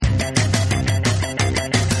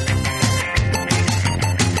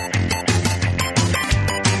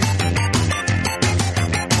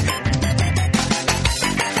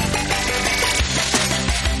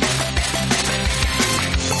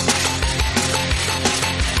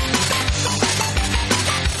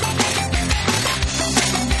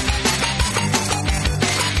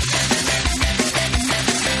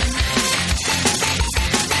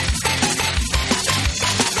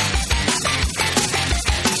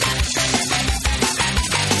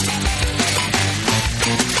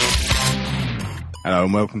Hello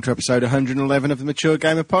and welcome to episode 111 of the Mature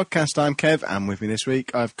Gamer Podcast. I'm Kev, and with me this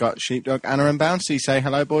week I've got Sheepdog, Anna and Bouncy. Say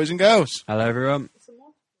hello, boys and girls. Hello, everyone.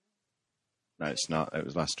 No, it's not. It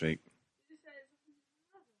was last week.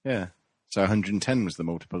 Yeah. So 110 was the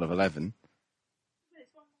multiple of 11.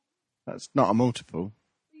 That's not a multiple.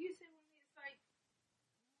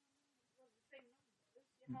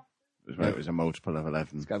 It was a multiple of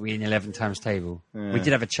 11. It's got to be an 11 times table. Yeah. We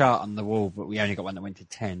did have a chart on the wall, but we only got one that went to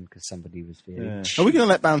 10 because somebody was feeling. Yeah. Are we going to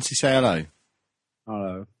let Bouncy say hello?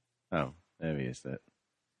 Hello. Oh, there he is.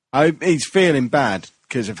 He's feeling bad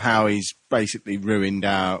because of how he's basically ruined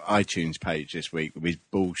our iTunes page this week with his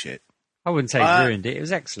bullshit. I wouldn't say he ruined it. It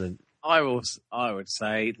was excellent. I would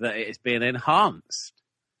say that it's been enhanced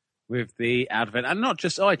with the advent, and not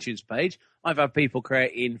just iTunes page. I've had people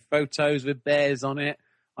creating photos with bears on it.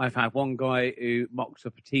 I've had one guy who mocked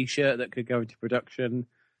up a T-shirt that could go into production.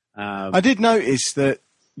 I did notice that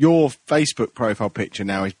your Facebook profile picture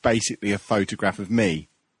now is basically a photograph of me.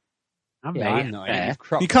 I'm not in it.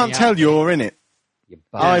 You can't tell you're in it. You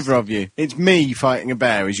Either of you. It's me fighting a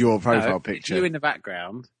bear is your profile picture. It's you in the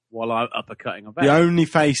background while I'm uppercutting a bear. The only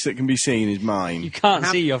face that can be seen is mine. You can't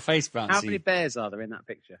see your face, Bouncy. How many bears are there in that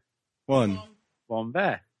picture? One. One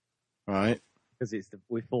bear. Right. Because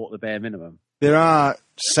we fought the bare minimum. There are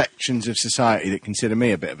sections of society that consider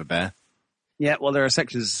me a bit of a bear. Yeah, well, there are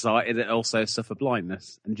sections of society that also suffer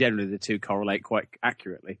blindness, and generally the two correlate quite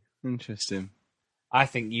accurately. Interesting. I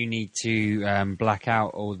think you need to black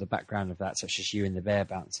out all the background of that, such as you and the bear,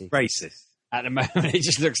 Bouncy. Racist. At the moment, it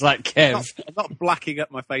just looks like Kev. I'm not blacking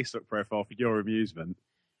up my Facebook profile for your amusement.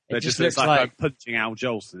 It It just looks looks like like- I'm punching Al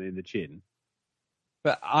Jolson in the chin.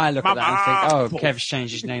 But I look at that and think, Kev's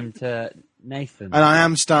changed his name to Nathan. And I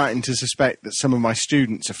am starting to suspect that some of my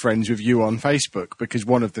students are friends with you on Facebook because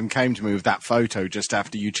one of them came to me with that photo just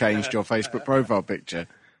after you changed your Facebook profile picture,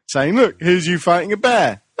 saying, look, here's you fighting a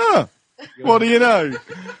bear. Oh, what do you know?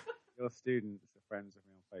 Your students are friends with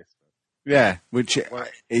me on Facebook. Yeah, which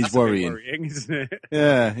is That's worrying. A bit worrying, isn't it?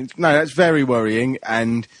 Yeah, no, that's very worrying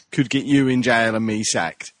and could get you in jail and me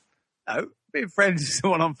sacked. No, being friends with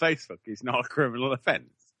someone on Facebook is not a criminal offence.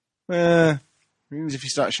 Means if you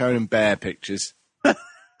start showing them bear pictures. I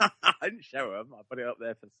didn't show them. I put it up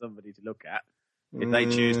there for somebody to look at. If they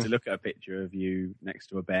choose to look at a picture of you next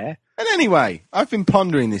to a bear. And anyway, I've been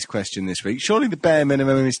pondering this question this week. Surely the bare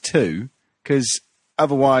minimum is 2, because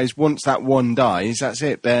otherwise, once that one dies, that's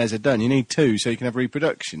it. Bears are done. You need 2 so you can have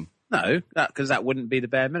reproduction. No, because that wouldn't be the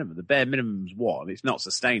bare minimum. The bare minimum is 1. It's not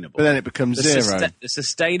sustainable. But then it becomes 0. The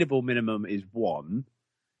sustainable minimum is 1,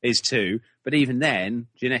 is 2. But even then,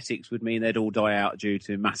 genetics would mean they'd all die out due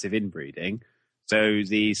to massive inbreeding. So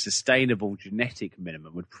the sustainable genetic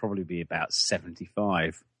minimum would probably be about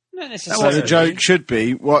 75. Not So necessarily. the joke should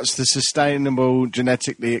be, what's the sustainable,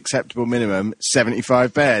 genetically acceptable minimum?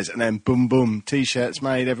 75 bears. And then boom, boom, T-shirts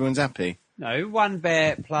made, everyone's happy. No, one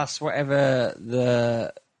bear plus whatever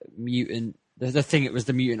the mutant, the thing it was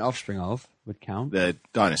the mutant offspring of would count. The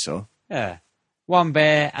dinosaur. Yeah. One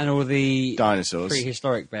bear and all the Dinosaurs.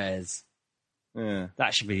 prehistoric bears. Yeah.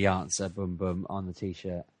 That should be the answer, boom, boom, on the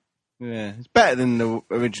T-shirt. Yeah. It's better than the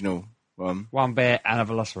original one. One bear and a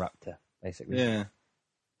velociraptor, basically. Yeah.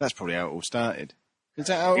 That's probably how it all started. Is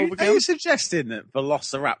that how it all Are you began? suggesting that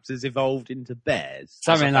velociraptors evolved into bears?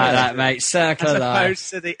 Something like that, mate. Circle As of life. opposed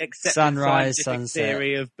to the accepted Sunrise, scientific sunset.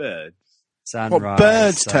 theory of birds. Sunrise, What,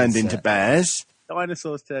 birds turned sunset. into bears?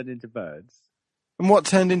 Dinosaurs turned into birds. And what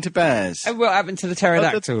turned into bears? And what happened to the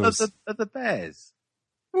pterodactyls? Of the bears.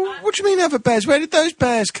 What do you mean other bears? Where did those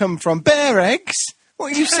bears come from? Bear eggs?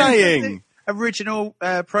 What are you saying? Original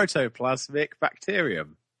protoplasmic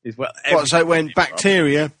bacterium is what. What, so it went everything from.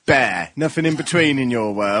 bacteria, bear, nothing in between in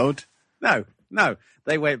your world? No.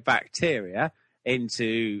 They went bacteria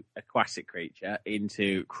into aquatic creature,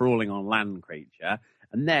 into crawling on land creature,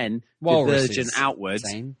 and then Walruses. diverging outwards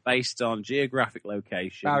Same. based on geographic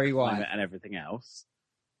location, Barry White. climate, and everything else.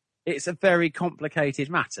 It's a very complicated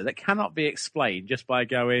matter that cannot be explained just by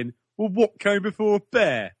going, well, what came before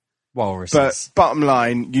bear? Walruses. But bottom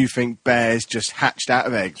line, you think bears just hatched out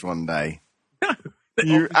of eggs one day?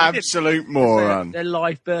 You absolute moron. They're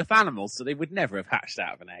live birth animals, so they would never have hatched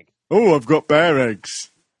out of an egg. Oh, I've got bear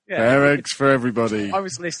eggs. Yeah. Bear eggs for everybody. I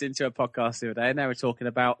was listening to a podcast the other day, and they were talking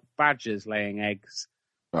about badgers laying eggs.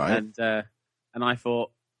 Right. And I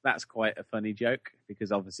thought, that's quite a funny joke,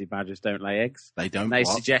 because obviously badgers don't lay eggs. They don't And they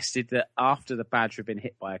what? suggested that after the badger had been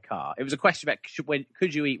hit by a car, it was a question about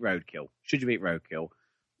could you eat roadkill? Should you eat roadkill?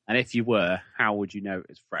 And if you were, how would you know it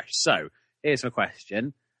was fresh? So here's my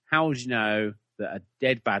question. How would you know that a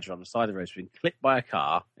dead badger on the side of the road has been clipped by a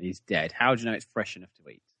car and he's dead? How would you know it's fresh enough to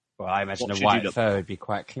eat? Well, I imagine What a should you white look fur for? would be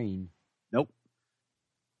quite clean. Nope.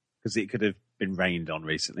 because it could have been rained on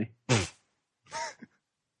recently.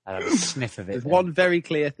 I'll have a sniff of it. There's then. one very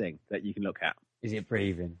clear thing that you can look at. Is it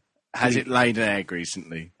breathing? Has it laid an egg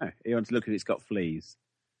recently? No, you want to look if it's got fleas.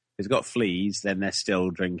 If it's got fleas, then they're still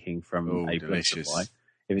drinking from Oh, a blood delicious. supply.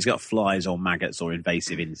 If it's got flies or maggots or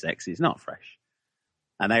invasive insects, it's not fresh.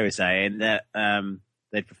 And they were saying that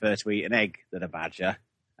they'd prefer to eat an egg than a badger.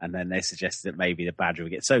 And then they suggested that maybe the badger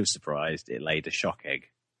would get so surprised it laid a shock egg.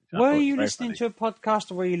 Were you listening to a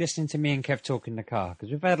podcast or were you listening to me and Kev talk in the car?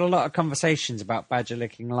 Because we've had a lot of conversations about Badger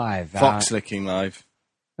Licking Live. Fox licking live.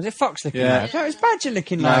 Was it Fox Licking Yeah. Live? No, it was Badger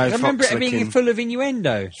Licking No, Live. I remember Fox it being Licking. full of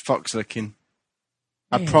innuendo. Fox licking.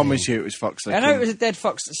 I Yeah. promise you it was fox I licking. know it was a dead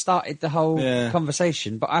fox that started the whole Yeah.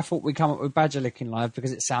 conversation, but I thought we'd come up with Badger Licking Live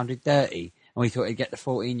because it sounded dirty. And we thought it'd get the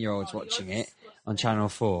 14-year-olds watching it on Channel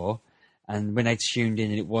 4. And when they tuned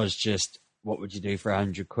in, it was just, what would you do for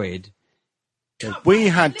 100 quid? We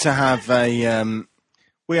had to have as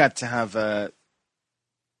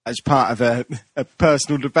part of a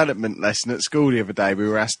personal development lesson at school the other day, we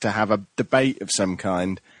were asked to have a debate of some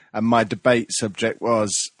kind. And my debate subject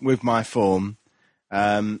was, with my form,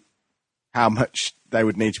 how much they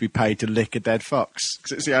would need to be paid to lick a dead fox.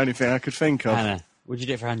 Because it's the only thing I could think of. Anna, would you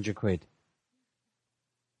do it for 100 quid?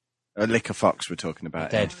 A lick a fox we're talking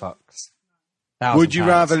about. Dead fox. Would you £1,000.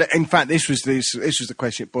 rather... In fact, this was the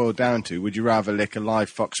question it boiled down to. Would you rather lick a live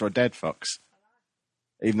fox or a dead fox?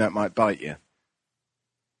 Even though it might bite you.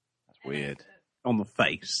 That's weird. On the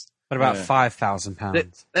face. What about Yeah.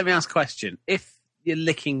 £5,000? Let me ask a question. If you're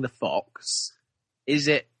licking the fox, is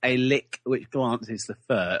it a lick which glances the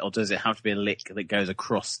fur, or does it have to be a lick that goes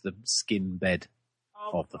across the skin bed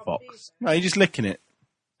of the fox? No, you're just licking it.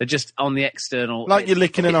 They're just on the external... Like you're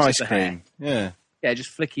licking an tips of ice the hair. cream. Yeah, Yeah, just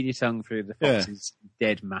flicking your tongue through the Yeah. fox's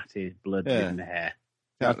dead, matted, blood-ridden hair.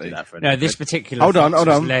 I'd exactly. do that for No, 100 this quid. particular Hold on, fox hold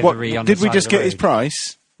was on. leathery on the Did we side just of the get his road.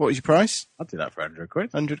 price? What was your price? I'd do that for 100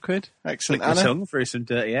 quid. 100 quid. Excellent. Flick your Anna? tongue through some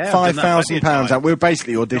dirty hair. I've done that plenty of £5,000. times. We're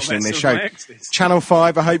basically auditioning this show. Channel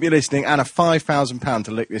 5, I hope you're listening. Anna, £5,000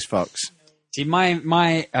 to lick this fox. See,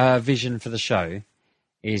 my vision for the show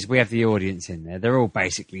is we have the audience in there. They're all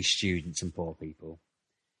basically students and poor people.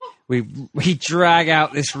 We drag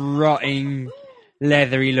out this rotting,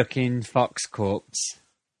 leathery-looking fox corpse,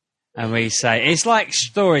 and we say it's like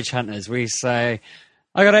Storage Hunters. We say,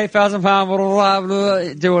 "I got £8,000, blah, blah,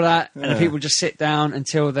 blah," do all that, and the people just sit down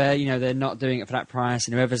until they're not doing it for that price,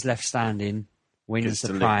 and whoever's left standing wins Gets to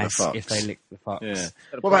the lick the price fox. if they lick the fox. Yeah.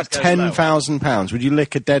 the What about price goes lower. £10,000? Would you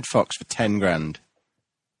lick a dead fox for 10 grand?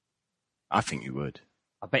 I think you would.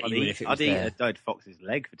 I bet you would if it was I'd eat there. a dead fox's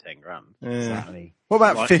leg for 10 grand. Yeah. Exactly. What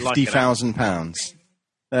about Like an £50,000?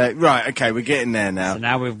 Right, okay, we're getting there now. So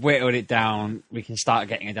now we've whittled it down. We can start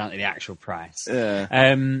getting it down to the actual price. Yeah.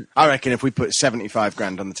 I I reckon if we put 75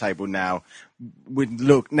 grand on the table now,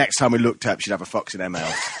 next time we looked up, she'd have a fox in her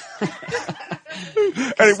mouth.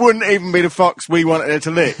 And it wouldn't even be the fox we wanted her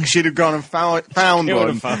to lick. She'd have gone and found Killed a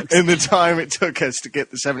one fox. in the time it took us to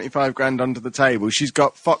get the 75 grand onto the table. She's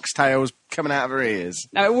got fox tails coming out of her ears.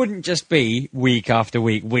 Now, it wouldn't just be week after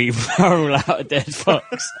week we roll out a dead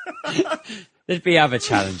fox. There'd be other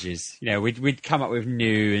challenges. We'd come up with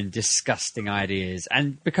new and disgusting ideas.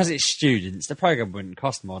 And because it's students, the programme wouldn't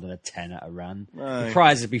cost more than a tenner a run. No. The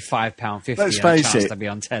prize would be £5.50 Let's and a face chance it. to be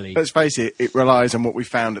on telly. Let's face it, it relies on what we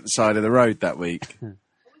found at the side of the road that week.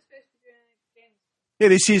 Yeah,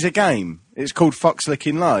 this is a game. It's called Fox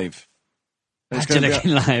Licking Live. It's Badger gonna be-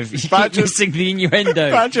 Licking Live. You Badger- keep missing the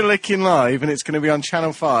innuendo. Badger Licking Live, and it's going to be on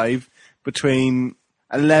Channel 5 between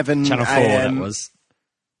 11 Channel 4, a.m. that was.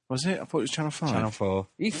 Was it? I thought it was Channel 5. Channel 4.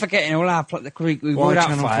 You're forgetting all our plot. We Why ruled out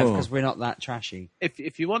Channel 5 4? because we're not that trashy.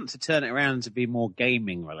 If you want to turn it around to be more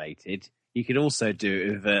gaming related, you could also do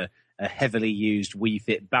it with a heavily used Wii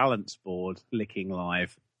Fit balance board licking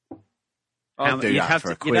live. I'll do you'd that have for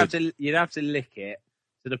to, a quid. You'd have to lick it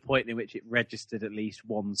to the point in which it registered at least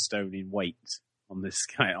 1 stone in weight on the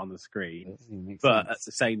screen. But at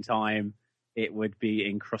the same time, it would be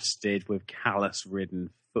encrusted with callus-ridden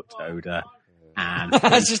foot odour. And I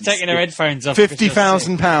was just taking her headphones off. because you're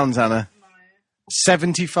sick. £50,000, Anna.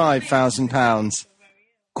 £75,000.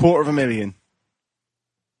 £250,000.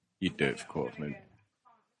 You'd do it for £250,000.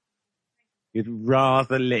 You'd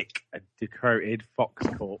rather lick a decrepit fox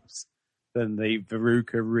corpse than the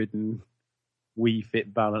Veruca-ridden Wii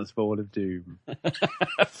Fit balance board of doom.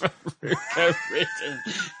 Written.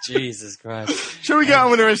 Jesus Christ. Shall we get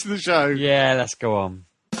on with the rest of the show? Yeah, let's go on.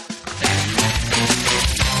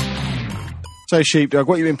 So, Sheepdog,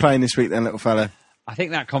 what have you been playing this week then, little fella? I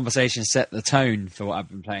think that conversation set the tone for what I've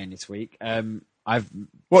been playing this week.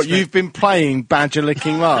 What, you've been playing Badger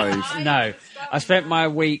Licking Live? No, I spent my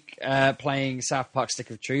week playing South Park Stick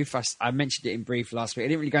of Truth. I mentioned it in brief last week. I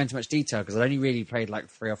didn't really go into much detail because I only really played like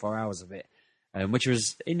 3 or 4 hours of it, which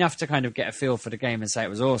was enough to kind of get a feel for the game and say it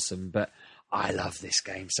was awesome. But I love this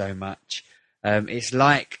game so much. It's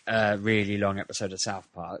like a really long episode of South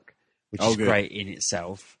Park, which is great in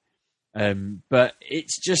itself. But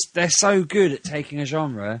it's just, they're so good at taking a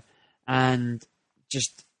genre and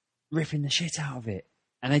just ripping the shit out of it.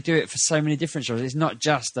 And they do it for so many different genres. It's not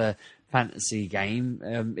just a fantasy game.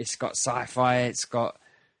 It's got sci-fi. It's got,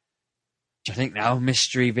 I think now,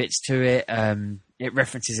 mystery bits to it. It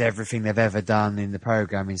references everything they've ever done in the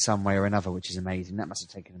program in some way or another, which is amazing. That must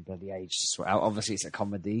have taken a bloody age to sort out. Obviously, it's a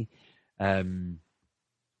comedy.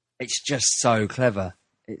 It's just so clever.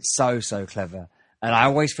 It's so clever. And I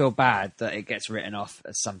always feel bad that it gets written off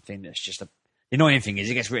as something that's just the annoying thing is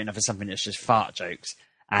it gets written off as something that's just fart jokes.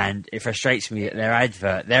 And it frustrates me that their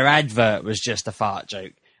advert was just a fart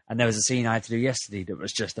joke. And there was a scene I had to do yesterday that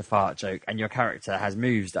was just a fart joke. And your character has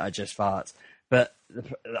moves that are just farts. But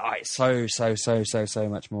it's so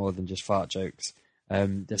much more than just fart jokes.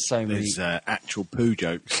 There's so many. There's actual poo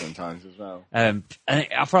jokes sometimes as well. And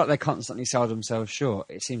I feel like they constantly sell themselves short.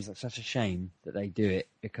 It seems like such a shame that they do it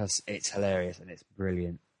because it's hilarious and it's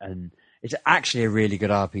brilliant. And it's actually a really good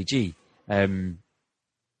RPG.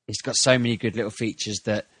 It's got so many good little features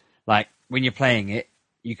that, like, when you're playing it,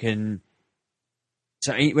 you can...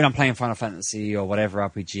 So when I'm playing Final Fantasy or whatever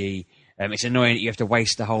RPG, it's annoying that you have to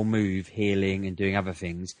waste the whole move healing and doing other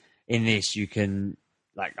things. In this, you can,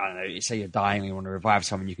 like, I don't know, say you're dying and you want to revive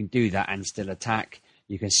someone, you can do that and still attack.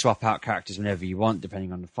 You can swap out characters whenever you want,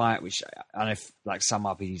 depending on the fight, which I know, like, some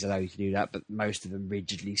RPGs allow you to do that, but most of them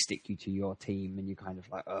rigidly stick you to your team and you're kind of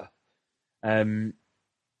like,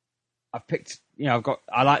 I've picked,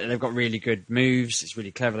 I like that they've got really good moves. It's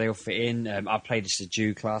really clever. They all fit in. I've played as a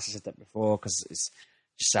Jew class. I said that before because it's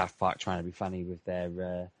just South Park trying to be funny with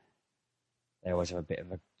their. They always have a bit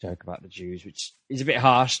of a joke about the Jews, which is a bit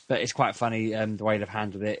harsh, but it's quite funny. The way they've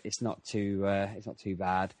handled it, it's not too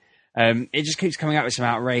bad. It just keeps coming out with some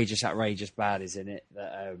outrageous baddies in it.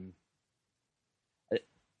 That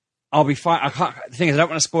I'll be fine. The thing is, I don't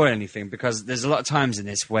want to spoil anything because there's a lot of times in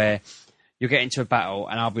this where you'll get into a battle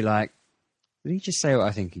and I'll be like, did he just say what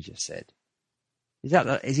I think he just said?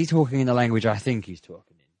 Is he talking in the language I think he's talking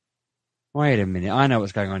in? Wait a minute, I know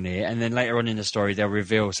what's going on here. And then later on in the story, they'll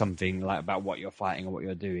reveal something like about what you're fighting or what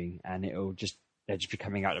you're doing, and they'll just be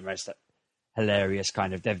coming out the most hilarious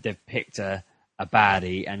kind of. They've picked a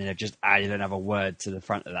baddie, and then they've just added another word to the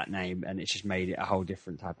front of that name, and it's just made it a whole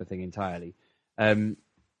different type of thing entirely. If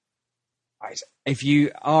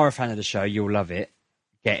you are a fan of the show, you'll love it.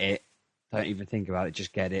 Get it. Don't even think about it.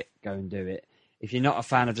 Just get it. Go and do it. If you're not a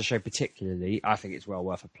fan of the show particularly, I think it's well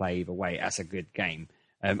worth a play either way. That's a good game.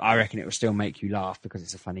 I reckon it will still make you laugh because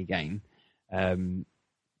it's a funny game.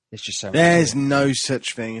 It's just so. There's no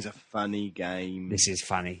such thing as a funny game. This is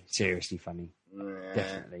funny. Seriously funny.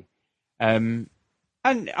 Definitely. And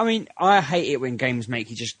I mean, I hate it when games make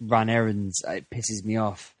you just run errands. It pisses me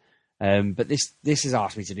off. But this has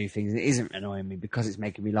asked me to do things that isn't annoying me because it's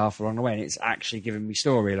making me laugh along the way, and it's actually giving me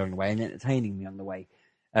story along the way and entertaining me on the way.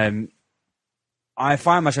 I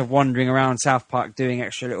find myself wandering around South Park doing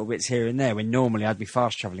extra little bits here and there when normally I'd be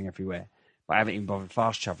fast travelling everywhere, but I haven't even bothered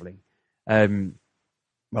fast travelling. Well,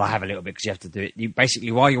 I have a little bit because you have to do it. You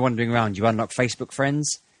basically, while you're wandering around, you unlock Facebook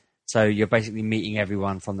friends. So you're basically meeting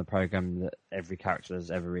everyone from the program that every character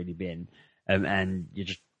has ever really been. And you're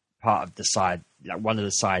just part of the side, like one of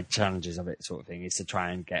the side challenges of it sort of thing is to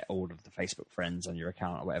try and get all of the Facebook friends on your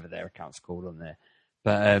account or whatever their account's called on there.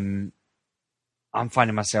 But I'm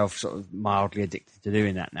finding myself sort of mildly addicted to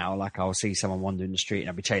doing that now. Like I'll see someone wandering the street and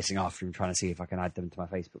I'll be chasing after them trying to see if I can add them to my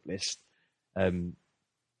Facebook list.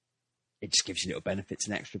 It just gives you little benefits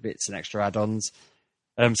and extra bits and extra add-ons.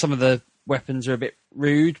 Some of the weapons are a bit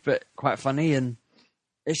rude, but quite funny, and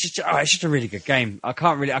it's just a really good game. I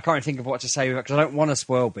can't really think of what to say because I don't want to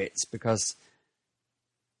spoil bits because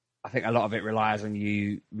I think a lot of it relies on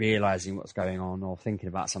you realizing what's going on or thinking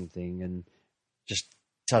about something and just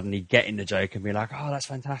suddenly getting the joke and be like, oh, that's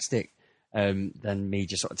fantastic. Than me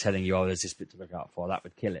just sort of telling you, oh, there's this bit to look out for. That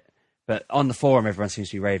would kill it. But on the forum, everyone seems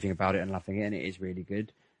to be raving about it and loving it, and it is really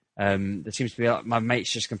good. There seems to be my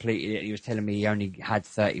mate's just completed it. And he was telling me he only had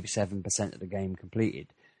 37% of the game completed.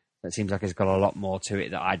 So it seems like it's got a lot more to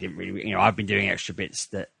it that I didn't really. I've been doing extra bits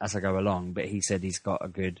that as I go along, but he said he's got a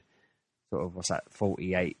good sort of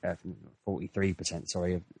 43%.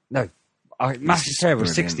 Sorry, no, maths is terrible.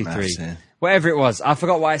 63, maths, yeah. Whatever it was. I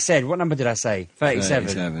forgot what I said. What number did I say?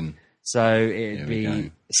 37. So it'd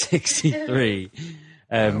be 63.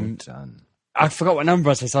 Well done. I forgot what number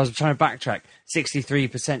I said, so I was trying to backtrack.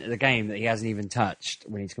 63% of the game that he hasn't even touched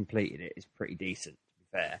when he's completed it is pretty decent, to be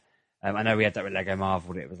fair. I know we had that with Lego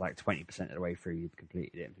Marvel, it was like 20% of the way through you'd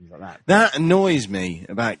completed it and things like that. That annoys me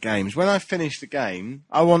about games. When I finish the game,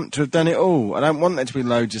 I want to have done it all. I don't want there to be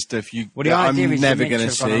loads of stuff the I'm idea is never going to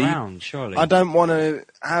see. Around, surely. I don't want to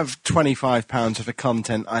have £25 worth of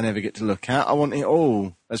content I never get to look at. I want it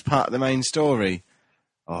all as part of the main story.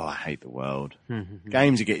 Oh, I hate the world.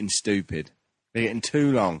 Games are getting stupid. They're getting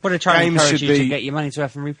too long. But they're trying to encourage you to get your money's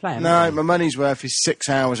worth and replay them. No, my money's worth is 6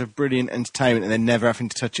 hours of brilliant entertainment and then never having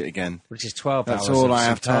to touch it again. Which is 12 That's hours all of I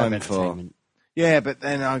have time superb for. Yeah, but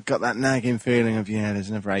then I've got that nagging feeling of, there's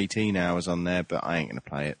another 18 hours on there, but I ain't going to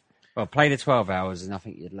play it. Well, play the 12 hours and I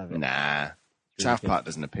think you'd love it. Nah. South Park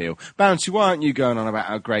doesn't appeal. Bouncy, why aren't you going on about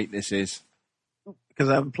how great this is? Because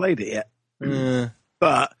I haven't played it yet.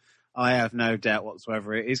 But I have no doubt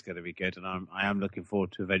whatsoever it is going to be good, and I am looking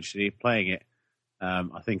forward to eventually playing it.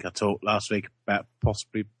 I think I talked last week about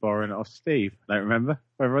possibly borrowing it off Steve. I don't remember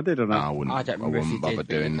whether I did or not. I don't remember if he bother did,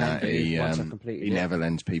 doing that. He Never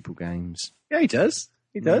lends people games. Yeah, he does.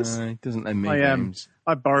 He does. No, he doesn't lend me games.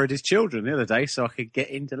 I borrowed his children the other day so I could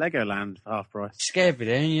get into Legoland for half price. Scared me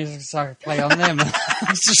then, you just started to play on them. I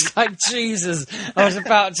was just like, Jesus. I was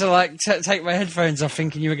about to take my headphones off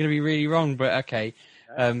thinking you were going to be really wrong, but okay.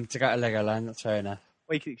 To go to Legoland, that's fair enough.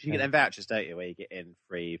 Well, you get them vouchers, don't you, where you get in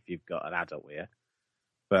free if you've got an adult with you.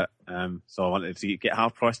 But, so I wanted to get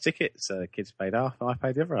half-price tickets, so the kids paid half, and I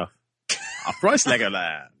paid the other half. Half-price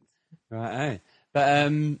Legoland! Right,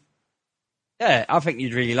 but, yeah, I think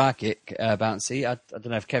you'd really like it, Bouncy. I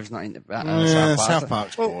don't know if Kev's not into South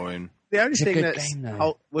Park's boring. The only It's a thing good that's game,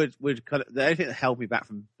 though. would kind of, the only thing that held me back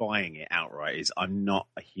from buying it outright is I'm not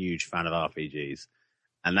a huge fan of RPGs.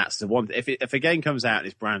 And that's the one. If a game comes out and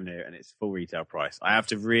it's brand new and it's full retail price, I have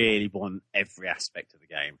to really want every aspect of the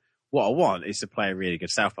game. What I want is to play a really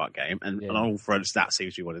good South Park game, and on all fronts, that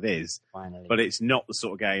seems to be what it is. Finally. But it's not the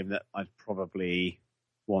sort of game that I'd probably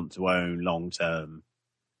want to own long term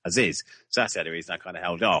as is. So that's the only reason I kind of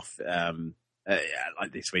held off.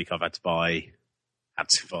 Like this week, I've had to buy.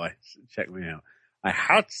 Check me out. I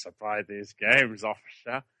had to buy these games,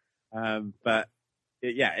 officer. But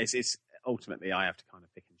it's ultimately I have to kind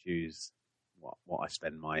of pick and choose what I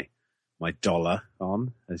spend my dollar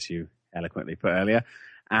on, as you eloquently put earlier.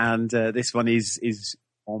 And this one is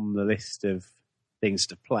on the list of things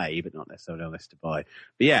to play, but not necessarily on the list to buy.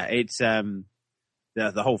 But yeah, it's the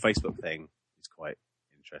whole Facebook thing is quite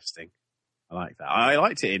interesting. I like that. I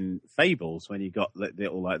liked it in Fables when you got the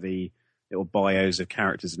little bios of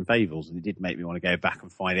characters in Fables, and it did make me want to go back and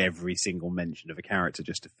find every single mention of a character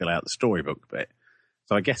just to fill out the storybook bit.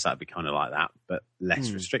 So I guess that'd be kind of like that, but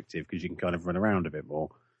less restrictive because you can kind of run around a bit more.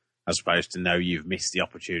 As opposed to know you've missed the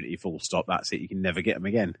opportunity, full stop, that's it, you can never get them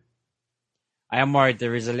again. I am worried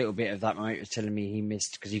there is a little bit of that. My mate was telling me he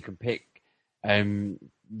missed, because you can pick,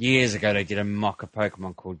 years ago they did a mock of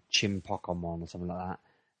Pokemon called Chimpokemon or something like that,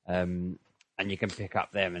 and you can pick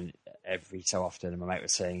up them, and every so often, my mate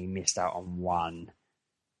was saying he missed out on one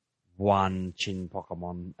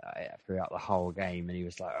Chimpokemon throughout the whole game, and he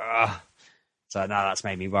was like, ugh. So now that's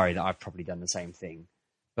made me worry that I've probably done the same thing.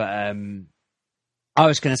 But I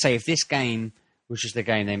was going to say, if this game was just a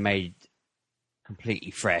game they made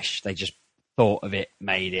completely fresh, they just thought of it,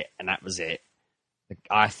 made it, and that was it,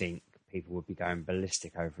 I think people would be going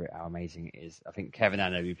ballistic over it, how amazing it is. I think Kevin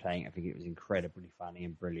and I will be playing it. I think it was incredibly funny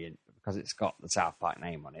and brilliant. But because it's got the South Park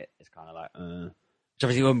name on it, it's kind of like, which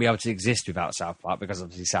obviously wouldn't be able to exist without South Park, because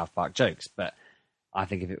obviously South Park jokes. But I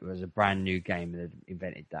think if it was a brand new game that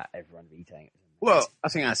invented that, everyone would be saying it. Well, I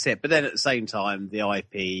think that's it. But then at the same time, the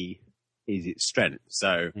IP is its strength.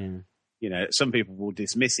 So, some people will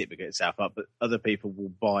dismiss it because it's South Park, but other people will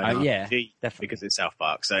buy an RPG because it's South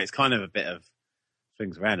Park. So it's kind of a bit of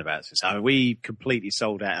swings and roundabouts. So we completely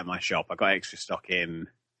sold out at my shop. I got extra stock in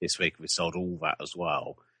this week. We sold all that as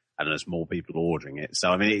well. And there's more people ordering it. So,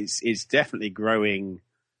 I mean, it's definitely growing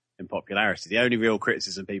in popularity. The only real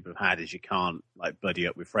criticism people have had is you can't buddy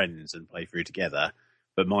up with friends and play through together.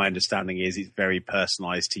 But my understanding is it's very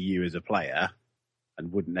personalised to you as a player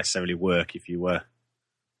and wouldn't necessarily work if you were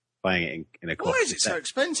playing it in a Why is it so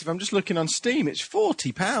expensive? I'm just looking on Steam. It's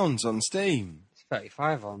 £40 on Steam. It's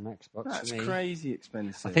 35 on Xbox. That's crazy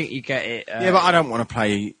expensive. I think you get it. Yeah, but I don't want to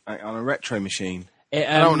play on a retro machine.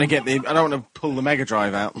 I don't want to pull the Mega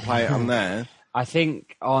Drive out and play it on there. I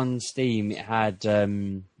think on Steam it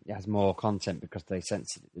has more content because they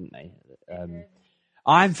censored it, didn't they?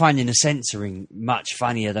 I'm finding the censoring much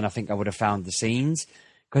funnier than I think I would have found the scenes,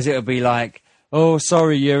 because it would be like, oh,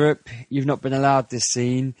 sorry, Europe, you've not been allowed this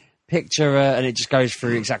scene. Picture, and it just goes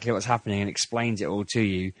through exactly what's happening and explains it all to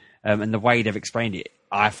you. And the way they've explained it,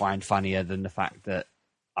 I find funnier than the fact that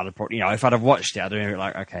I'd have probably, if I'd have watched it, I'd have been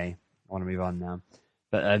like, okay, I want to move on now.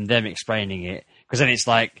 But them explaining it, because then it's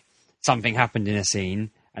like something happened in a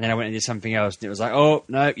scene, and then I went and did something else, and it was like, oh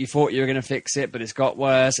no, you thought you were going to fix it, but it's got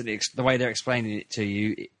worse. And the way they're explaining it to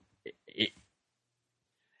you,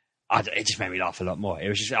 it just made me laugh a lot more. It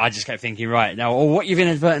was just, I just kept thinking, right now, what you've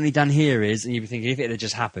inadvertently done here is, and you'd be thinking, if it had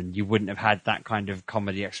just happened, you wouldn't have had that kind of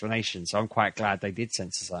comedy explanation. So I'm quite glad they did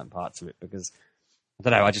censor certain parts of it, because I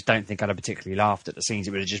don't know, I just don't think I'd have particularly laughed at the scenes.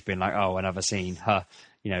 It would have just been like, oh, another scene,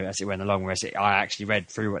 as it went along. Whereas I actually read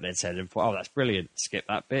through what they'd said and thought, oh, that's brilliant. Skip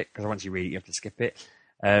that bit, because once you read it, you have to skip it.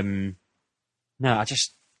 No, I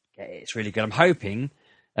just get it. It's really good. I'm hoping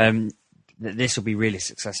that this will be really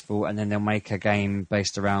successful, and then they'll make a game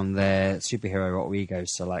based around their superhero alter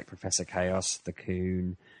egos, so like Professor Chaos, the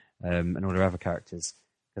Coon, and all their other characters,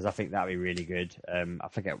 because I think that would be really good. I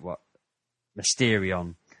forget what,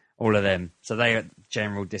 Mysterion, all of them. So they are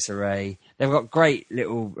General Disarray. They've got great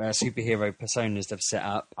little superhero personas they've set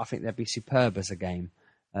up. I think they'd be superb as a game.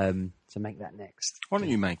 So make that next. Why don't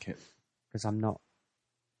you make it? Because I'm not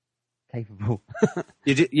capable.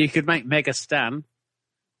 You could make Mega Stan.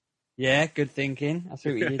 Yeah, good thinking. I see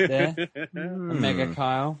what you did there. Mega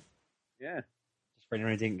Kyle. Yeah. Just for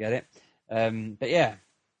anyone who didn't get it. But yeah,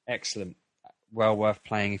 excellent. Well worth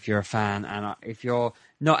playing if you're a fan. And if you're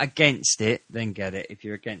not against it, then get it. If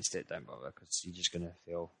you're against it, don't bother, because you're just going to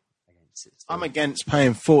feel against it still. I'm against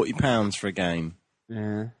paying £40 for a game.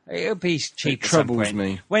 Yeah. It'll be cheap. It troubles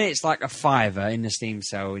me. When it's like a £5 in the Steam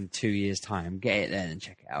sale in 2 years' time, get it then and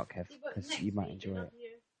check it out, Kev, because you might enjoy it.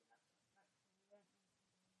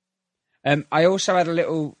 I also had a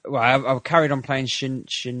little. Well, I carried on playing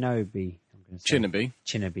Shinobi. Shinobi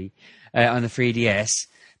on the 3DS,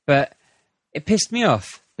 but it pissed me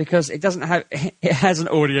off because it doesn't have. It has an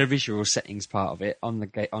audio-visual settings part of it on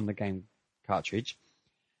the game cartridge,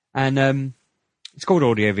 and it's called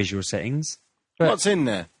audio-visual settings. But what's in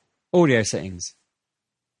there? Audio settings,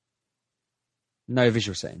 no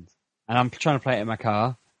visual settings, and I'm trying to play it in my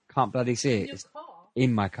car. Can't bloody see it. It's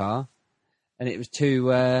in my car. And it was too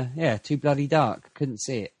bloody dark. Couldn't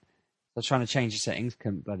see it. I was trying to change the settings.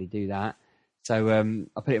 Couldn't bloody do that. So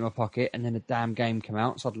I put it in my pocket, and then the damn game came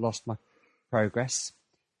out, so I'd lost my progress.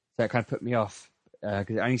 So it kind of put me off,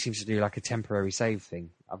 because it only seems to do like a temporary save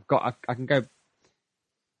thing. I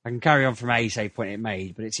can carry on from a save point it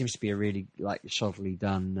made, but it seems to be a really like shoddily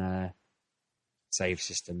done save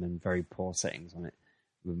system and very poor settings on it,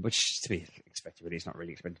 which is to be expected. Really, it's not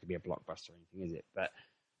really expected to be a blockbuster or anything, is it? But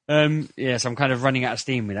so I'm kind of running out of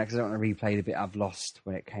steam with that because I don't want to replay the bit I've lost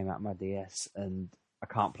when it came out of my DS, and I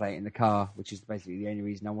can't play it in the car, which is basically the only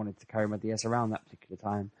reason I wanted to carry my DS around that particular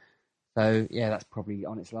time. So, yeah, that's probably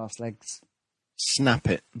on its last legs. Snap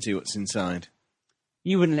it and see what's inside.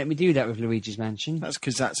 You wouldn't let me do that with Luigi's Mansion. That's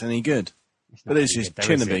because that's any good. But this is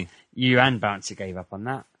Shinobi. You and Bouncy gave up on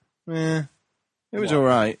that. Yeah, it was all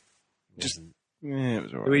right. It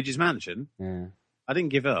was all right. Luigi's Mansion? Yeah. I didn't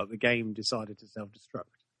give up. The game decided to self-destruct.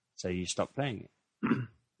 So you stopped playing it?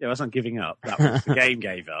 Yeah, I wasn't giving up. That was the game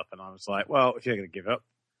gave up, and I was like, well, if you're going to give up,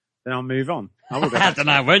 then I'll move on. I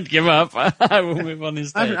won't give up. I will move on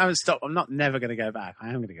instead. I haven't stopped. I'm not never going to go back. I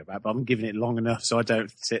am going to go back, but I'm giving it long enough so I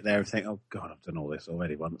don't sit there and think, oh, God, I've done all this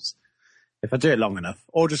already once. If I do it long enough,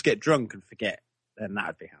 or just get drunk and forget, then that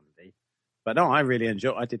would be handy. But no, I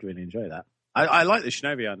did really enjoy that. I like the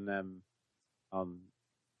Shinobi on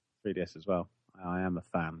 3DS as well. I am a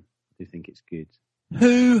fan. I do think it's good.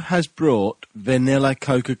 Who has brought vanilla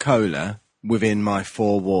Coca-Cola within my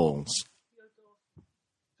four walls?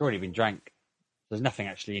 It's already been drank. There's nothing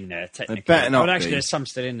actually in there, technically. There better not be. Actually, there's some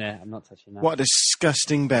still in there. I'm not touching that. What a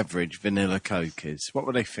disgusting beverage vanilla Coke is. What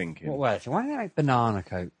were they thinking? What were they? Why don't they make banana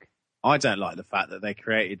Coke? I don't like the fact that they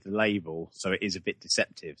created the label so it is a bit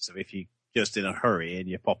deceptive. So if you're just in a hurry and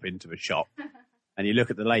you pop into a shop and you look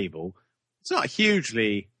at the label, it's not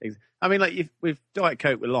hugely... I mean, like with Diet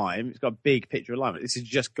Coke with lime, it's got a big picture of lime. This has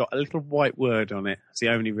just got a little white word on it. It's the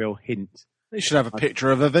only real hint. They should have a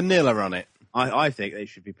picture of a vanilla on it. I think they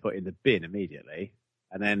should be put in the bin immediately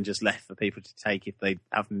and then just left for people to take if they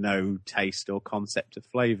have no taste or concept of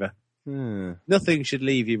flavour. Nothing should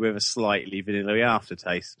leave you with a slightly vanilla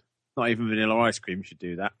aftertaste. Not even vanilla ice cream should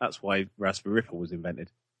do that. That's why Raspberry Ripple was invented.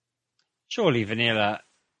 Surely vanilla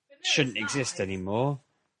shouldn't exist anymore.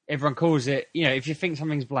 Everyone calls it, if you think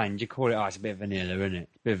something's bland, you call it, it's a bit of vanilla, isn't it?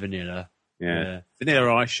 It's a bit of vanilla. Yeah.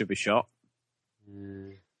 Vanilla ice should be shot.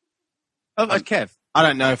 Kev. I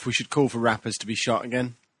don't know if we should call for rappers to be shot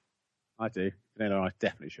again. I do. Vanilla ice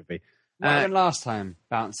definitely should be. What happened last time,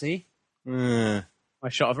 Bouncy? I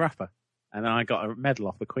shot a rapper, and then I got a medal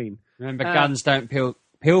off the Queen. Remember, guns don't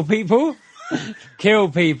Peel people? Kill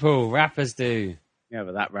people. Rappers do. Yeah,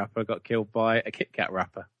 but that rapper got killed by a Kit Kat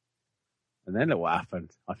rapper. And then look what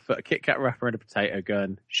happened. I put a Kit Kat rapper in a potato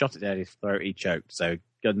gun, shot it down his throat, he choked. So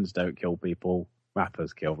guns don't kill people,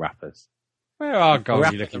 rappers kill rappers. Where are Goldie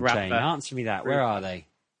Rapper, looking rapper. chain? Answer me that. Where are they?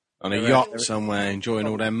 On a They're- yacht they're- somewhere, enjoying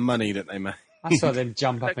all their money that they make. I saw them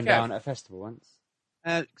jump up and Okay. down at a festival once.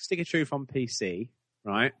 Stick of Truth on PC,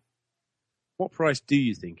 right? What price do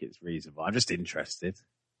you think it's reasonable? I'm just interested.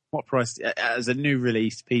 What price, as a new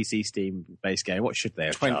release PC Steam based game, what should they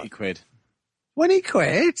have 20 charged? quid. 20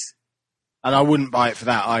 quid? And I wouldn't buy it for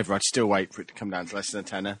that either. I'd still wait for it to come down to less than a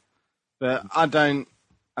tenner. But I don't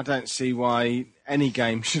see why any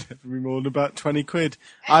game should ever be more than about 20 quid.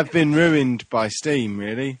 I've been ruined by Steam,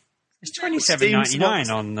 really. It's $27.99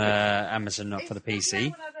 on Amazon, not for the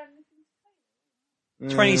PC.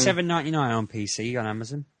 $27.99 on PC on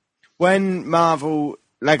Amazon. When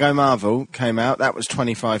Lego Marvel came out, that was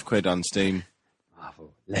 25 quid on Steam.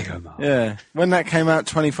 Lego Marvel. Yeah. When that came out,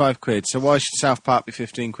 25 quid. So why should South Park be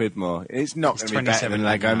 15 quid more? It's not It's going to be better than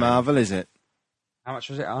Lego $27.99. Marvel, is it? How much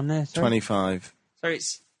was it on there? Sorry? 25. So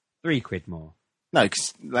it's £3 more. No,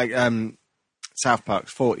 because South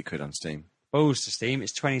Park's 40 quid on Steam. Balls to Steam.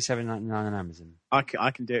 It's $27.99 on Amazon. I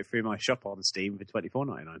can do it through my shop on Steam for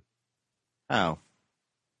 $24.99. How?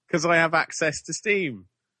 Because I have access to Steam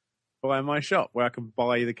via my shop where I can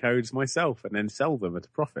buy the codes myself and then sell them at a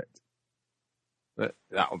profit. But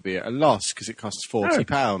that would be at a loss because it costs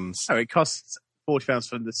 £40. So it costs £40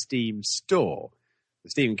 from the Steam store. The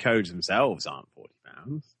Steam codes themselves aren't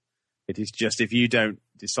 £40. It is just if you don't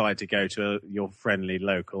decide to go to your friendly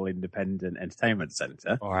local independent entertainment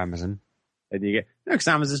centre, Or Amazon. then you get... No, because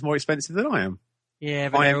Amazon's more expensive than I am. Yeah,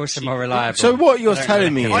 but I they're am also cheap. more reliable. So what you're I don't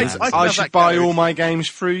telling me recommend is Amazon. I I have should that buy code. all my games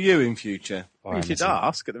through you in future Or You should Amazon.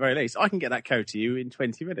 ask at the very least. I can get that code to you in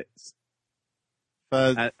 20 minutes.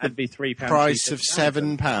 for And be £3 price cheaper of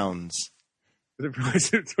than Amazon. £7. For the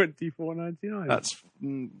price of $24.99. That's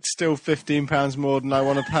still £15 more than I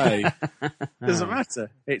want to pay. Doesn't matter.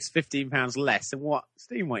 It's £15 less than what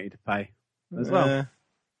Steam want you to pay as well.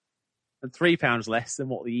 And £3 less than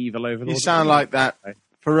what the evil overlord... You sound like that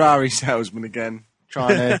Ferrari salesman again,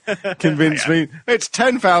 trying to convince me it's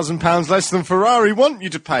 £10,000 less than Ferrari want you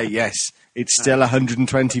to pay. Yes, it's still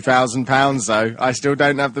 £120,000 though. I still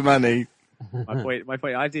don't have the money. My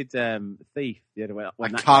point. I did Thief the other way. I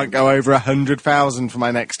When that can't came go out. over 100,000 for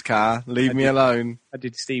my next car. Leave me alone. I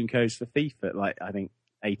did Steam codes for Thief at I think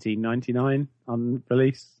 $18.99 on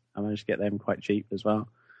release. I managed to get them quite cheap as well.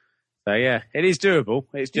 So yeah, it is doable.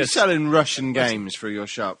 It's You're just selling Russian games through your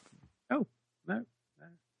shop. no.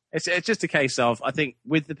 It's just a case of, I think,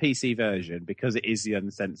 with the PC version, because it is the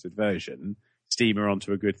uncensored version, Steam are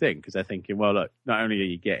onto a good thing because they're thinking, well, look, not only are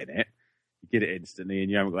you getting it, you get it instantly,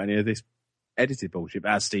 and you haven't got any of this edited bullshit.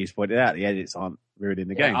 But as Steve's pointed out, the edits aren't ruining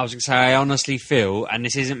the game. I was going to say, I honestly feel, and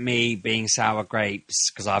this isn't me being sour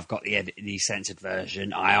grapes because I've got the censored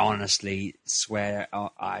version. I honestly swear,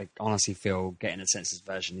 I honestly feel getting a censored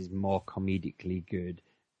version is more comedically good,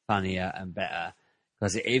 funnier, and better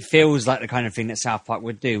because it feels like the kind of thing that South Park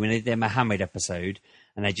would do when they did their Mohammed episode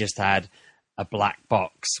and they just had a black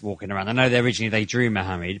box walking around. I know originally they drew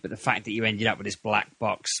Mohammed, but the fact that you ended up with this black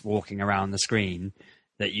box walking around the screen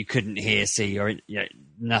that you couldn't hear, see, or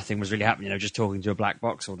nothing was really happening, just talking to a black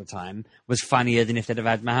box all the time, was funnier than if they'd have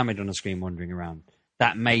had Mohammed on the screen wandering around.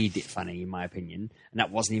 That made it funny, in my opinion, and that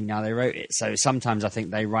wasn't even how they wrote it. So sometimes I think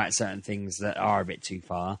they write certain things that are a bit too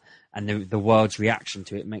far, and the world's reaction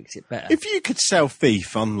to it makes it better. If you could sell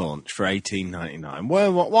Thief on launch for $18.99,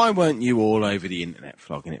 why weren't you all over the internet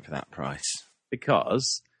flogging it for that price?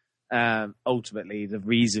 Because ultimately, the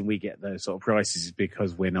reason we get those sort of prices is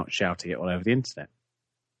because we're not shouting it all over the internet.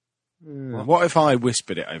 What if I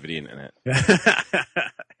whispered it over the internet?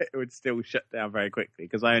 It would still shut down very quickly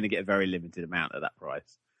because I only get a very limited amount at that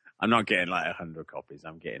price. I'm not getting 100 copies.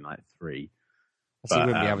 I'm getting 3. So you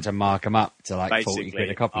wouldn't be able to mark them up to 40 basically, quid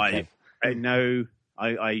a copy. Kev. I know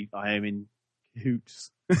I am in cahoots,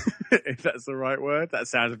 if that's the right word. That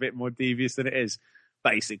sounds a bit more devious than it is.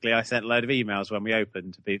 Basically, I sent a load of emails when we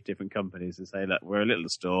opened to different companies and say, look, we're a little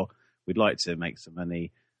store. We'd like to make some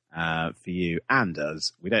money for you and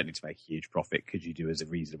us. We don't need to make a huge profit. Could you do us a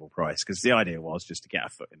reasonable price? Because the idea was just to get our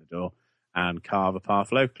foot in the door and carve a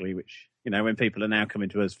path locally, which, when people are now coming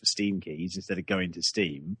to us for Steam keys instead of going to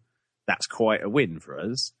Steam, that's quite a win for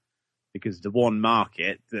us. Because the one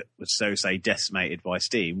market that was say decimated by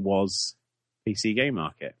Steam was PC game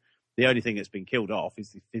market. The only thing that's been killed off is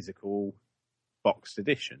the physical boxed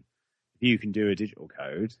edition. If you can do a digital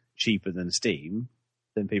code cheaper than Steam,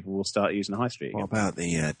 then people will start using the high street What again. about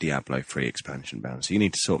the Diablo 3 expansion bounce? You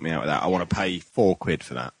need to sort me out with that. I want to pay £4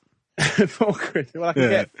 for that. £4. Well, I can Yeah.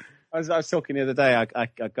 get. I was talking the other day. I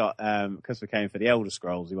got because we came for the Elder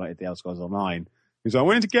Scrolls. We wanted the Elder Scrolls Online. He was like, I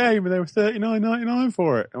went into game and they were $39.99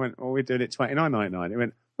 for it. I went, well, we're doing it $29.99. He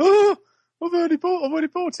went, oh, I've already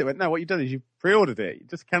bought it. I went, no, what you've done is you've pre-ordered it. You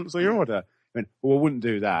just cancel your order. I went, well, I wouldn't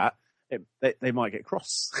do that. They might get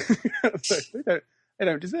cross. So they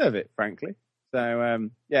don't deserve it, frankly. So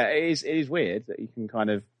yeah, it is weird that you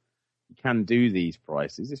can do these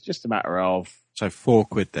prices. It's just a matter of So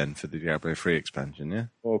 £4 then for the Diablo 3 expansion, yeah?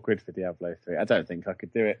 £4 for Diablo 3. I don't think I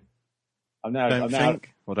could do it. I'm Don't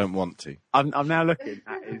think or don't want to? I'm now looking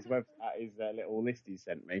at his little list he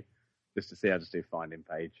sent me just to see. I'll just do finding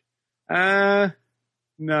page. No,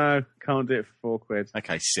 can't do it for £4.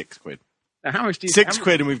 Okay, £6. Now, how much do you?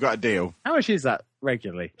 £6 and we've got a deal. How much is that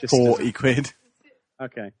regularly? Just £40.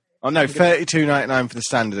 Okay. Oh no, £32.99 for the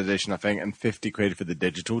standard edition, I think, and £50 for the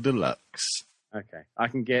digital deluxe. Okay. I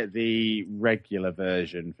can get the regular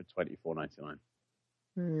version for $24.99.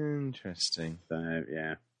 Interesting. So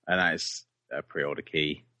yeah, and that is a pre-order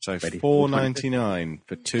key. So Ready for $4.99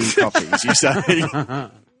 for 2 copies, you say?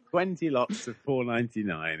 20 lots of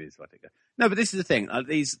 $4.99 is what it goes. No, but this is the thing.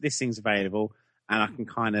 This thing's available, and I can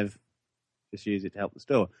kind of just use it to help the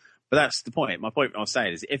store. But that's the point. My point I was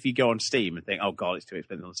saying is if you go on Steam and think, oh, God, it's too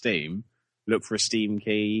expensive on Steam, look for a Steam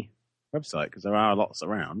Key website because there are lots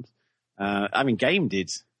around. I mean, Game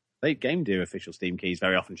do official Steam keys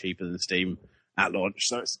very often cheaper than Steam at launch.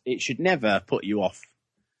 So it should never put you off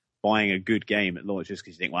buying a good game at launch just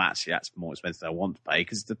because you think, well, actually, that's more expensive than I want to pay.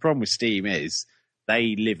 Because the problem with Steam is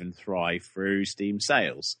they live and thrive through Steam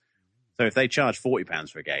sales. So if they charge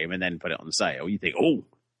 £40 for a game and then put it on sale, you think, oh,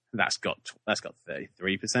 that's got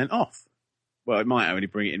 33% off. Well, it might only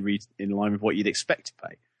bring it in line with what you'd expect to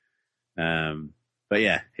pay. But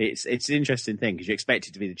yeah, it's an interesting thing because you expect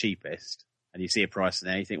it to be the cheapest and you see a price in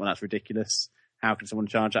there, you think, well, that's ridiculous. How can someone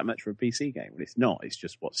charge that much for a PC game? Well, it's not. It's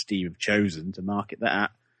just what Steam have chosen to market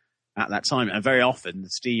that at that time. And very often the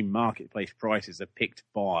Steam marketplace prices are picked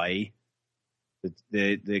by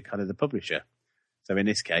the kind of the publisher. So in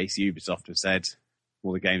this case, Ubisoft have said,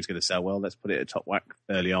 well, the game's going to sell well. Let's put it at top whack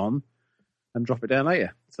early on and drop it down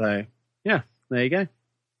later. So, yeah, there you go.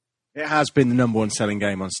 It has been the number one selling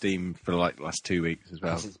game on Steam for like the last 2 weeks as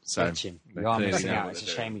well. It's So glitching. they You are clearly missing know out. what It's a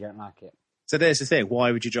they're shame doing. you don't like it. So there's the thing.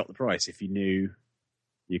 Why would you drop the price if you knew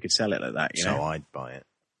you could sell it like that? You So know? I'd buy it.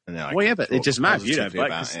 And then I Well, yeah, could but it talk doesn't matter if you don't positively buy it,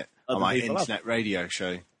 about 'cause it other on my people have. internet radio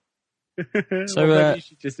show. So, Well, maybe you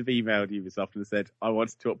should just have emailed Ubisoft and said, I want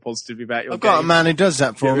to talk positively about your I've got a game. man who does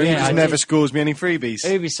that for me. Yeah, He just I never did. scores me any freebies.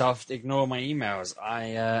 Ubisoft, ignore my emails.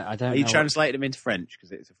 I don't Are you know. translating them into French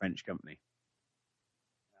because it's a French company?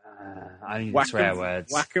 I need to swear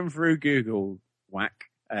words. Whack them through Google, whack,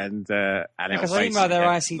 and it'll Because I basically email their go,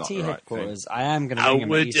 ICT not the right headquarters. I am going to I ring them at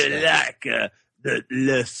would Easter. like the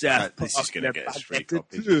This is going to get us free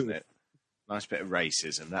copies, isn't it? Nice bit of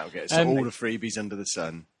racism. That'll get us all the freebies under the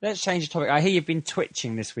sun. Let's change the topic. I hear you've been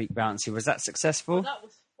twitching this week, Bouncy. Was that successful? That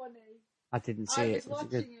was funny. I didn't see I it. was Was it watching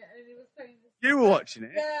good? it and it was playing this. You were watching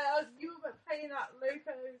it? Yeah, you were playing that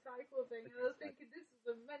Loco Cycle thing, and I was thinking, this is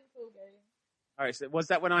a mental game. All right, so was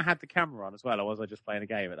that when I had the camera on as well, or was I just playing a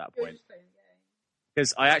game at that You're point? just playing a game.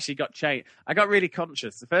 Because I actually got changed. I got really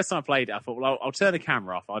conscious. The first time I played it, I thought, well, I'll turn the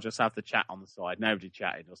camera off. I'll just have the chat on the side. Nobody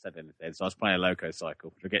chatted or said anything. So I was playing a Loco Cycle,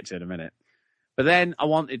 which we'll get to in a minute. But then I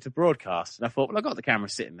wanted to broadcast, and I thought, well, I got the camera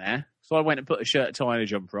sitting there. So I went and put a shirt, tie, and a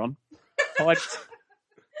jumper on.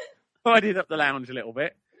 Tidied up the lounge a little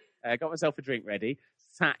bit. Got myself a drink ready.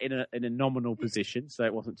 Sat in a nominal position, so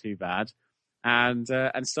it wasn't too bad. And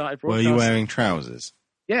started Were broadcasting. you wearing trousers?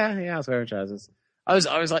 Yeah, I was wearing trousers. I was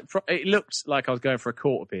like, it looked like I was going for a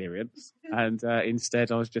court appearance, and instead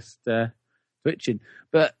I was just twitching.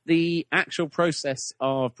 But the actual process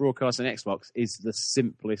of broadcasting Xbox is the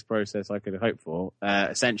simplest process I could have hoped for.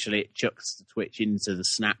 Essentially, it chucks the Twitch into the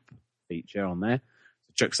snap feature on there. So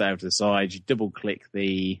it chucks it over to the side. You double click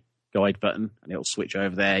the guide button, and it'll switch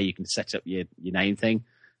over there. You can set up your name thing,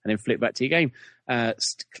 and then flip back to your game.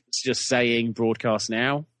 It's just saying broadcast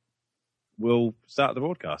now. We'll start the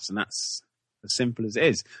broadcast, and that's as simple as it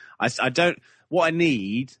is. I don't. What I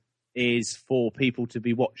need is for people to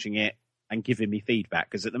be watching it and giving me feedback,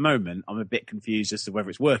 because at the moment I'm a bit confused as to whether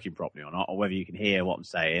it's working properly or not, or whether you can hear what I'm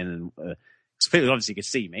saying. And because people obviously could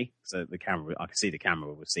see me, so the camera, I could see the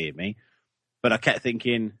camera was seeing me, but I kept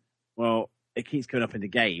thinking, well, it keeps coming up in the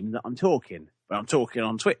game that I'm talking, but I'm talking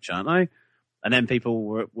on Twitch, aren't I? And then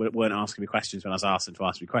people weren't asking me questions when I was asked them to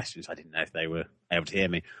ask me questions. I didn't know if they were able to hear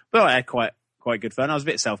me. But I had quite good fun. I was a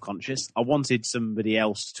bit self-conscious. I wanted somebody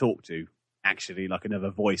else to talk to actually like another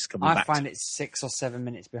voice coming I back. find it's 6 or 7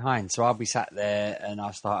 minutes behind. So I'll be sat there and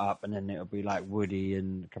I'll start up, and then it'll be like Woody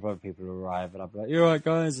and a couple of other people will arrive, and I'll be like, "You all right,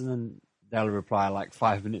 guys?" And then they'll reply like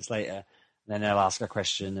 5 minutes later. And then they'll ask a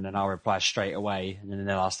question, and then I'll reply straight away, and then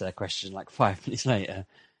they'll ask their question like 5 minutes later.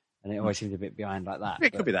 And it always seems a bit behind like that.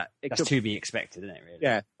 It could be that. That's to be expected, isn't it, really?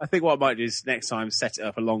 Yeah, I think what I might do is next time set it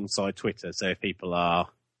up alongside Twitter, so if people are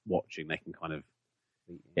watching, they can kind of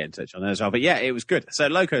get in touch on there as well. But yeah, it was good. So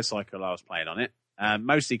Loco Cycle, I was playing on it,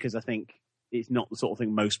 mostly because I think it's not the sort of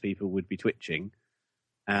thing most people would be twitching,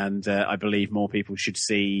 and I believe more people should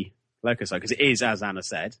see Loco Cycle, because it is, as Anna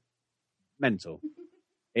said, mental.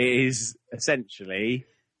 It is essentially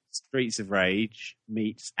Streets of Rage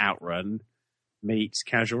meets Outrun meets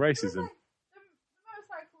casual racism. The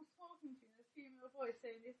motorcycle's talking to you in a female voice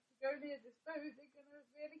saying, if you go near this boat, they're going to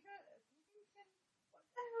really hurt us. I'm thinking, what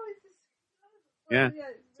the hell is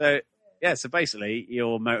this? Yeah. So basically,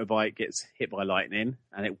 your motorbike gets hit by lightning,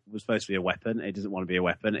 and it was supposed to be a weapon. It doesn't want to be a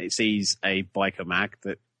weapon. It sees a biker mag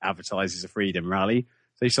that advertises a freedom rally,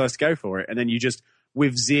 so he decides to go for it. And then you just,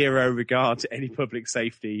 with zero regard to any public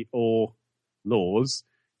safety or laws,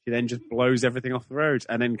 he then just blows everything off the road,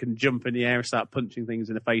 and then can jump in the air and start punching things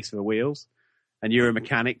in the face with the wheels. And you're a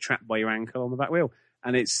mechanic trapped by your ankle on the back wheel.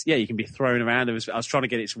 And it's, you can be thrown around. I was trying to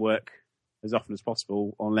get it to work as often as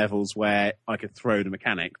possible on levels where I could throw the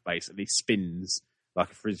mechanic, basically spins like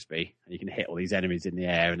a frisbee, and you can hit all these enemies in the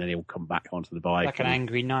air, and then he'll come back onto the bike. Like an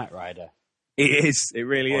angry Night Rider. It is. It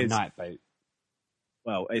really Or is. a night boat.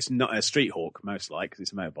 Well, it's not a Street Hawk, most likely, because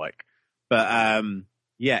it's a motorbike. But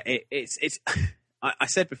it's. I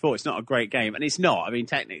said before, it's not a great game, and it's not. I mean,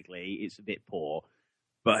 technically, it's a bit poor,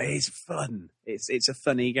 but it's fun. It's a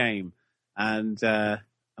funny game, and I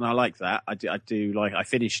like that. I do like. I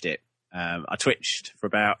finished it. I twitched for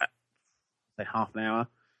about say half an hour,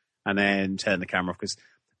 and then turned the camera off, because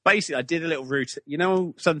basically I did a little route. You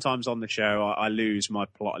know, sometimes on the show I lose my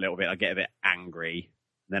plot a little bit. I get a bit angry,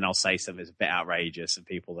 and then I'll say something that's a bit outrageous, and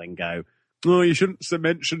people then go, "Oh, you shouldn't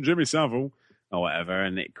mention Jimmy Savile," or whatever,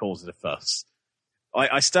 and it causes a fuss.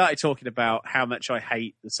 I started talking about how much I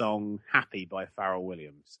hate the song Happy by Pharrell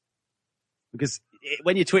Williams. Because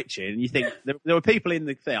when you're twitching, you think there were people in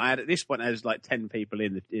the thing. At this point, there was like 10 people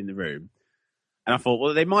in the room. And I thought,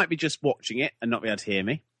 well, they might be just watching it and not be able to hear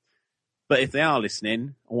me. But if they are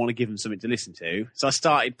listening, I want to give them something to listen to. So I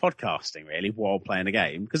started podcasting, really, while playing a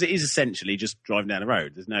game. Because it is essentially just driving down the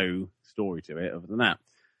road. There's no story to it other than that.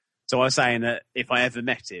 So I was saying that if I ever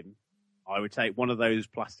met him, I would take one of those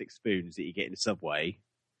plastic spoons that you get in the Subway,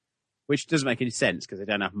 which doesn't make any sense because they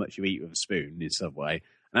don't have much you eat with a spoon in the Subway,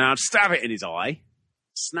 and I'd stab it in his eye,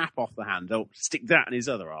 snap off the handle, stick that in his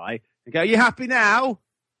other eye, and go, "You happy now?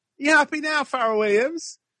 You happy now, Pharrell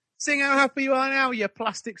Williams? Sing how happy you are now, you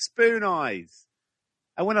plastic spoon eyes."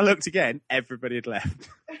 And when I looked again, everybody had left.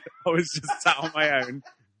 I was just sat on my own.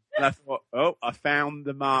 And I thought, oh, I found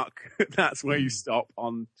the mark. That's where you stop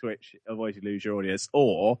on Twitch, otherwise you lose your audience.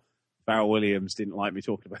 Or Pharrell Williams didn't like me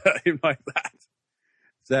talking about him like that.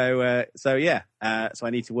 So I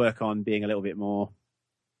need to work on being a little bit more.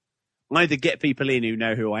 Either get people in who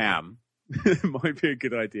know who I am, might be a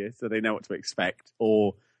good idea, so they know what to expect,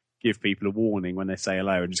 or give people a warning when they say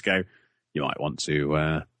hello and just go, you might want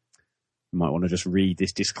to just read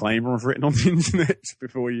this disclaimer I've written on the internet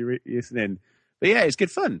before you listen in. But yeah, it's good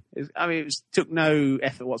fun. It took no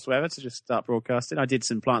effort whatsoever to just start broadcasting. I did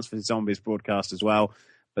some Plants vs Zombies broadcast as well,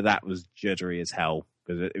 but that was juddery as hell,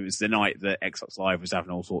 because it was the night that Xbox Live was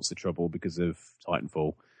having all sorts of trouble because of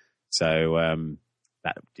Titanfall. So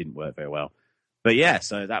that didn't work very well. But yeah,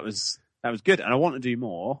 so that was good. And I want to do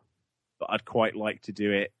more, but I'd quite like to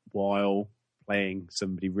do it while playing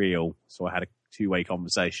somebody real. So I had a two-way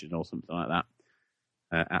conversation or something like that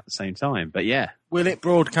at the same time. But yeah. Will it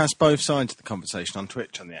broadcast both sides of the conversation on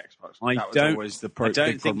Twitch on the Xbox? That was always the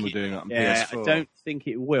big problem with doing it on PS4. I don't think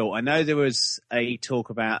it will. I know there was a talk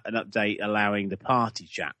about an update allowing the party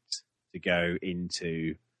chat to go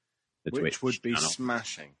into the Twitch, which would be channel.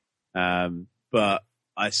 smashing. But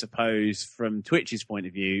I suppose from Twitch's point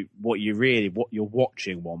of view, you're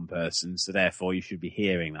watching one person, so therefore you should be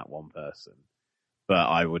hearing that one person. But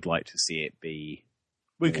I would like to see it be.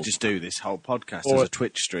 We could just do this whole podcast as a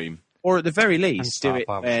Twitch stream. Or at the very least, do it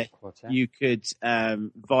where Quartet. you could,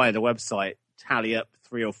 via the website, tally up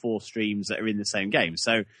 3 or 4 streams that are in the same game.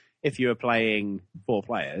 So if you were playing 4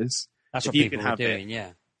 players, That's if what you people could were have doing, it,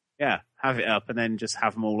 yeah. yeah, have it up and then just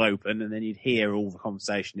have them all open, and then you'd hear all the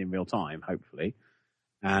conversation in real time, hopefully,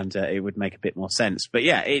 and it would make a bit more sense. But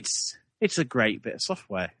yeah, it's a great bit of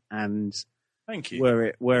software, and thank you.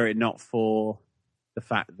 Were it not for the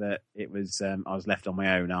fact that it was I was left on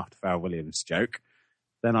my own after Pharrell Williams' joke,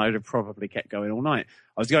 then I would have probably kept going all night.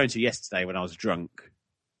 I was going to yesterday when I was drunk,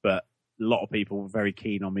 but a lot of people were very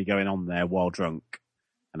keen on me going on there while drunk,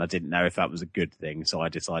 and I didn't know if that was a good thing, so I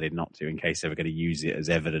decided not to in case they were going to use it as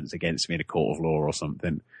evidence against me in a court of law or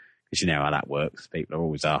something, because you know how that works. People are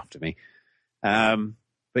always after me.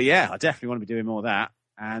 But yeah, I definitely want to be doing more of that,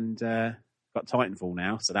 and got Titanfall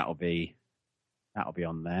now, so that'll be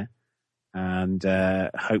on there. And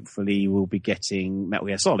hopefully we'll be getting Metal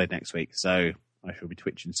Gear Solid next week, so I shall be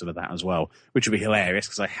twitching some of that as well, which will be hilarious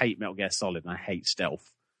because I hate Metal Gear Solid and I hate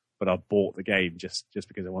stealth, but I bought the game just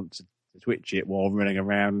because I want to twitch it while running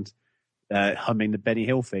around humming the Benny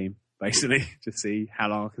Hill theme, basically, to see how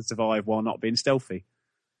long I can survive while not being stealthy.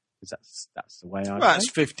 Because that's the way I. That's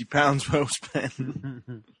 £50 well spent.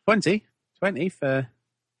 20 for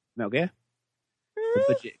Metal Gear.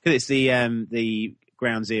 Because it's the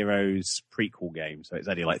Ground Zeroes prequel game, so it's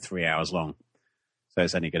only like 3 hours long. So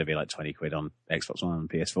it's only going to be like 20 quid on Xbox One and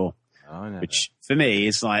PS4. I know which, for me,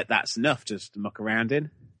 is like, that's enough just to muck around in.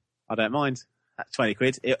 I don't mind. That's 20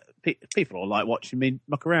 quid. People will like watching me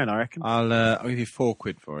muck around, I reckon. I'll give you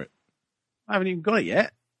 £4 for it. I haven't even got it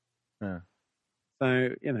yet. Yeah. So,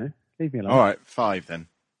 leave me alone. All right, 5 then.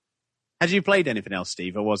 Had you played anything else,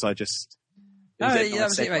 Steve, or was I just... No, that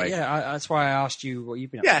was it, mate. Yeah, that's why I asked you what you've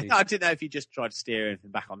been up to. Yeah, I didn't know if you just tried to steer anything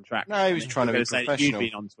back on track. No, he was trying to be professional. You'd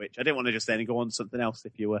been on Twitch. I didn't want to just then go on to something else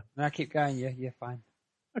if you were. No, keep going. Yeah, fine.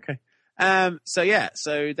 Okay.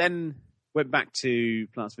 So then went back to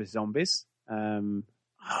Plants vs. Zombies.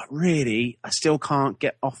 Really, I still can't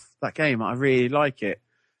get off that game. I really like it.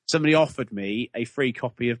 Somebody offered me a free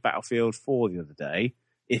copy of Battlefield 4 the other day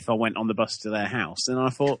if I went on the bus to their house, and I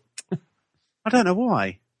thought, I don't know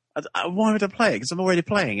why. Why would I play it? Because I'm already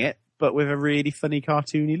playing it, but with a really funny,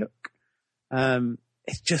 cartoony look.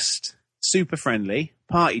 It's just super friendly.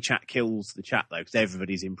 Party chat kills the chat, though, because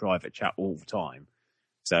everybody's in private chat all the time.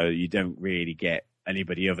 So you don't really get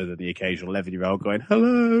anybody other than the occasional 11-year-old going,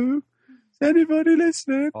 hello, is anybody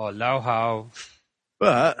listening? Oh, aloha.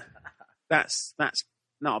 But that's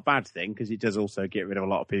not a bad thing, because it does also get rid of a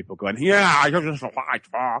lot of people going, yeah, you're just a fight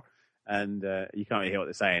for. And you can't really hear what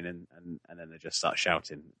they're saying, and then they just start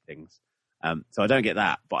shouting things. So I don't get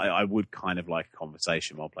that, but I would kind of like a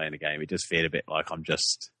conversation while playing a game. It does feel a bit like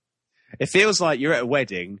it feels like you're at a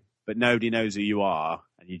wedding, but nobody knows who you are,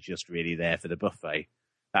 and you're just really there for the buffet.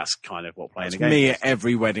 That's kind of what playing a game me is. at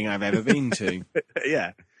every wedding I've ever been to.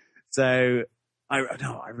 Yeah. So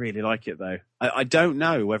I really like it, though. I don't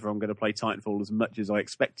know whether I'm going to play Titanfall as much as I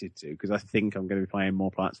expected to, because I think I'm going to be playing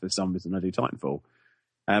more Plants vs. Zombies than I do Titanfall.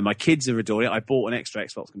 My kids are adoring it. I bought an extra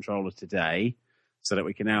Xbox controller today so that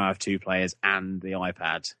we can now have 2 players and the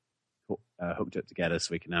iPad hooked up together,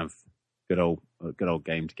 so we can have a good old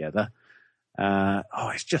game together.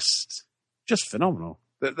 It's just phenomenal.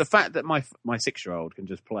 The fact that my 6-year-old can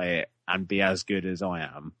just play it and be as good as I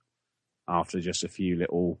am after just a few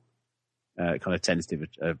little kind of tentative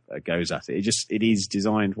goes at it. It is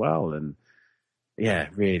designed well, and yeah,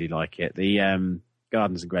 really like it. The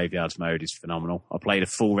Gardens and Graveyards mode is phenomenal. I played a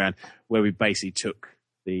full round where we basically took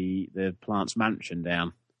the Plants Mansion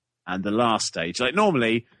down, and the last stage, like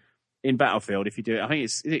normally in Battlefield, if you do it, I think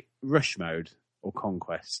is it Rush mode or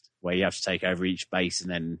Conquest, where you have to take over each base and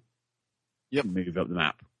then move up the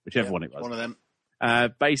map, whichever one it was. One of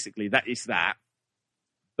them. Basically, that is that.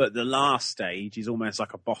 But the last stage is almost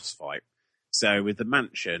like a boss fight. So with the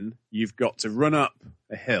mansion, you've got to run up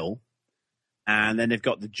a hill, and then they've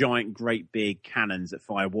got the giant, great big cannons that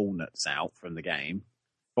fire walnuts out from the game,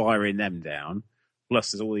 firing them down.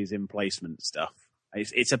 Plus, there's all these emplacement stuff.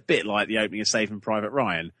 It's a bit like the opening of Saving Private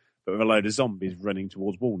Ryan, but with a load of zombies running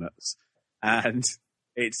towards walnuts. And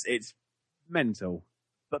it's mental,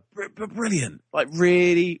 but brilliant. Like,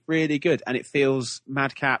 really, really good. And it feels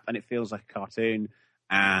madcap, and it feels like a cartoon,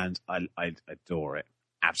 and I adore it.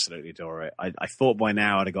 Absolutely adore it. I thought by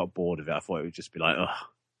now I'd have got bored of it. I thought it would just be like,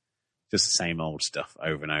 just the same old stuff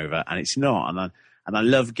over and over, and it's not. And I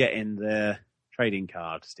love getting the trading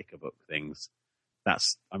card sticker book things.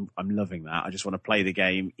 I'm loving that. I just want to play the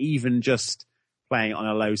game, even just playing on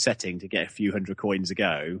a low setting to get a few hundred coins a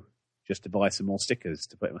go, just to buy some more stickers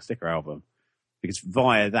to put in my sticker album. Because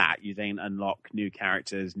via that, you then unlock new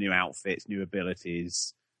characters, new outfits, new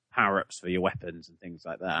abilities, power-ups for your weapons and things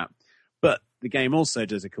like that. But the game also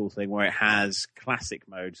does a cool thing where it has classic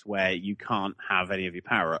modes where you can't have any of your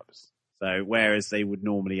power-ups. So whereas they would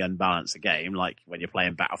normally unbalance a game, like when you're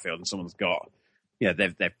playing Battlefield and someone's got,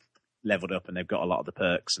 they've leveled up and they've got a lot of the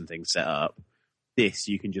perks and things set up, this,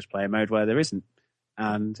 you can just play a mode where there isn't.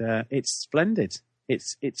 And it's splendid.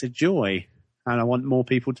 It's a joy. And I want more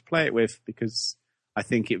people to play it with, because I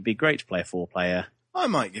think it would be great to play a 4-player. I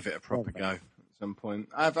might give it a proper go at some point.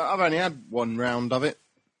 I've only had one round of it.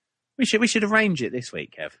 We should arrange it this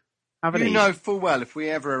week, Kev. Have You know full well if we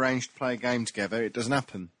ever arrange to play a game together, it doesn't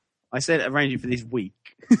happen. I said arrange it for this week.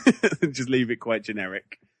 Just leave it quite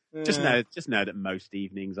generic. Just know that most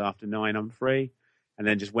evenings after 9 I'm free, and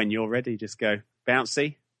then just when you're ready, just go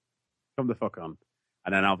bouncy, come the fuck on,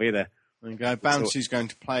 and then I'll be there. There you go. Bouncy's going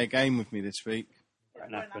to play a game with me this week.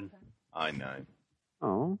 Won't happen. I know.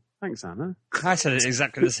 Oh, thanks, Anna. I said it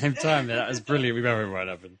exactly the same time. That was brilliant. We know it won't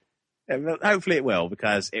happen. Yeah, well, hopefully it will,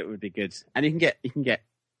 because it would be good. And you can get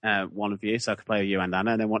one of you, so I could play with you and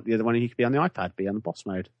Anna, and then the other one you could be on the iPad, be on the boss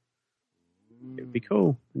mode. It would be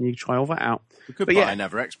cool, and you could try all that out. We could buy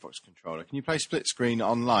another Xbox controller. Can you play split screen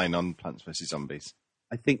online on Plants vs Zombies?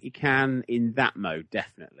 I think you can in that mode,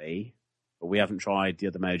 definitely. But we haven't tried the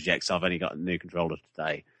other modes yet, because I've only got a new controller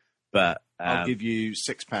today. But I'll give you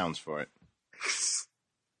 £6 for it.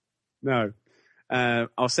 No.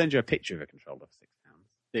 I'll send you a picture of a controller for £6.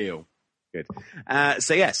 Deal. Good.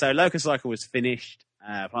 So Locust Cycle was finished.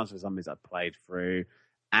 Plants vs Zombies I played through.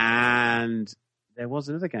 And there was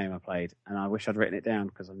another game I played, and I wish I'd written it down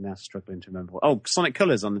because I'm now struggling to remember. Sonic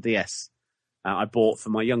Colors on the DS. I bought for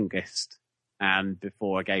my youngest, and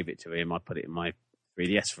before I gave it to him, I put it in my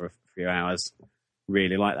 3DS for a few hours.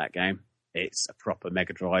 Really like that game. It's a proper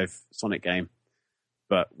Mega Drive Sonic game,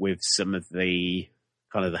 but with some of the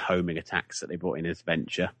kind of the homing attacks that they brought in as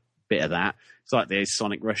Adventure. Bit of that. It's like the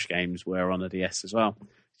Sonic Rush games were on the DS as well.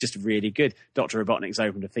 Just really good. Dr. Robotnik's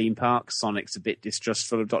opened a theme park. Sonic's a bit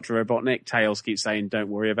distrustful of Dr. Robotnik. Tails keeps saying, don't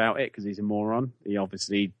worry about it, because he's a moron.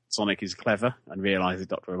 Sonic is clever and realises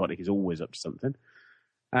Dr. Robotnik is always up to something.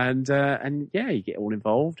 And you get all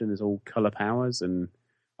involved, and there's all colour powers. And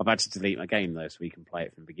I've had to delete my game, though, so we can play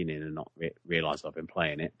it from the beginning and not realise I've been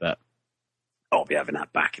playing it. But I'll be having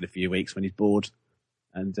that back in a few weeks when he's bored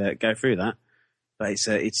and go through that. But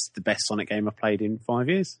it's the best Sonic game I've played in 5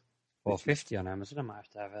 years. $4.50 on Amazon. I might have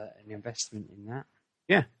to have an investment in that.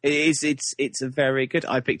 Yeah, it is. It's a very good.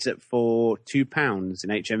 I picked it up for £2 in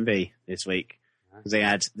HMV this week because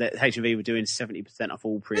HMV were doing 70% off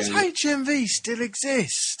all pre-owned. Does HMV still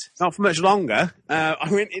exist? Not for much longer. I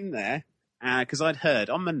went in there because I'd heard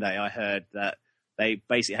on Monday. I heard that they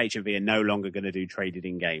basically HMV are no longer going to do traded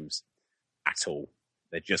in games at all.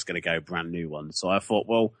 They're just going to go brand new ones. So I thought,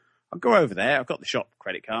 well, I'll go over there. I've got the shop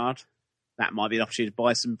credit card. That might be an opportunity to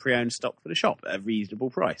buy some pre-owned stock for the shop at a reasonable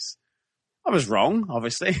price. I was wrong,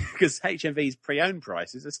 obviously, because HMV's pre-owned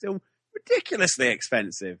prices are still ridiculously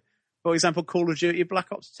expensive. For example, Call of Duty Black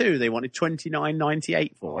Ops 2, they wanted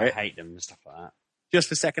 $29.98 for it. I hate them and stuff like that. Just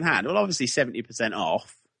for second-hand. Well, obviously 70%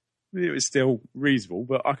 off. It was still reasonable,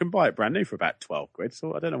 but I can buy it brand new for about 12 quid,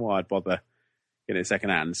 so I don't know why I'd bother getting it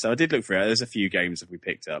second-hand. So I did look for it. There's a few games that we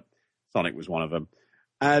picked up. Sonic was one of them.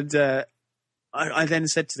 And I then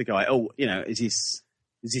said to the guy, is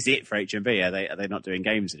this it for HMV? Are they not doing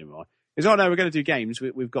games anymore? He goes, no, we're going to do games.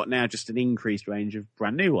 We've got now just an increased range of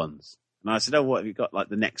brand new ones. And I said, what have you got, like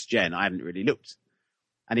the next gen? I hadn't really looked.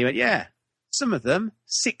 And he went, yeah, some of them,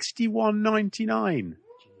 $61.99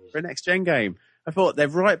 for a next gen game. I thought, they're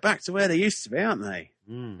right back to where they used to be, aren't they?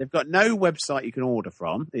 Mm. They've got no website you can order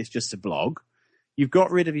from. It's just a blog. You've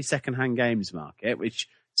got rid of your second-hand games market, which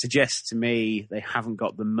suggests to me they haven't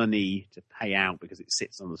got the money to pay out because it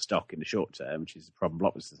sits on the stock in the short term, which is the problem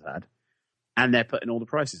Blockbuster's had. And they're putting all the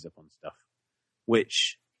prices up on stuff,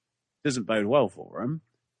 which doesn't bode well for them.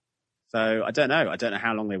 So I don't know. I don't know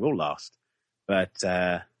how long they will last. But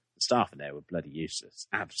the staff in there were bloody useless.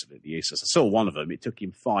 Absolutely useless. I saw one of them. It took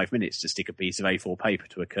him 5 minutes to stick a piece of A4 paper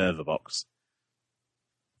to a Curver box.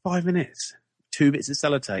 5 minutes. 2 bits of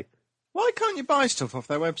sellotape. Why can't you buy stuff off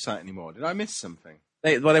their website anymore? Did I miss something?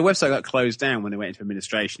 Their website got closed down when they went into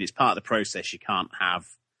administration. It's part of the process. You can't have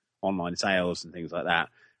online sales and things like that.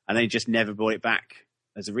 And they just never brought it back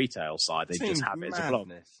as a retail site. They just have it as a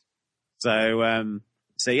blog.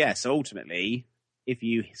 So ultimately, if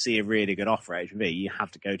you see a really good offer at HMV, you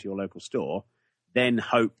have to go to your local store, then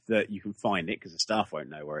hope that you can find it because the staff won't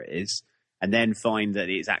know where it is, and then find that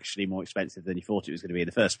it's actually more expensive than you thought it was going to be in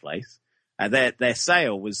the first place. Their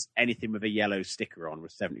sale was anything with a yellow sticker on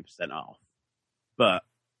was 70% off. But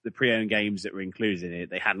the pre-owned games that were included in it,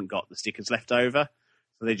 they hadn't got the stickers left over,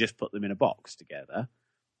 so they just put them in a box together.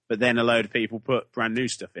 But then a load of people put brand new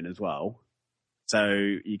stuff in as well. So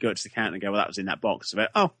you go to the counter and go, well, that was in that box. So,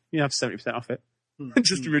 you have 70% off it.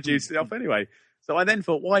 Just to reduce it off anyway. So I then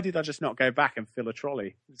thought, why did I just not go back and fill a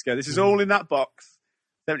trolley? Just go, this is all in that box.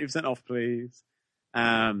 70% off, please.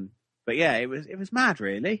 But yeah, it was mad,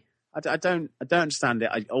 really. I don't understand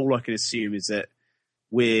it. All I can assume is that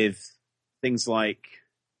with things like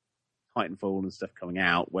Titanfall and stuff coming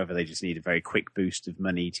out, whether they just need a very quick boost of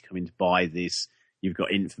money to come in to buy this. You've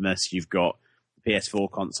got Infamous, you've got the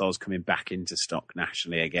PS4 consoles coming back into stock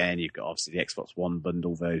nationally again. You've got obviously the Xbox One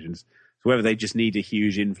bundle versions. So whether they just need a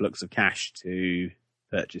huge influx of cash to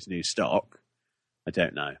purchase new stock, I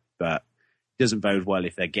don't know. But it doesn't bode well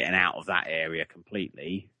if they're getting out of that area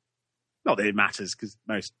completely. Not that it matters, because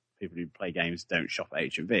most people who play games don't shop at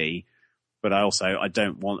H&V. But I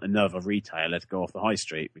don't want another retailer to go off the high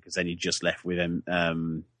street, because then you're just left with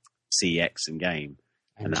CEX and Game.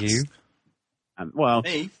 And you?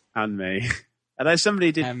 Me? And me. Although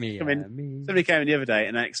somebody did And me, come in, me. somebody came in the other day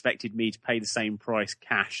and they expected me to pay the same price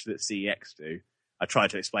cash that CEX do. I tried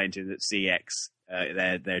to explain to him that CEX,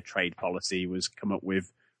 their trade policy was come up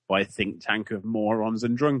with by a think tank of morons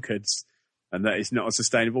and drunkards, and that it's not a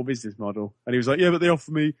sustainable business model. And he was like, yeah, but they offer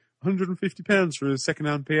me £150 for a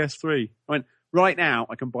second-hand PS3. I went, right now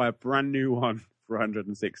I can buy a brand new one for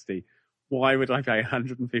 £160. Why would I pay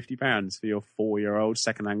 £150 for your 4-year-old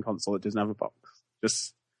second-hand console that doesn't have a box?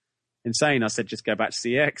 Just insane. I said, just go back to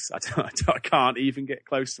CX. I can't even get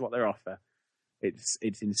close to what they're offering. It's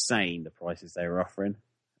insane, the prices they were offering.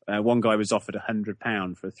 One guy was offered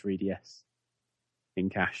 £100 for a 3DS in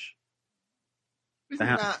cash. Isn't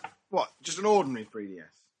that, what, just an ordinary 3DS?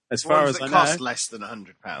 As far Ones as that I cost know, less than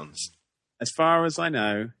 £100. as far as I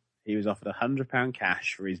know, he was offered £100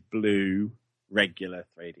 cash for his blue regular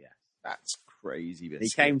 3DS. That's crazy. He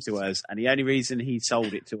came to us, and the only reason he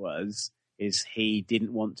sold it to us is he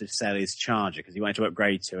didn't want to sell his charger, because he wanted to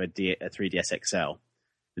upgrade to a 3DS XL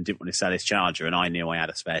and didn't want to sell his charger, and I knew I had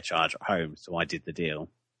a spare charger at home, so I did the deal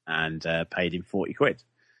and paid him £40,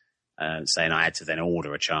 saying I had to then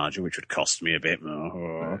order a charger, which would cost me a bit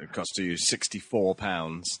more. It cost you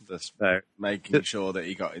 £64. That's making sure that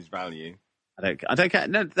he got his value. I don't care.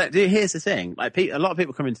 No, here's the thing. Like, a lot of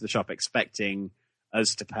people come into the shop expecting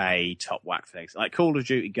us to pay top whack things. Like Call of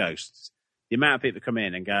Duty Ghosts. The amount of people that come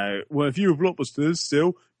in and go, well, if you were Blockbusters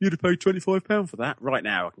still, you'd have paid £25 for that. Right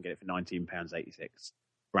now, I can get it for £19.86.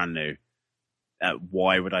 Brand new.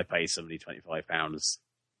 Why would I pay somebody £25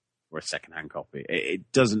 for a second-hand copy?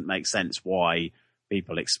 It doesn't make sense why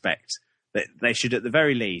people expect that. They should, at the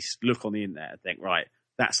very least, look on the internet and think, right,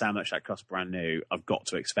 that's how much that costs brand new. I've got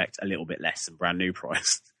to expect a little bit less than brand new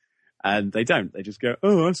price. And they don't. They just go,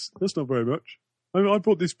 oh, that's not very much. I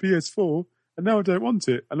bought this PS4 and now I don't want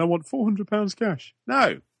it, and I want £400 cash.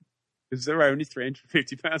 No, because they're only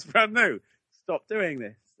 £350 brand new. Stop doing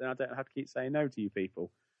this. Then I don't have to keep saying no to you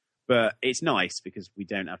people. But it's nice because we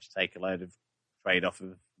don't have to take a load of trade-off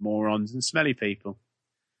of morons and smelly people.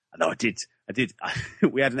 Although I did.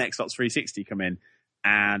 We had an Xbox 360 come in,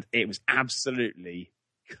 and it was absolutely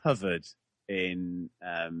covered in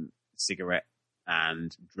cigarette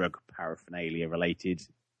and drug paraphernalia-related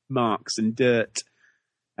marks and dirt.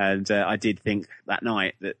 And I did think that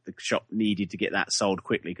night that the shop needed to get that sold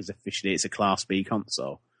quickly, because officially it's a Class B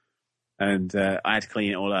console. And I had to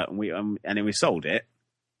clean it all up, and then we sold it.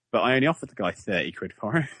 But I only offered the guy £30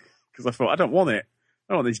 for it, because I thought, I don't want it.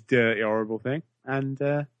 I don't want this dirty, horrible thing. And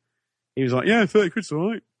he was like, yeah, £30's all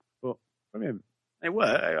right. But brilliant. It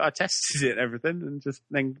worked. I tested it and everything, and just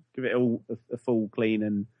then give it all a full clean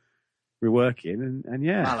and reworking. And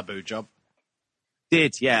yeah. Malibu job.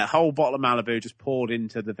 Did, yeah. A whole bottle of Malibu just poured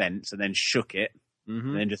into the vents and then shook it,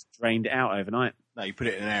 and then just drained it out overnight. No, you put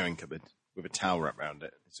it in an airing cupboard with a towel wrapped around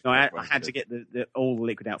it. No, I had to get all the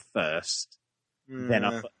liquid out first. Then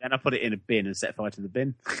I put it in a bin and set fire to the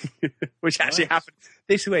bin, which actually happened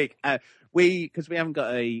this week. Because we haven't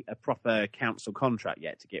got a proper council contract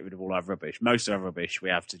yet to get rid of all our rubbish. Most of our rubbish we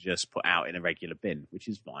have to just put out in a regular bin, which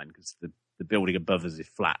is fine because the building above us is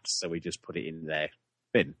flat, so we just put it in their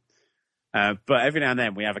bin. But every now and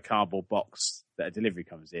then we have a cardboard box that a delivery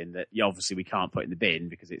comes in that obviously we can't put in the bin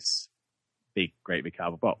because it's great big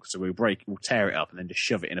cardboard box. So we'll tear it up and then just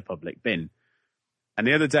shove it in a public bin. And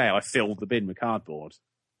the other day I filled the bin with cardboard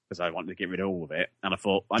because I wanted to get rid of all of it. And I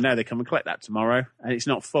thought, I know they come and collect that tomorrow and it's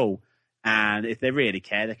not full. And if they really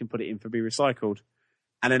care, they can put it in for be recycled.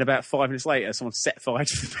 And then about 5 minutes later, someone set fire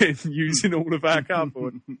to the bin using all of our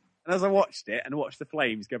cardboard. And as I watched it and watched the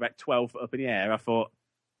flames go back 12 foot up in the air, I thought,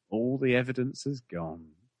 all the evidence has gone.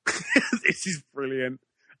 This is brilliant.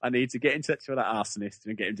 I need to get in touch with that arsonist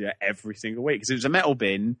and get him to do it every single week. Because it was a metal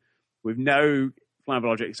bin with no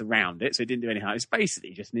flammable objects around it, so it didn't do any harm. It's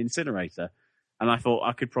basically just an incinerator. And I thought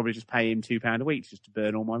I could probably just pay him £2 a week just to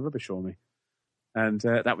burn all my rubbish for me. And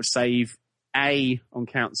that would save, A, on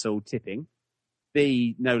council tipping,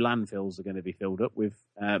 B, no landfills are going to be filled up with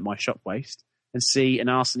my shop waste, and C, an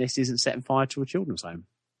arsonist isn't setting fire to a children's home.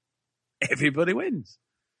 Everybody wins.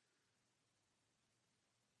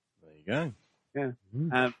 There you go. Yeah.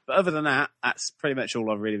 Mm. But other than that, that's pretty much all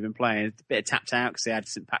I've really been playing. A bit of Tapped Out because they had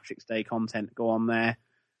St. Patrick's Day content go on there.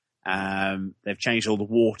 They've changed all the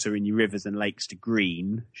water in your rivers and lakes to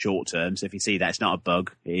green short term. So if you see that, it's not a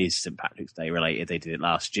bug. It is St. Patrick's Day related. They did it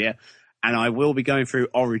last year. And I will be going through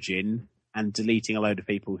Origin and deleting a load of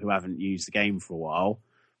people who haven't used the game for a while.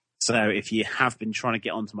 So if you have been trying to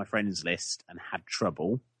get onto my friends list and had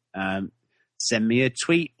trouble, send me a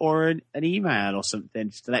tweet or an email or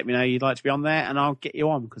something just to let me know you'd like to be on there, and I'll get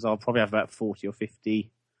you on because I'll probably have about 40 or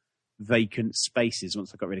 50 vacant spaces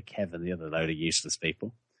once I got rid of Kevin, the other load of useless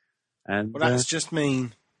people. And Well, that's just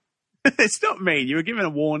mean. it's not mean. You were given a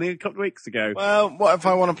warning a couple of weeks ago. Well, what if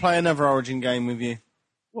I want to play another Origin game with you?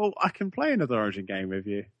 Well, I can play another Origin game with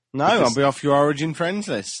you. No, I'll be off your Origin friends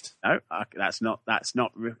list. No, that's not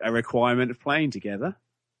a requirement of playing together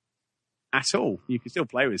at all. You can still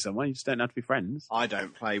play with someone. You just don't have to be friends. I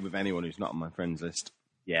don't play with anyone who's not on my friends list.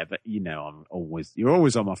 Yeah, but you're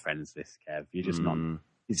always on my friends list, Kev. You're just not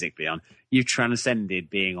physically on. You've transcended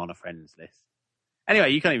being on a friends list.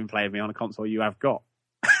 Anyway, you can't even play with me on a console you have got.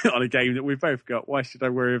 On a game that we've both got. Why should I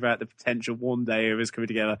worry about the potential one day of us coming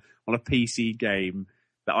together on a PC game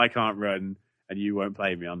that I can't run and you won't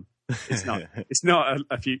play me on? It's not. It's not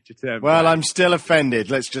a future term. Well, I'm still offended.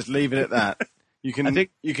 Let's just leave it at that. You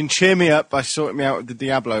can cheer me up by sorting me out with the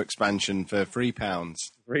Diablo expansion for £3.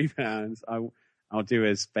 £3. I'll do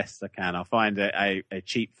as best I can. I'll find a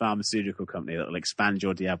cheap pharmaceutical company that will expand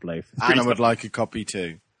your Diablo. For Anna would like a copy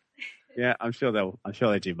too. Yeah, I'm sure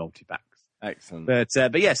they do multi-packs. Excellent.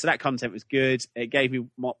 But yeah, so that content was good. It gave me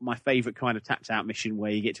my favourite kind of tapped out mission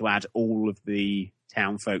where you get to add all of the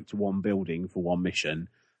town folk to one building for one mission.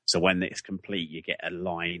 So when it's complete, you get a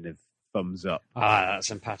line of thumbs up. That's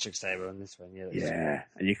St. Patrick's Day on this one. Yeah.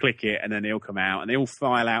 And you click it and then they all come out and they all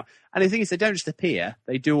file out. And the thing is, they don't just appear.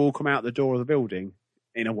 They do all come out the door of the building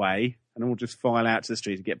in a way and all just file out to the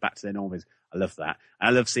street and get back to their normies. I love that. And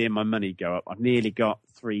I love seeing my money go up. I've nearly got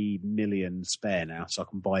 3 million spare now, so I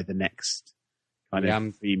can buy the next kind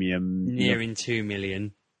of premium. Nearing 2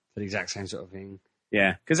 million for the exact same sort of thing.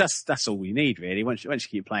 Yeah, because that's all we need really. Once you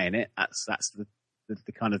keep playing it, that's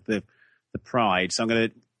the kind of the pride. So I'm going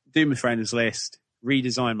to do my friends list,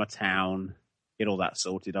 redesign my town, get all that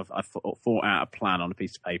sorted. I've thought out a plan on a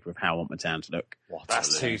piece of paper of how I want my town to look.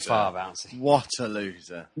 That's too far, Bouncy. What a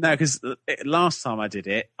loser. No, because last time I did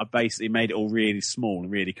it, I basically made it all really small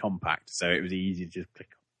and really compact, so it was easy to just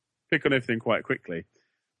click on everything quite quickly.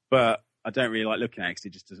 But I don't really like looking at it because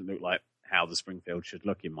it just doesn't look like how the Springfield should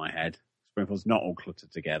look in my head. Springfield's not all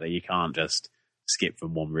cluttered together. You can't just skip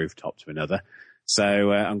from one rooftop to another.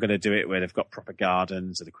 So I'm going to do it where they've got proper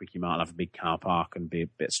gardens, or the Quickie Mart will have a big car park and be a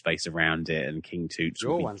bit of space around it, and King Toots.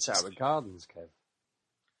 Your one's out with gardens, Kev.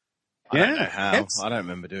 I don't know how. I don't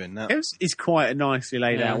remember doing that. It's quite a nicely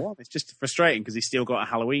laid out one. It's just frustrating because he's still got a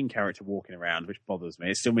Halloween character walking around, which bothers me.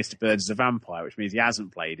 It's still Mr. Burns as a vampire, which means he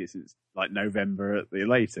hasn't played it since like November at the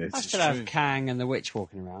latest. I still have Kang and the Witch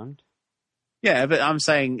walking around. Yeah, but I'm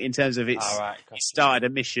saying in terms of he Gotcha. started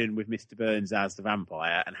a mission with Mr. Burns as the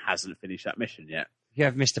vampire and hasn't finished that mission yet. If you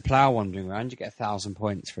have Mr. Plough wandering around, you get 1,000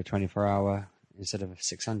 points for a 24-hour instead of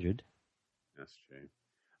 600. That's true.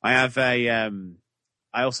 I have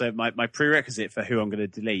I also, my prerequisite for who I'm going to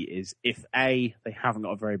delete is if they haven't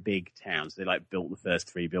got a very big town, so they like built the first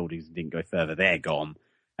 3 buildings and didn't go further, they're gone.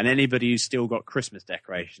 And anybody who's still got Christmas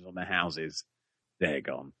decorations on their houses, they're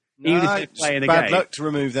gone. No, Even if they're playing a bad game, luck to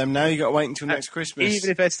remove them now. You've got to wait until next Christmas.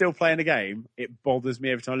 even if they're still playing a game, it bothers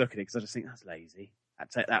me every time I look at it because I just think that's lazy.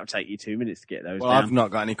 That would take you 2 minutes to get those Well, down. I've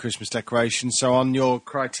not got any Christmas decorations, so on your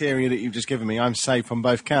criteria that you've just given me, I'm safe on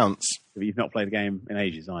both counts. But you've not played a game in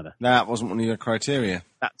ages either. That wasn't one of your criteria.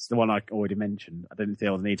 That's the one I already mentioned. I didn't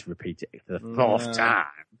feel the need to repeat it for the 4th time.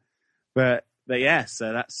 But yeah,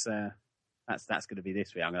 so that's going to be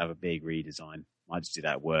this week. I'm going to have a big redesign. I just do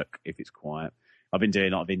that at work if it's quiet. I've been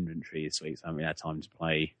doing a lot of inventory this week, so I haven't really had time to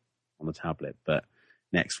play on the tablet. But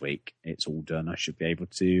next week, it's all done. I should be able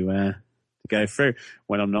to go through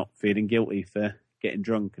when I'm not feeling guilty for getting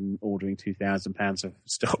drunk and ordering £2,000 of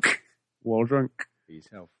stock while drunk. For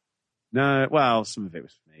yourself. No, well, some of it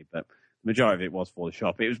was for me, but the majority of it was for the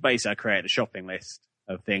shop. It was basically I created a shopping list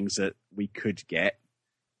of things that we could get,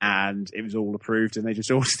 and it was all approved, and they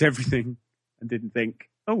just ordered everything and didn't think,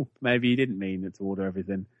 oh, maybe you didn't mean to order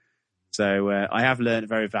everything. So I have learned a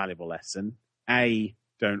very valuable lesson. A,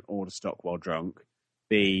 don't order stock while drunk.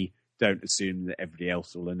 B, don't assume that everybody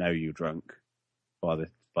else will know you're drunk by the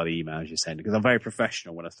emails you send. Because I'm very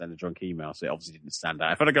professional when I send a drunk email, so it obviously didn't stand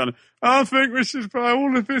out. If I'd have gone, I think we should buy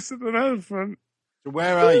all of this at an elephant. So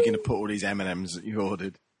where are you going to put all these M&Ms that you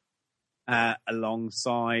ordered?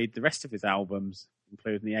 Alongside the rest of his albums,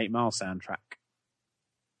 including the 8 Mile soundtrack.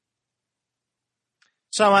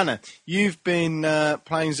 So, Anna, you've been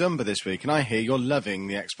playing Zumba this week, and I hear you're loving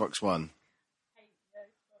the Xbox One. Hate the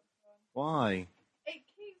Xbox One. Why? It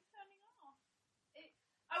keeps turning off.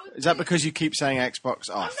 Is that because you keep saying Xbox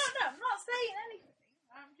Oh, off? no, I'm not saying anything.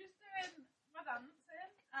 I'm just doing my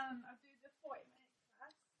dancing, and I do the 40-minute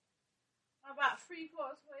class. I'm about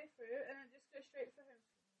 3/4 way through, and I just go straight for home.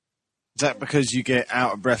 Is that because you get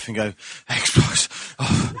out of breath and go, Xbox?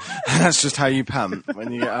 Oh, that's just how you pant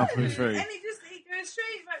when you get halfway through. And it goes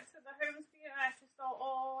straight back to the home screen, and I have to start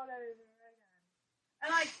all over again.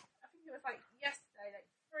 And I think it was yesterday,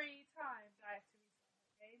 3 times I had to restart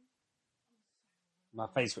the game. My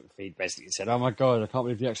Facebook feed basically said, "Oh my god, I can't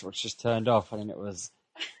believe the Xbox just turned off," and then it was,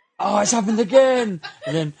 "Oh, it's happened again,"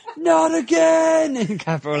 and then "Not again" in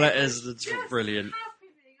capital letters. It's Just brilliant.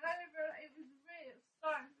 happening over, it was really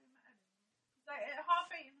starting to be mad. It's at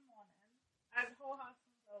 8:30 in the morning, I had the whole house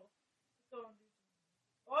full of go and do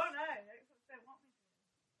something. Oh no, the Xbox don't want me to.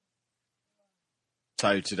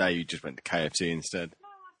 So today you just went to KFC instead. No,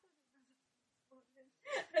 I said it was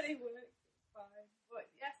and it worked fine. But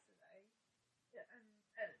yesterday, and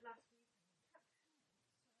last week,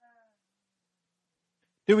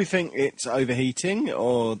 Do we think it's overheating,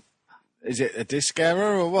 or is it a disc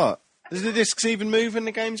error, or what? Does the discs even move when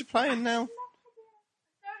the games are playing now?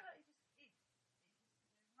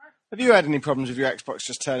 Have you had any problems with your Xbox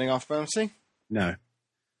just turning off, Bouncy? No.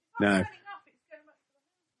 No. No.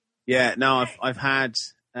 Yeah, no, I've had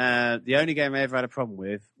the only game I ever had a problem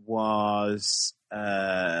with was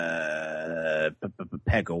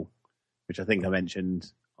Peggle, which I think I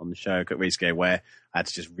mentioned on the show a couple weeks ago, where I had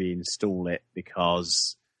to just reinstall it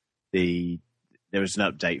because there was an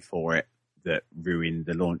update for it that ruined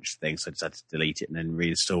the launch thing, so I just had to delete it and then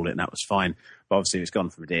reinstall it, and that was fine. But obviously, it's gone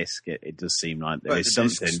from a disc. It does seem like there is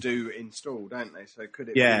something. Discs do install, don't they? So could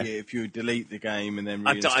it Yeah. be if you delete the game and then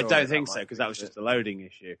I reinstall it? don't think so, because that was just a loading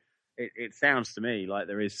issue. It sounds to me like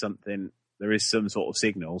there is some sort of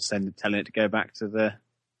signal telling it to go back to the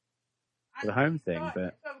home thing,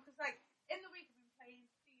 but So, because in the week I've been playing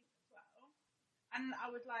FIFA as well, and I'd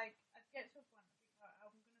get to a point where I'm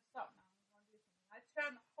going to stop now, I'm going to do something. I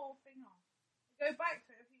turn the whole thing off, go back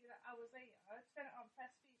to it a few hours later, turn it on, press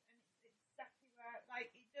speed, and it's exactly where,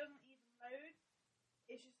 it doesn't even load.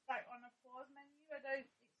 It's just on a pause menu.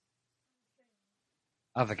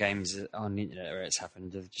 Other games on the internet where it's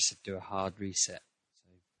happened, they just have to do a hard reset. So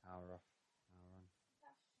power off,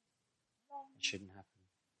 power on. It shouldn't happen.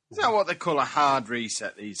 Is that what they call a hard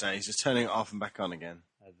reset these days? Just turning it off and back on again?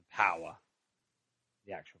 The power.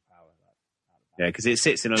 The actual power. yeah, because it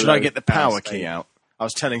sits in a. Should I low get the power state. key out? I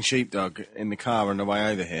was telling Sheepdog in the car on the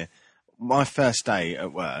way over here, my first day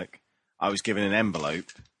at work, I was given an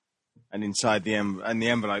envelope, and inside the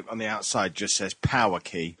envelope on the outside just says power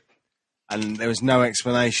key. And there was no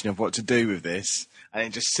explanation of what to do with this. And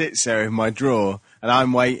it just sits there in my drawer, and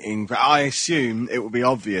I'm waiting. But I assume it will be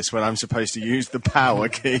obvious when I'm supposed to use the power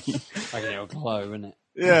key. Like it'll glow, isn't it?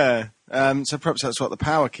 Yeah. So perhaps that's what the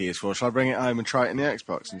power key is for. Shall I bring it home and try it in the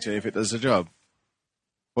Xbox and see if it does the job?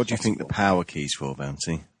 What do you think the power key's for,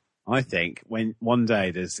 Bouncy? I think when one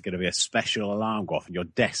day there's going to be a special alarm go off, and your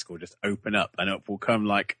desk will just open up, and it will come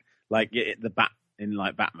like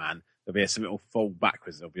Batman. There'll be something will fold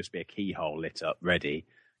backwards. There'll just be a keyhole lit up, ready.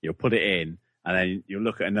 You'll put it in, and then you'll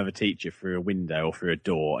look at another teacher through a window or through a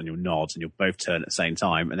door, and you'll nod, and you'll both turn at the same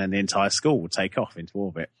time, and then the entire school will take off into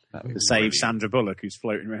orbit to save Sandra Bullock, who's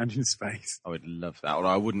floating around in space. I would love that. Or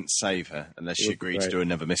I wouldn't save her unless she would be agreed to great. do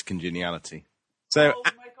another Miss Congeniality. So, Oh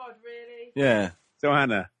my god, really? Yeah. so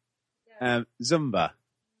Hannah, Yeah. Zumba.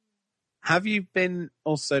 Have you been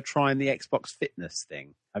also trying the Xbox Fitness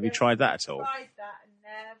thing? Have you tried that at all? Tried that and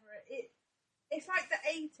never. It's like the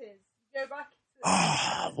 80s. Go back. Oh,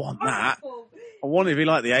 I want that. Horrible. I want it to be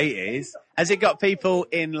like the 80s. Has it got people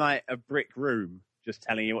in like a brick room just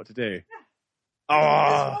telling you what to do? There's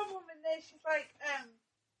Oh, one woman there. She's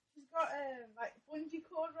she's got bungee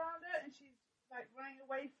cord around her, and she's running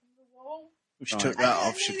away from the wall. If she Right. took that And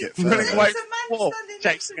off, then she'd get there's Running further. away a man Wall. standing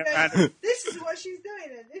next Chasing to her her. around. This is what she's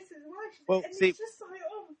doing, and this is why she's Well, doing it. And see- it's just oh my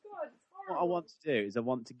god, it's horrible. what I want to do is I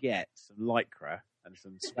want to get some Lycra and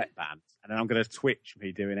some sweatbands, and then I'm going to Twitch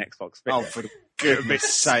me doing Xbox Oh, Fitness. for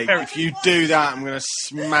goodness sake. If you do that, I'm going to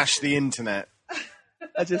smash the internet.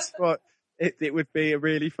 I just thought it would be a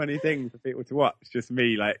really funny thing for people to watch. Just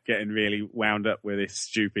me getting really wound up with this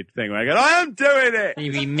stupid thing where I go, I am doing it!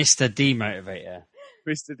 Maybe Mr. Demotivator.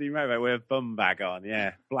 Mr. Demovo with a bum bag on,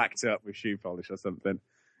 yeah. Blacked up with shoe polish or something.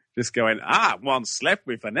 Just going, one slept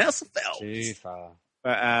with Vanessa Phelps. Too far.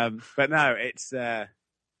 But no, it's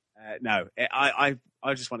no. I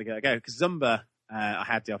just want to go because Zumba I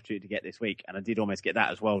had the opportunity to get this week, and I did almost get that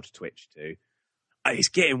as well to Twitch to. it's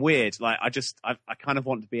getting weird. Like I kind of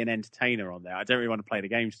want to be an entertainer on there. I don't really want to play the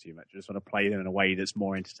games too much. I just want to play them in a way that's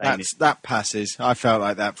more entertaining. That passes. I felt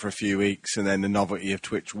like that for a few weeks, and then the novelty of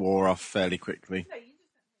Twitch wore off fairly quickly. No, you just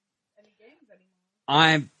don't have any games anymore.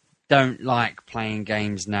 I don't like playing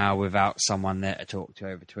games now without someone there to talk to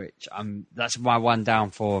over Twitch. That's my one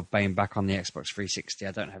downfall of being back on the Xbox 360.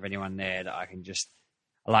 I don't have anyone there that I can just.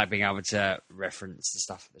 I like being able to reference the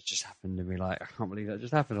stuff that's just happened and be like, I can't believe that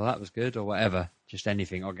just happened, or that was good, or whatever. Just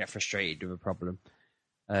anything, or get frustrated with a problem.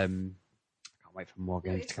 I can't wait for more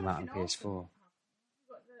games to come out on PS4. You've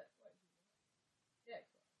got the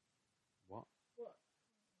What?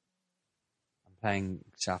 I'm playing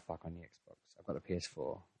South Park on the Xbox. I've got the PS4.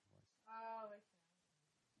 Oh, okay.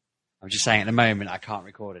 I'm just saying at the moment I can't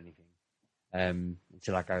record anything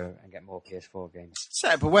until I go and get more PS4 games.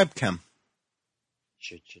 Set up a webcam.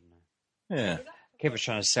 Shouldn't I? Yeah. Kid was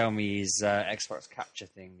trying to sell me his Xbox capture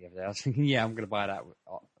thing the other day. I was thinking, yeah, I'm going to buy that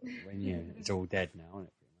when it's all dead now, isn't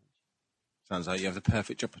it? Pretty much. Sounds like you have the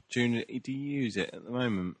perfect opportunity to use it at the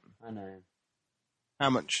moment. I know. How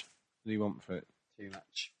much do you want for it? Too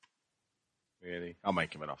much. Really? I'll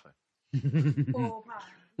make him an offer. £4.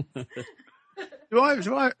 Do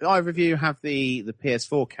either of you have the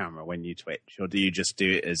PS4 camera when you Twitch, or do you just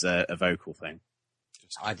do it as a vocal thing?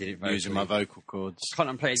 I did it Using my vocal cords.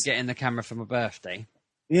 Contemplated getting the camera for my birthday.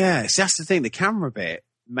 Yeah, see, that's the thing. The camera bit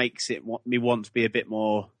makes me want to be a bit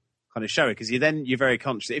more kind of showy, because you're very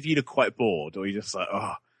conscious. If you look quite bored, or you're just like,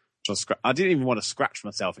 I didn't even want to scratch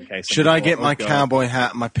myself in case. Should I get my cowboy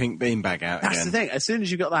hat and my pink beanbag out That's again? the thing. As soon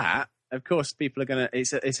as you got that, of course, people are going to.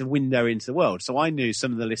 It's a window into the world. So I knew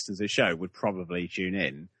some of the listeners of the show would probably tune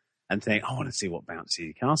in and think, I want to see what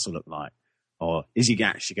Bouncy Castle looked like. Or is he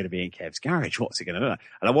actually going to be in Kev's garage? What's he going to look like?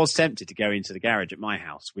 And I was tempted to go into the garage at my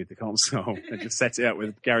house with the console and just set it up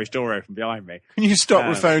with the garage door open behind me. Can you stop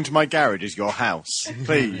referring to my garage as your house,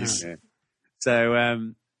 please?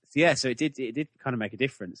 Yeah. So it did kind of make a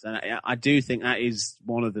difference. And I do think that is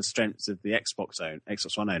one of the strengths of the Xbox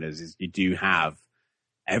One owners, is you do have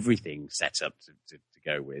everything set up to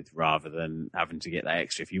go with, rather than having to get that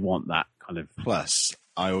extra if you want that kind of. Plus,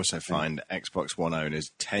 I also find Xbox One owners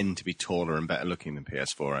tend to be taller and better looking than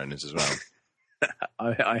PS4 owners as well.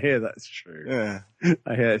 I hear that's true. Yeah.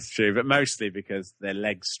 I hear it's true, but mostly because their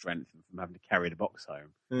legs strengthen from having to carry the box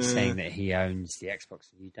home. Saying that he owns the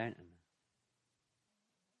Xbox and you don't own it.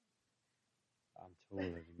 I'm taller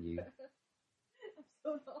than you.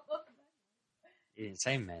 You didn't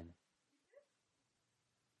say men.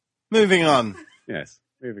 Moving on. Yes,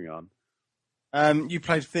 moving on. You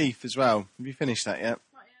played Thief as well. Have you finished that yet?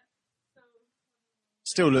 Not yet. So,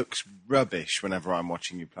 Still looks rubbish whenever I'm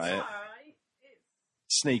watching you play it. alright.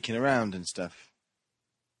 It's Sneaking around and stuff.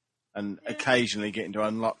 And Yeah. occasionally getting to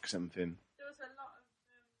unlock something. there was a lot of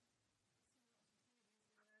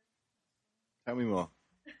Tell me more.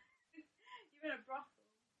 you're in a brothel.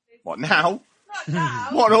 What, now? Not now.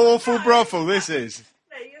 What an awful No. brothel this is.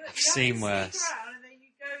 No, you I've have seen to sneak worse. around and then you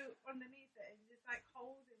go underneath it and you just like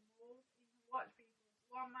hold in walls and you can watch people.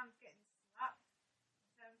 One man's getting slapped,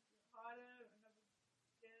 then harder, another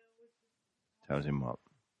girl was just Tells him what?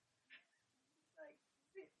 like,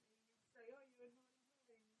 sit, you say, oh, you're annoying.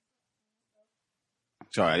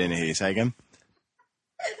 Sorry, I didn't hear you say again.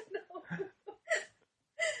 No. But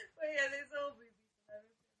yeah, there's all movies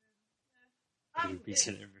and Boobies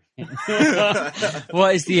everything. and everything.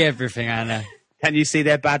 What is the everything, Anna? Can you see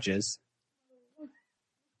their badges?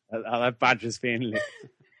 Are their badges being lit?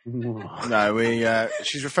 No,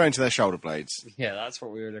 she's referring to their shoulder blades. Yeah, that's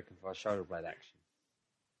what we were looking for, shoulder blade action.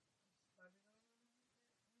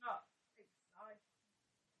 Not excited.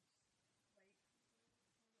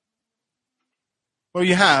 Well,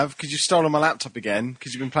 you have, because you've stolen my laptop again,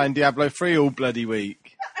 because you've been playing Diablo 3 all bloody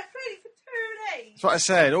week. I played it for 2 days. That's what I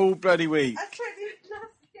said, all bloody week. I tried it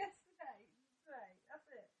yesterday. That's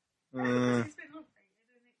it. Uh, It's been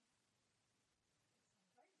updated and it.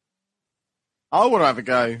 I want to have a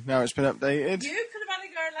go now it's been updated. You could have had a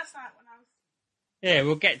go last night when I was. Yeah,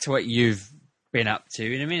 we'll get to what you've been up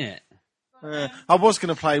to in a minute. I was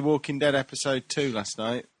going to play Walking Dead episode 2 last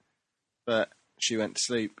night, but she went to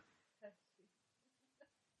sleep.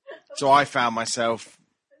 So I found myself.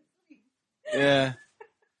 Yeah.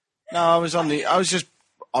 No, I was just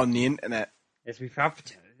on the internet. Yes, we've had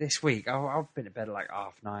this week. I've been to bed at like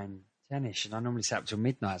 9:30, 10ish, and I normally stay up till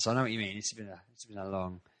midnight. So I know what you mean. It's been a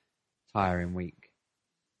long, tiring week.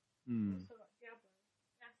 So like Diablo.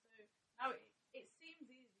 Yeah, so now it seems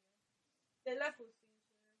easier. The levels seem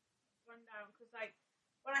to run down because like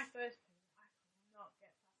when I first played it, I could not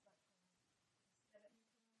get past that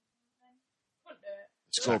point. Couldn't do it.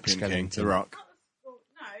 Scorpion King, Skeleton. The Rock. Not the school,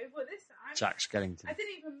 no, but this time Jack Skellington. I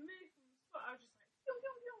didn't even move from the spot. I was just like,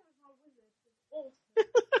 yo, with my wizard. It was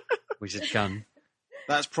awesome. Wizard gun.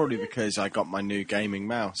 That's probably because I got my new gaming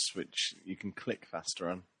mouse, which you can click faster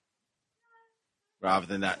on, rather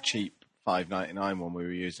than that cheap $5.99 one we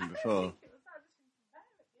were using before. It was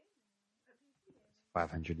that just at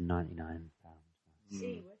 £599.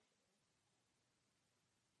 See,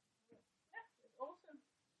 it's awesome.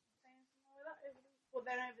 Saying something like that over the week. Well,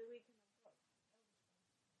 then over the weekend,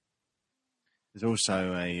 There's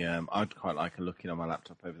also I'd quite like a looking on my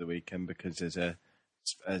laptop over the weekend because there's a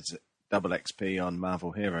double XP on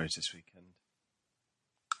Marvel Heroes this weekend.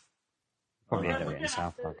 Probably end up getting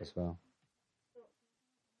South Park as well.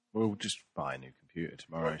 We'll just buy a new computer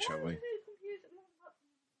tomorrow, shall we?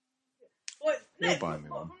 Well, You'll buy me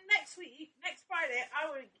one. From next week, next Friday, I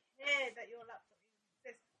won't care that your laptop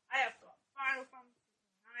exists. I have got Final Fantasy.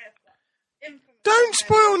 I have got Infamous. Don't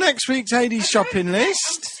spoil next week's AD shopping I'm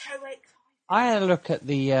list. so excited. I had a look at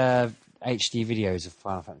the HD videos of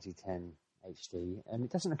Final Fantasy X HD, and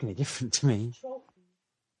it doesn't look any different to me.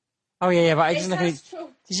 Oh yeah, but it doesn't look any.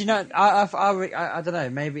 Did you know? I don't know.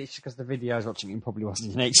 Maybe it's just because the video I was watching it probably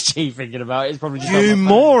wasn't in HD. Thinking about it, it's probably just You on my phone.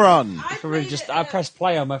 moron! Probably just I pressed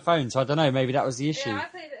play on my phone, so I don't know. Maybe that was the issue. Yeah, I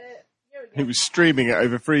played it at Eurogamer. He was streaming it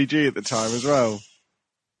over 3G at the time as well.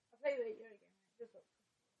 I played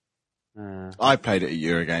it at Eurogamer. Just I played it at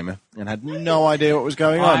Eurogamer and had no idea what was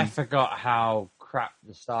going I on. forgot how crap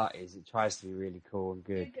the start is. It tries to be really cool and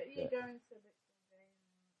good. you go into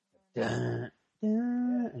but-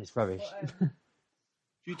 and it's rubbish. Do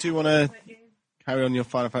you two want to carry on your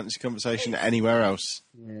Final Fantasy conversation anywhere else?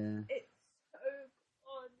 Yeah. It's so good.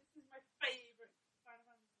 This is my favourite Final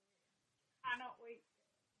Fantasy. I cannot wait.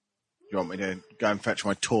 Do you want me to go and fetch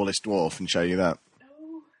my tallest dwarf and show you that?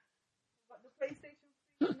 No. I've got the PlayStation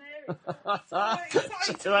 3 in there. It's so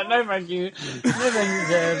exciting. Like, no, thank you. No,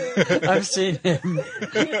 thank you. I've seen him.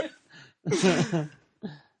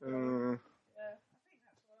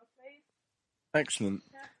 Excellent.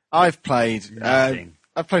 I've played Nothing.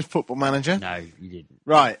 Football Manager. No, you didn't.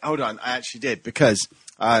 Right, hold on. I actually did because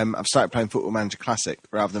I've started playing Football Manager Classic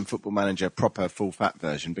rather than Football Manager proper full fat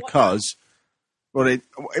version because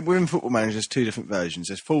within Football Manager there's two different versions.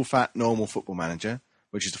 There's full fat normal Football Manager,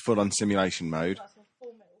 which is the full on simulation mode. That's a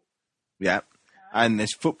full milk. Yeah. And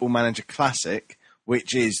there's Football Manager Classic,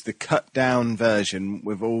 which is the cut down version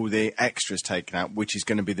with all the extras taken out, which is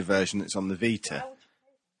going to be the version that's on the Vita.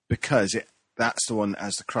 Because that's the one that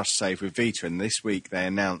has the cross save with Vita. And this week they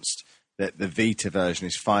announced that the Vita version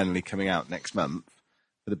is finally coming out next month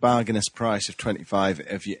for the bargainous price of 25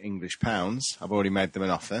 of your English pounds. I've already made them an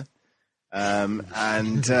offer.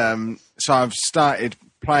 So I've started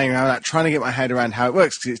playing around that, trying to get my head around how it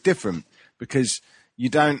works because it's different because you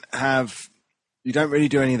don't really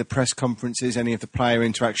do any of the press conferences, any of the player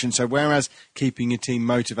interaction. So whereas keeping your team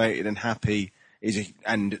motivated and happy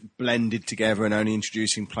and blended together and only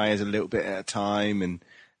introducing players a little bit at a time, and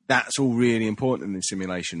that's all really important in the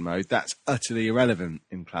simulation mode. That's utterly irrelevant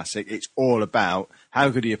in Classic. It's all about how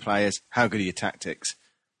good are your players, how good are your tactics.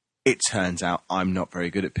 It turns out I'm not very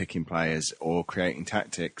good at picking players or creating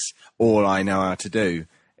tactics. All I know how to do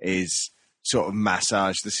is sort of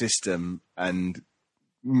massage the system and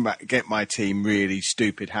get my team really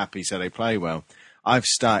stupid happy so they play well. I've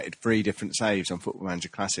started 3 different saves on Football Manager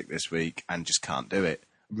Classic this week and just can't do it.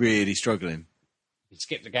 Really struggling. You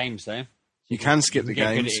skip the games, though. You can skip the Get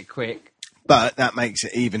good games, at it quick. but that makes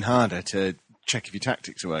it even harder to check if your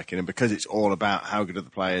tactics are working. And because it's all about how good are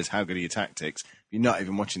the players, how good are your tactics, if you're not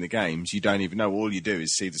even watching the games, you don't even know. All you do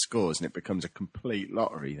is see the scores, and it becomes a complete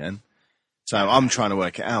lottery then. So I'm trying to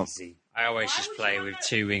work it out. Easy. I always just play with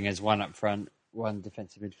 2 wingers, 1 up front, 1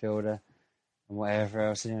 defensive midfielder, and whatever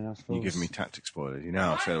else anyone else falls. You're giving me tactic spoilers. You know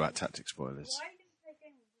how I feel about tactic spoilers. Why did you play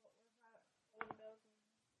games without all the bells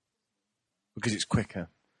and Because it's quicker.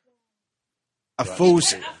 A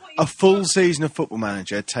full season of Football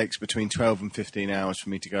Manager takes between 12 and 15 hours for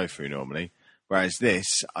me to go through normally, whereas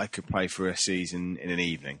this I could play for a season in an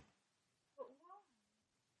evening. But why?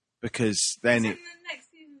 Because then Isn't it the next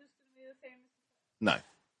season just going to be the same as no,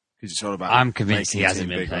 because it's all about. I'm convinced he making a hasn't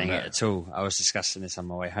team been big on playing it that. at all. I was discussing this on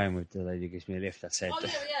my way home with the lady who gives me a lift. I said, Oh, yeah,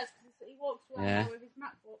 yes, because he walks around Yeah. with his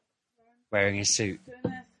MacBook wearing his suit, doing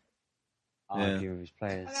this. arguing with his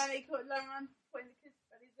players. And then he could learn around putting the kids'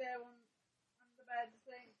 buddies there on the bed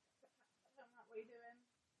saying, tell them what you're doing.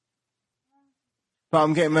 But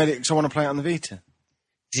I'm getting ready because I want to play it on the Vita.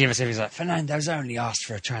 He ever said, he's like, Fernando's only asked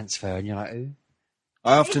for a transfer, and you're like, who?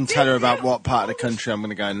 I often tell her about what part of the country I'm going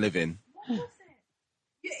to go and live in. What was it?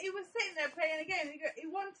 Yeah, he was sitting there playing a game. He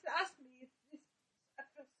wanted to ask me if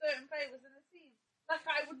a certain player was in the team. Like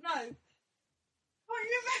I would know. What do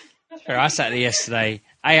you mean? Fair, I sat there yesterday.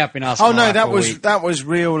 I've been asking. Oh my no, wife that all was week. that was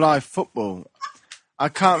real life football. I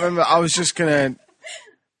can't remember.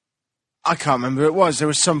 I can't remember who it was. There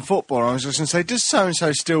was some football. I was just going to say, does so and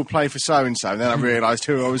so still play for so and so? And then I realised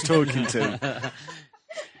who I was talking to.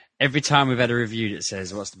 Every time we've had a review that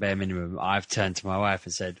says what's the bare minimum, I've turned to my wife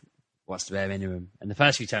and said, "What's the bare minimum?" And the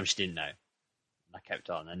first few times she didn't know. I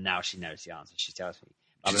kept on, and now she knows the answer. She tells me.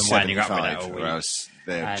 I've been She's winding up with that 75, all or week. else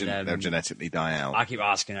they'll genetically die out. I keep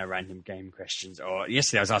asking her random game questions. Or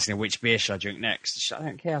yesterday I was asking her which beer should I drink next. She said, I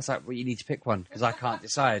don't care. I was like, well, you need to pick one because I can't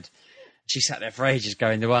decide. She sat there for ages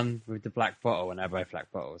going, the one with the black bottle, and they're both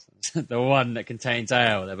black bottles. The one that contains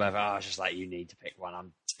ale, they're both, I was just like, you need to pick one.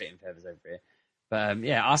 I'm spitting feathers over here. But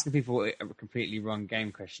asking people completely wrong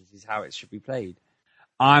game questions is how it should be played.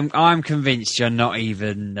 I'm convinced you're not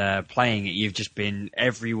even playing it. You've just been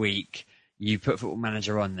every week. You put Football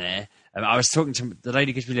Manager on there. I was talking to the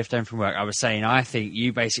lady who gives me a lift home from work. I was saying, I think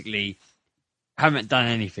you basically haven't done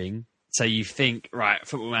anything. So you think, right,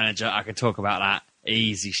 Football Manager, I can talk about that.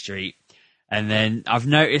 Easy street. And then I've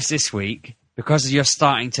noticed this week, because you're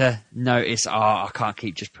starting to notice, I can't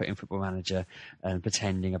keep just putting Football Manager and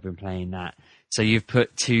pretending I've been playing that. So you've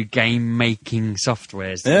put 2 game-making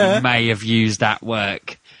softwares that you may have used at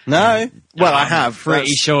work. No. Well, I have.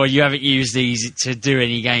 Pretty sure you haven't used these to do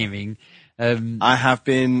any gaming. I have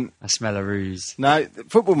been. I smell a ruse. No,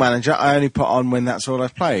 Football Manager I only put on when that's all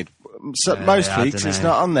I've played. So most I weeks it's dunno.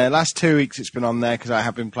 not on there. Last 2 weeks it's been on there because I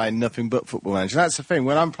have been playing nothing but Football Manager. That's the thing.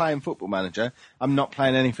 When I'm playing Football Manager, I'm not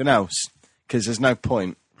playing anything else because there's no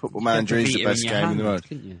point. Football Manager is the best game in the world.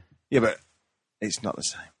 Yeah, but it's not the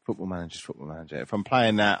same. Football Manager's Football Manager. If I'm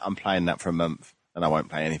playing that, I'm playing that for a month and I won't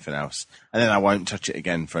play anything else. And then I won't touch it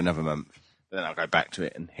again for another month. Then I'll go back to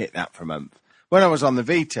it and hit that for a month. When I was on the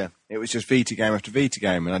Vita, it was just Vita game after Vita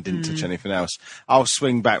game and I didn't touch anything else. I'll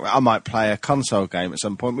swing back. I might play a console game at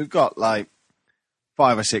some point. We've got like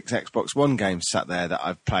 5 or 6 Xbox One games sat there that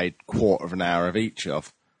I've played quarter of an hour of each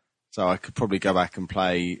of. So I could probably go back and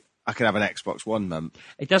play. I could have an Xbox One month.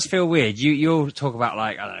 It does feel weird. You'll talk about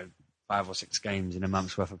like, I don't know, 5 or 6 games in a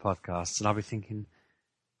month's worth of podcasts, and I'll be thinking,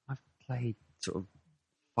 I've played sort of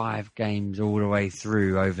 5 games all the way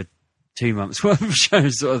through over 2 months worth of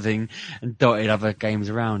shows, sort of thing, and dotted other games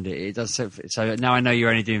around it. It does so. Now I know you're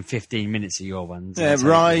only doing 15 minutes of your ones. Yeah, and so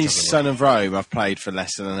Rise, Son of Rome, I've played for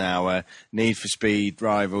less than an hour. Need for Speed,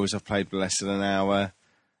 Rivals, I've played for less than an hour.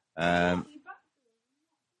 That's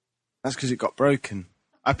because it got broken.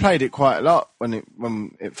 I played it quite a lot when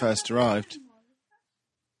it first arrived.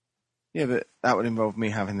 Yeah, but that would involve me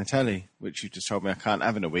having the telly, which you just told me I can't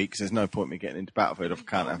have in a week because there's no point me getting into Battlefield if I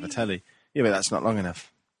can't have the telly. Yeah, but that's not long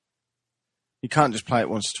enough. You can't just play it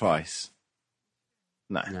once or twice.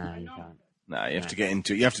 No, No, you can't. no, you have to get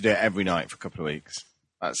into it. You have to do it every night for a couple of weeks.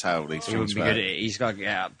 That's how these He things wouldn't be work. good at it. He's got to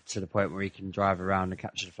get up to the point where he can drive around and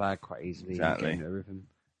capture the flag quite easily. Exactly. And get into a rhythm.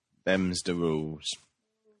 Them's the rules.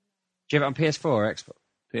 Do you have it on PS4 or Xbox?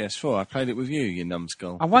 PS4, I played it with you, you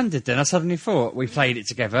numbskull. I wondered then. I suddenly thought we played it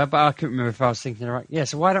together, but I couldn't remember if I was thinking, right, yeah,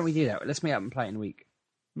 so why don't we do that? Let's meet up and play it in a week.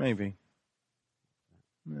 Maybe.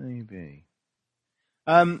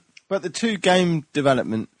 But the 2 game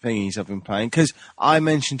development thingies I've been playing, because I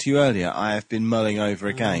mentioned to you earlier, I have been mulling over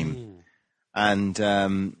a game. And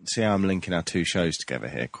see how I'm linking our 2 shows together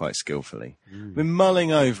here quite skillfully. I've been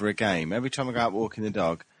mulling over a game. Every time I go out walking the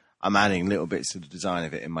dog, I'm adding little bits to the design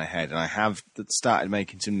of it in my head. And I have started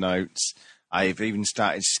making some notes. I've even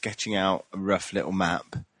started sketching out a rough little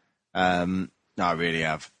map. No, I really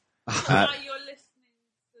have. You're listening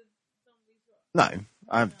to Zombies Rock. No,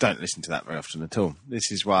 I don't listen to that very often at all.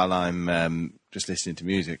 This is while I'm just listening to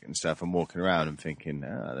music and stuff and walking around and thinking,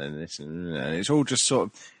 then listen. And it's all just sort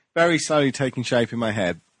of very slowly taking shape in my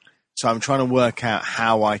head. So I'm trying to work out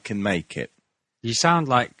how I can make it. You sound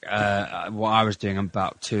like what I was doing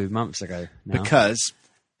about 2 months ago now. Because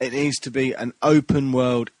it needs to be an open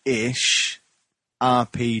world-ish,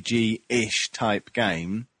 RPG-ish type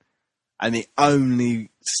game. And the only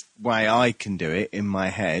way I can do it in my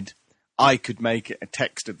head, I could make it a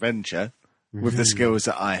text adventure with the skills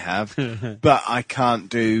that I have, but I can't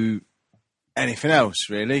do anything else,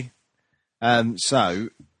 really. So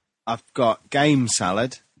I've got Game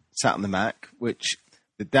Salad sat on the Mac, which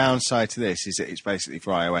the downside to this is that it's basically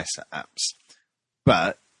for iOS apps.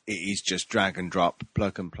 But it is just drag and drop,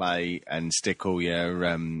 plug and play, and stick all your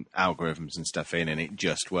algorithms and stuff in, and it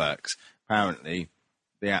just works. Apparently,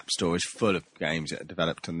 the App Store is full of games that are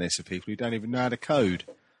developed on this of people who don't even know how to code.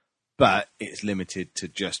 But it's limited to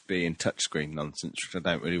just being touchscreen nonsense, which I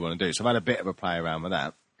don't really want to do. So I've had a bit of a play around with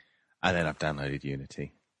that. And then I've downloaded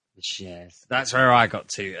Unity. Yes, that's where I got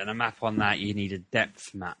to. And a map on that, you need a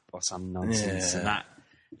depth map or some nonsense. Yeah.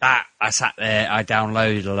 And that I sat there, I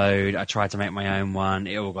downloaded a load, I tried to make my own one.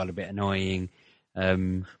 It all got a bit annoying.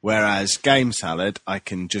 Whereas Game Salad, I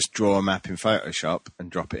can just draw a map in Photoshop and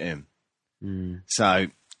drop it in. So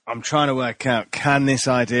I'm trying to work out, can this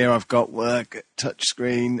idea I've got work at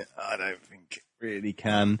touchscreen? I don't think it really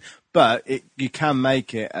can. But you can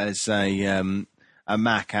make it as a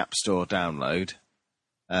Mac App Store download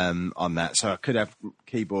on that. So I could have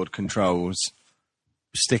keyboard controls,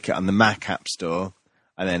 stick it on the Mac App Store,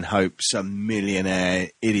 and then hope some millionaire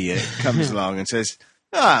idiot comes along and says,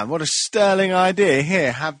 what a sterling idea.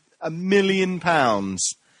 Here, have £1 million.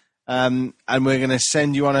 And we're going to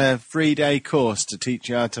send you on a 3-day course to teach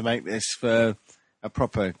you how to make this for a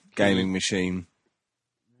proper gaming machine.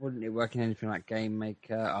 Wouldn't it work in anything like Game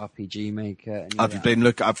Maker, RPG Maker?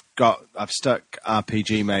 I've stuck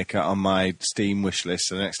RPG Maker on my Steam wish list,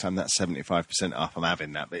 so the next time that's 75% off, I'm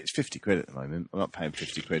having that. But it's £50 at the moment. I'm not paying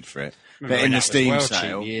 £50 for it. But in the Steam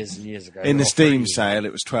sale, years and years ago, in the Steam sale,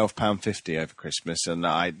 it was £12.50 over Christmas, and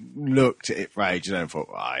I looked at it for ages and thought,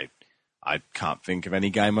 I can't think of any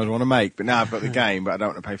game I'd want to make. But now I've got the game, but I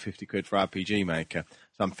don't want to pay £50 for RPG Maker.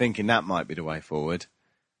 So I'm thinking that might be the way forward.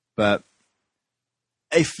 But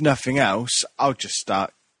if nothing else, I'll just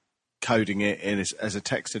start coding it in as a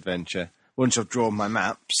text adventure. Once I've drawn my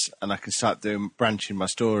maps and I can start branching my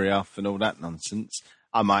story off and all that nonsense,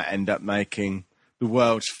 I might end up making the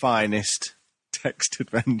world's finest text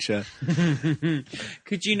adventure.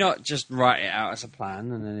 Could you not just write it out as a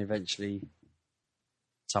plan and then eventually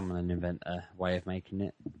someone invent a way of making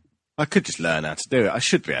it? I could just learn how to do it. I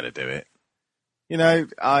should be able to do it. You know,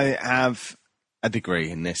 I have a degree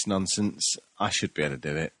in this nonsense. I should be able to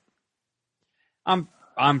do it.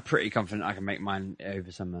 I'm pretty confident I can make mine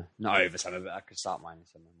over summer. Not over summer, but I could start mine in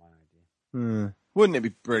summer. My idea. Wouldn't it be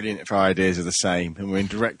brilliant if our ideas are the same and we're in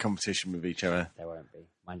direct competition with each other? There won't be.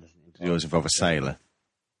 Mine doesn't involve. Yours involve a sailor.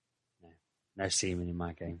 No semen in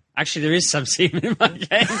my game. Actually, there is some semen in my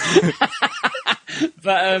game.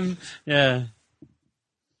 But yeah,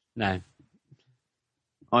 no.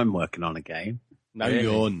 I'm working on a game. No, Really?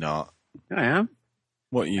 you're not. I am.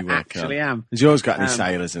 What are you working Actually on? am. Has yours got any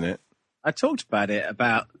sailors in it? I talked about it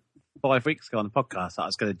about 5 weeks ago on the podcast. I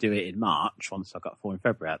was going to do it in March once I got 4 in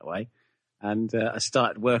February out of the way. And I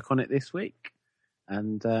started work on it this week.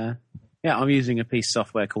 And I'm using a piece of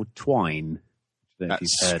software called Twine.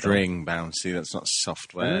 That's string bouncy. That's not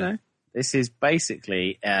software. No. This is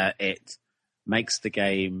basically, it makes the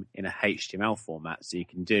game in a HTML format. So you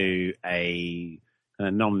can do a kind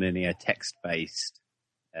of non-linear text-based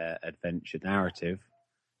adventure narrative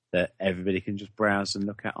that everybody can just browse and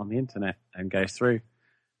look at on the internet and go through.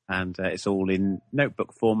 And it's all in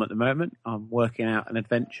notebook form at the moment. I'm working out an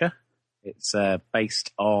adventure. It's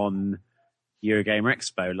based on Eurogamer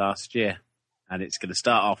Expo last year. And it's going to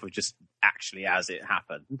start off with just actually as it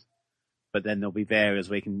happened. But then there'll be various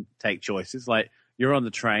we can take choices. Like, you're on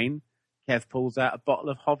the train, Kev pulls out a bottle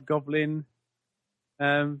of Hobgoblin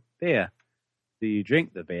beer. Do you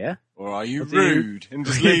drink the beer? Or are you rude and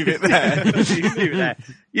just leave it there?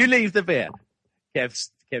 You leave the beer. Kev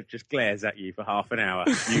just glares at you for half an hour.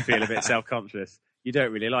 You feel a bit self-conscious. You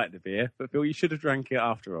don't really like the beer, but feel you should have drank it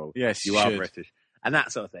after all. Yes, you you are should. British. And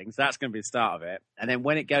that sort of thing. So that's going to be the start of it. And then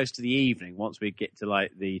when it goes to the evening, once we get to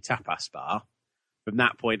like the tapas bar, from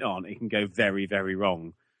that point on, it can go very, very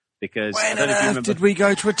wrong. Because When I on don't know if you earth remember did we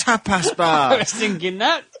go to a tapas I bar? was thinking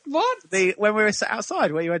that. What? when we were sat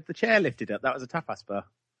outside where you had the chair lifted up, that was a tapas bar.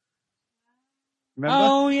 Remember?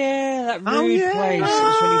 Oh yeah, that Oh, rude yeah. place. It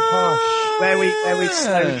was really posh. Where we Yeah.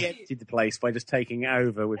 slowly emptied the place by just taking it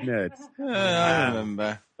over with nerds. I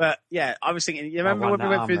remember. But yeah, I was thinking, you remember won when we that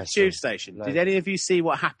went arm through the wrestle. tube station? Logan. Did any of you see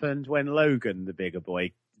what happened when Logan, the bigger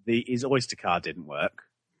boy, his Oyster card didn't work?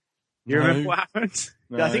 You No. remember what happened?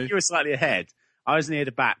 No. I think you were slightly ahead. I was near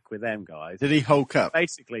the back with them guys. Did he hulk up?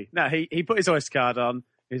 Basically, no, he put his Oyster card on.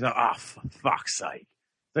 He was like, oh, for fuck's sake.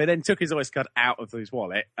 So he then took his Oyster card out of his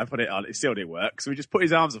wallet and put it on. It still didn't work. So he just put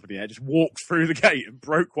his arms up in the air, just walked through the gate and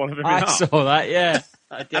broke one of them in I half. saw that. Yeah.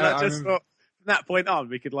 I did. And I I just remember. thought, from that point on,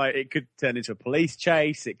 we could it could turn into a police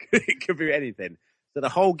chase. It could be anything. So the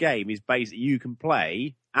whole game is basically you can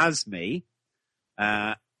play as me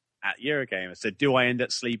at Eurogamer. So do I end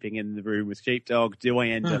up sleeping in the room with Sheepdog? Do I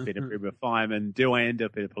end up in a room with Fireman? Do I end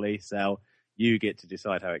up in a police cell? You get to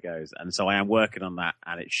decide how it goes. And so I am working on that,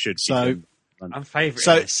 and it should be So- done. I'm favouriting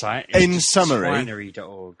So, this site. It's in just summary-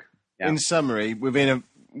 Swinery.org. Yeah. In summary, within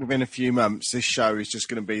a few months, this show is just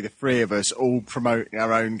going to be the three of us all promoting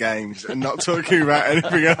our own games and not talking about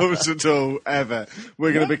anything else at all, ever.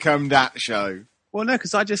 We're going to become that show. Well, no,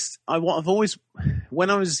 because when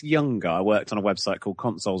I was younger, I worked on a website called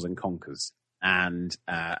Consoles and Conkers. And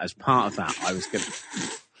as part of that, I was going to...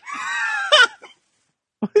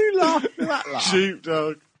 Who laughed at that laugh?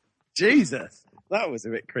 Sheepdog. Jesus, that was a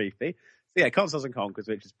bit creepy. So yeah, Consoles and Conquers,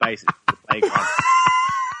 which is basically the playground.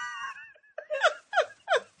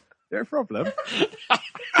 Is there a problem?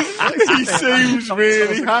 He seems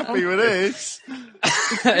really happy with this.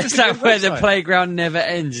 Is that where the playground never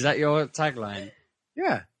ends? Is that your tagline?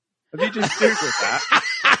 Yeah. Have you just Googled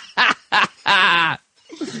that?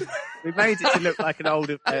 We made it to look like an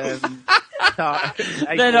older...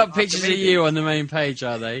 They're not pictures of you on the main page,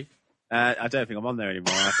 are they? I don't think I'm on there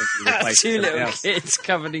anymore. I think we replaced Two something little else. kids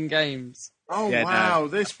covered in games. Oh, Yeah, wow, no.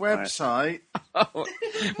 this website.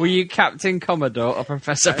 Were you Captain Commodore or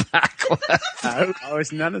Professor Packworth? No, I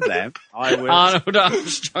was none of them. I was... Arnold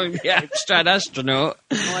Armstrong, the abstract astronaut.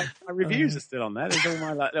 my reviews are still on there. There's all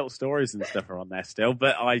my little stories and stuff are on there still,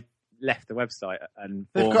 but I left the website and...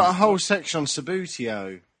 They've got a whole section on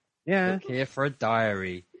Sabutio. Yeah. Click here for a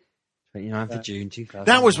diary. 29th of June 2000.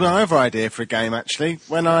 That was my other idea for a game, actually.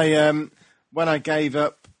 When I gave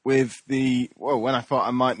up with when I thought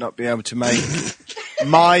I might not be able to make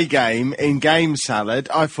my game in Game Salad,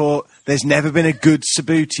 I thought there's never been a good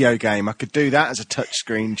Sabutio game. I could do that as a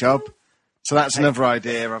touchscreen job. So that's another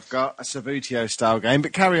idea I've got, a Sabutio style game.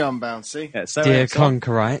 But carry on, Bouncy. Yeah, so Dear it's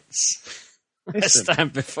Conquerites, I listen,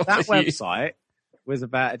 stand before that you. website was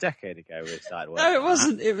about a decade ago we started working. No, it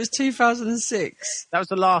wasn't. It was 2006. That was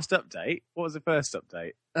the last update. What was the first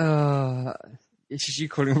update? It's just you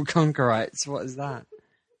calling them Conquerites. What is that?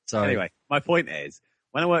 Sorry. Anyway, my point is,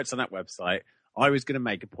 when I worked on that website, I was going to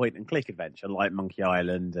make a point-and-click adventure like Monkey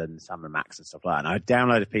Island and Sam & Max and stuff like that. And I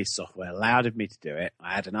downloaded a piece of software, allowed me to do it.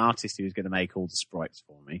 I had an artist who was going to make all the sprites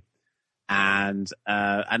for me, and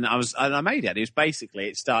I made it. It was basically,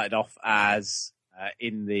 it started off as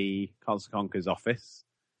in the Consoles and Conquers office,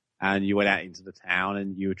 and you went out into the town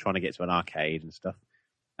and you were trying to get to an arcade and stuff.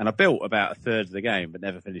 And I built about a third of the game, but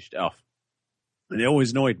never finished it off. And it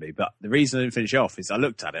always annoyed me. But the reason I didn't finish it off is I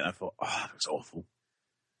looked at it and I thought, oh, that was awful.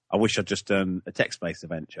 I wish I'd just done a text-based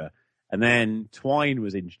adventure. And then Twine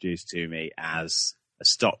was introduced to me as a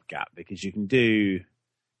stopgap because you can do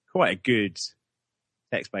quite a good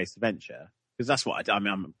text-based adventure. Because that's what I do. I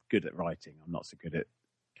mean, I'm good at writing. I'm not so good at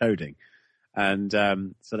coding. And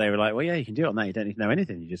so they were like, well, yeah, you can do it on that. You don't need to know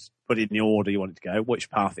anything. You just put it in the order you want it to go,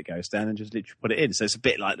 which path it goes down, and just literally put it in. So it's a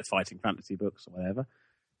bit like the Fighting Fantasy books or whatever.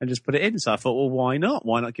 And just put it in. So I thought, well, why not?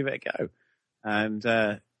 Why not give it a go? And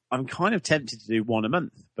I'm kind of tempted to do one a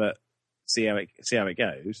month, but see how it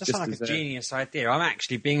goes. That's like a genius idea. I'm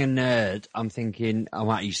actually being a nerd. I'm thinking I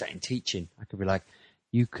might use that in teaching. I could be like,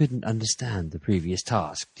 you couldn't understand the previous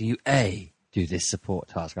task. Do you A, do this support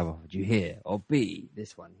task I've offered you here, or B,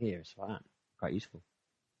 this one here? It's fine. Quite useful.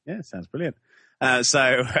 Yeah, sounds brilliant.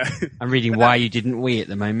 So I'm reading Why You Didn't We at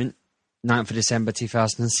the moment. 9th of December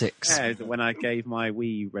 2006. yeah, when I gave my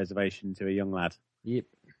Wii reservation to a young lad. Yep.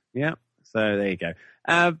 Yeah, so there you go.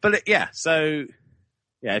 So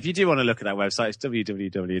if you do want to look at that website, it's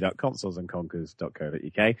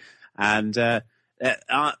www.consolesandconquers.co.uk. And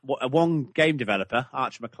one game developer,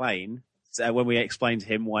 Archer McLean, when we explained to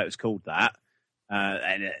him why it was called that,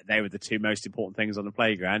 and they were the two most important things on the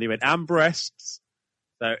playground, he went, and breasts.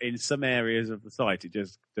 So in some areas of the site, it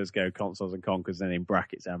just does go Consoles and Conquers and in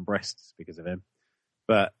brackets and breasts because of him.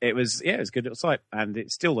 But it was a good little site, and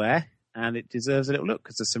it's still there, and it deserves a little look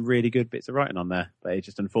because there's some really good bits of writing on there. But it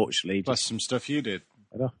just unfortunately Plus some stuff you did.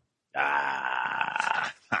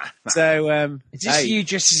 So Is this you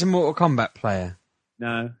just as a Mortal Kombat player?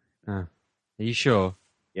 No. Oh. Are you sure?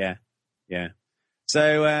 Yeah.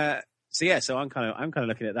 So I'm kind of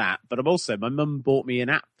looking at that, but I'm also, my mum bought me an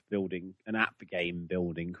app game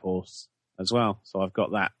building course as well. So I've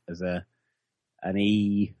got that as an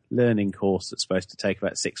e-learning course that's supposed to take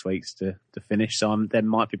about 6 weeks to finish. So I then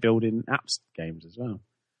might be building apps games as well.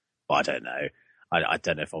 But I don't know. I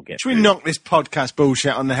don't know if I'll get. Should we knock this podcast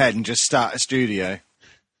bullshit on the head and just start a studio?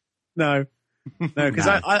 No, because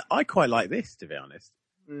I quite like this, to be honest.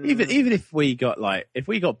 Even if we got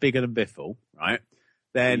bigger than Biffle, right?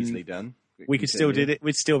 Then Easily done. we could still do it.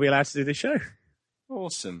 We'd still be allowed to do the show.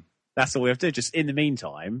 Awesome. That's all we have to do. Just in the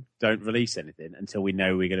meantime, don't release anything until we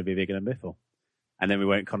know we're going to be bigger than Biffle, and then we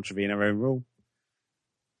won't contravene our own rule.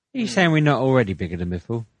 Are you saying we're not already bigger than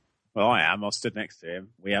Biffle? Well, I am. I stood next to him.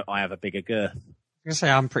 I have a bigger girth. I was going to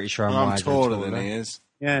say, I'm pretty sure I'm I'm wider taller and than he is.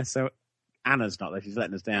 Yeah. So Anna's not there. She's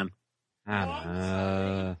letting us down.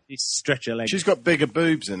 Anna. You stretch her legs. She's got bigger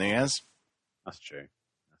boobs than he has. That's true.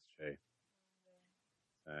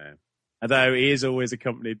 Although he is always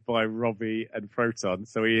accompanied by Robbie and Proton,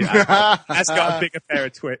 so he has got a bigger pair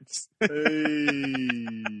of twits. But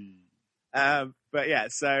yeah,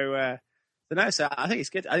 so But no, so I think it's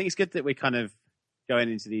good. I think it's good that we're kind of going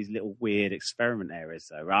into these little weird experiment areas,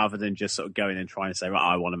 though, rather than just sort of going and trying to say, right,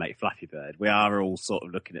 I want to make Flappy Bird. We are all sort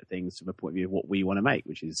of looking at things from a point of view of what we want to make,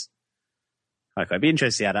 which is okay. It'd be interesting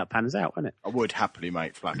to see how that pans out, wouldn't it? I would happily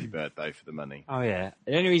make Flappy Bird, though, for the money. Oh yeah.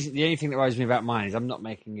 The only thing that worries me about mine is I'm not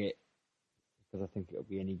making it because I think it'll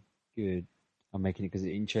be any good. I'm making it because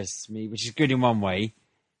it interests me, which is good in one way.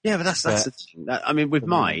 Yeah, but that's the thing. I mean, with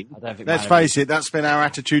mine, I don't think Let's face it, that's been our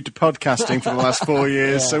attitude to podcasting for the last 4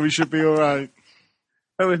 years, so we should be all right.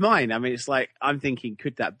 but with mine, I mean, it's like I'm thinking,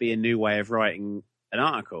 could that be a new way of writing an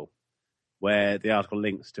article, where the article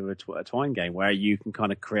links to a Twine game, where you can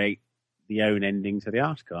kind of create the own ending to the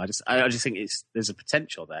article? I just think there's a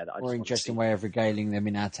potential there. That I more just interesting way of regaling them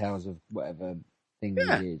in our tales of whatever thing we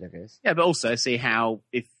did, I guess. Yeah, but also see how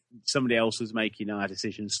if somebody else was making our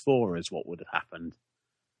decisions for us, what would have happened?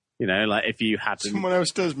 You know, like if you hadn't... Someone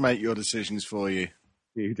else does make your decisions for you.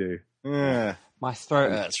 You do. Yeah. My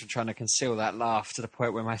throat hurts from trying to conceal that laugh to the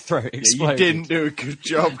point where my throat You exploded. didn't do a good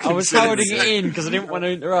job. I was considering holding it in because I didn't want to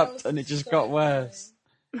interrupt, and it just got worse.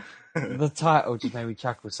 The title just made me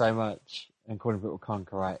chuckle so much. And calling people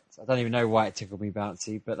Conquerites. I don't even know why it tickled me,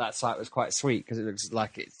 Bouncy, but that site was quite sweet because it looks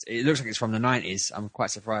like it's from the 90s. I'm quite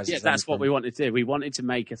surprised. Yeah, that's what we wanted to do. We wanted to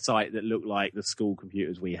make a site that looked like the school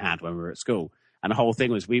computers we had when we were at school. And the whole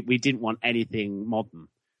thing was we didn't want anything modern.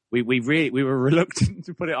 We were reluctant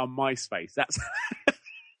to put it on MySpace.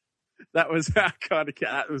 That was how kind of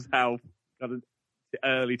the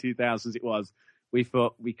early 2000s it was. We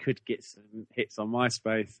thought we could get some hits on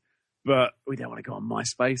MySpace, but we don't want to go on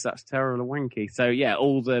MySpace. That's terrible and wanky. So yeah,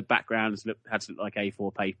 all the backgrounds had to look like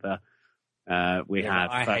A4 paper. I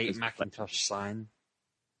hate Macintosh sign.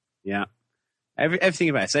 Yeah, everything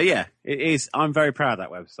about it. So yeah, it is. I'm very proud of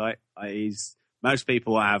that website. Most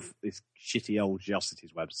people have this shitty old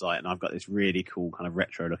Geocities website, and I've got this really cool kind of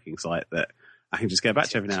retro-looking site that I can just go back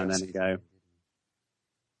to every now and then and go.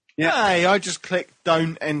 Yeah, hey, I just clicked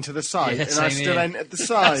 "Don't enter the site," and I still entered the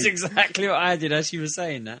site. That's exactly what I did as you were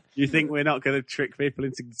saying that. You think we're not going to trick people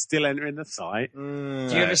into still entering the site? Do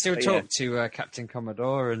you ever still talk to Captain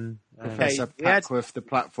Commodore and Professor Packworth, the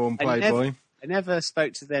platform playboy? I never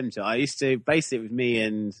spoke to them. I used to basically it was me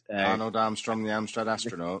and Arnold Armstrong, the Amstrad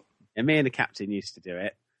astronaut. And me and the captain used to do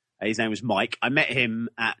it. His name was Mike. I met him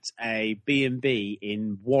at a B&B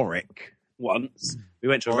in Warwick once. We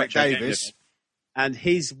went to a retro Davis. And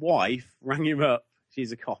his wife rang him up.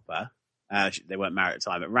 She's a copper. They weren't married at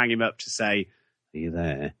the time, but rang him up to say, "Are you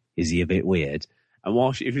there? Is he a bit weird?" And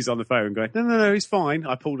while he was on the phone going, No, he's fine.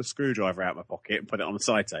 I pulled a screwdriver out of my pocket and put it on the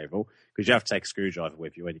side table because you have to take a screwdriver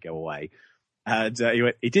with you when you go away. And he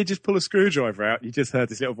went, he did just pull a screwdriver out. You just heard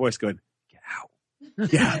this little voice going, "Get out.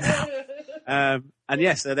 Get out now." And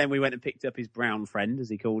yes, so then we went and picked up his brown friend, as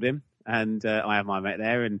he called him. And I had my mate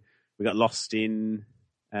there, and we got lost in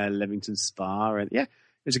Leamington Spa. And yeah,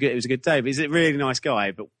 it was a good day. But he's a really nice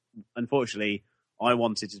guy. But unfortunately, I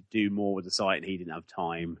wanted to do more with the site, and he didn't have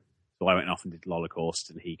time. So I went off and did Holocaust,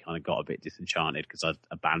 and he kind of got a bit disenchanted because I'd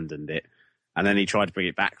abandoned it. And then he tried to bring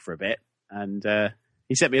it back for a bit. And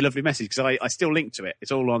he sent me a lovely message because I still link to it.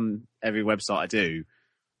 It's all on every website I do.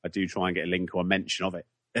 I do try and get a link or a mention of it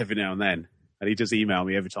every now and then. And he does email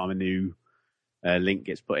me every time a new link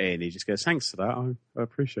gets put in. He just goes, "Thanks for that. I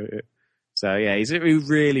appreciate it." So, yeah, he's a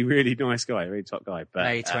really, really nice guy, really top guy. But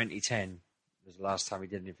May 2010 was the last time he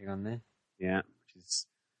did anything on there. Yeah, which is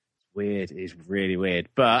weird. It is really weird.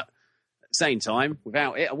 But at the same time,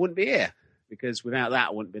 without it, I wouldn't be here. Because without that,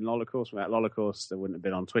 I wouldn't have been Holocaust. Without Holocaust, I wouldn't have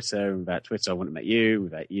been on Twitter. And without Twitter, I wouldn't have met you.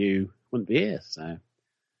 Without you, I wouldn't be here. So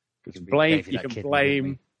you can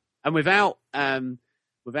blame. And without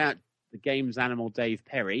the games animal Dave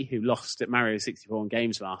Perry, who lost at Mario 64 and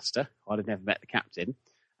Games Master, I'd have never met the captain.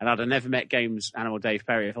 And I'd have never met games animal Dave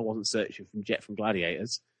Perry if I wasn't searching for Jet from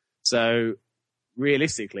Gladiators. So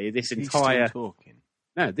realistically, this entire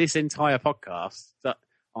podcast,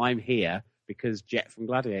 I'm here because Jet from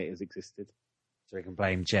Gladiators existed. So we can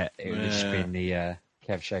blame Jet. It would have just been the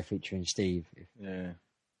Kev show featuring Steve. Yeah.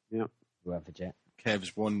 We went for Jet.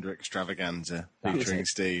 Kev's Wonder Extravaganza featuring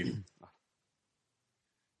Steve.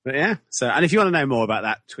 But yeah, so, and if you want to know more about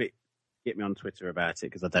that, get me on Twitter about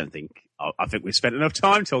it, because I think we've spent enough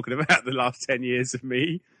time talking about the last 10 years of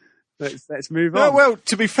me. Let's move on. Well,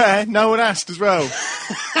 to be fair, no one asked as well.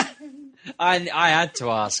 I had to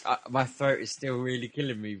ask. My throat is still really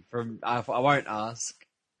killing me. I thought I won't ask,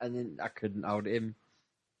 and then I couldn't hold it in.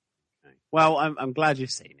 Okay. Well, I'm glad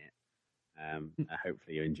you've seen it.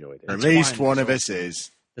 Hopefully you enjoyed it. At least one of us is.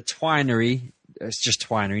 The Twinery. It's just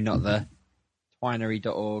Twinery, not the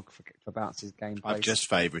Twinery.org for Bounce's gameplay. I've just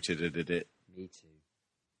favorited it. Me too.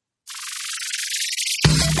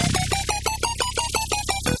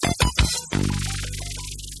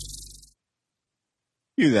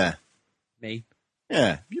 You there? Me?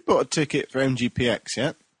 Yeah. You bought a ticket for MGPX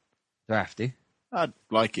yet? Do I have to? I'd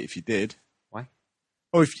like it if you did. Why?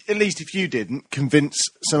 Or at least if you didn't, convince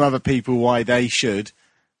some other people why they should,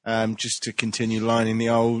 just to continue lining the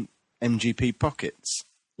old MGP pockets.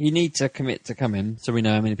 You need to commit to coming, so we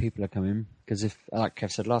know how many people are coming. Because if, like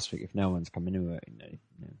Kev said last week, if no one's coming, no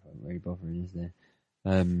really bothering, is there?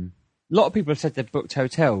 A lot of people have said they've booked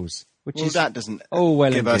hotels, which Well, is that doesn't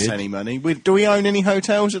well give and us good. any money. Do we own any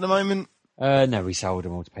hotels at the moment? No, we sold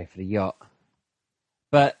them all to pay for the yacht.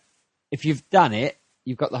 But if you've done it,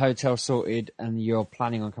 you've got the hotel sorted, and you're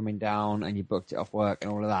planning on coming down, and you booked it off work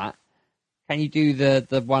and all of that. Can you do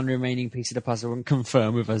the one remaining piece of the puzzle and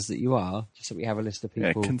confirm with us that you are, just so we have a list of Yeah,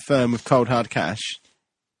 people? confirm with cold hard cash.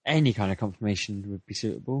 Any kind of confirmation would be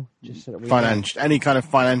suitable, just so that we know. Any kind of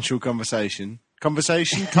financial conversation.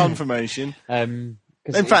 Confirmation. In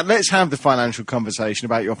 'Cause fact, let's have the financial conversation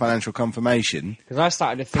about your financial confirmation. because I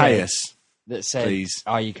started a Pay thread us. that said, please.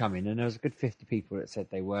 "Are you coming?" And there was a good 50 people that said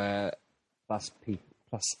they were, plus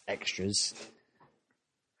extras.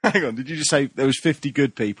 Hang on, did you just say there was 50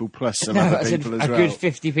 good people plus some No, other I said people as a well? good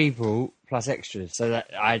 50 people plus extras. So that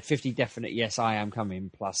I had 50 definite, yes, I am coming,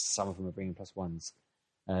 plus some of them are bringing plus ones.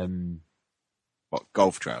 What,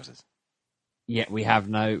 golf trousers? Yeah, we have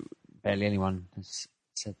barely anyone has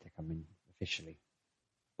said they're coming officially.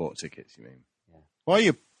 Bought tickets, you mean? Yeah. Why are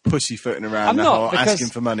you pussyfooting around I'm the not, whole because asking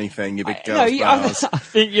for money thing, you big No, girls? I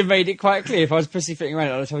think you made it quite clear. If I was pussyfooting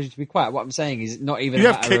around, I'd have told you to be quiet. What I'm saying is not even You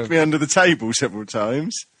a have matter kicked of... me under the table several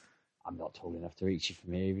times. I'm not tall enough to reach you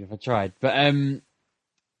from here, even if I tried. But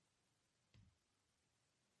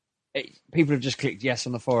people have just clicked yes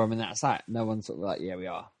on the forum, and that's that. No one's sort of like, yeah, we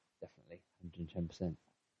are. Definitely. 110%.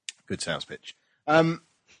 Good sales pitch.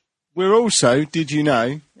 We're also, did you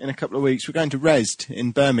know, in a couple of weeks, we're going to Resd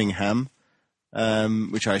in Birmingham,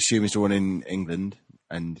 which I assume is the one in England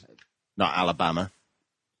and not Alabama.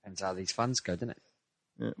 Depends how these funds go, doesn't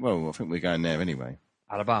it? Well, I think we're going there anyway.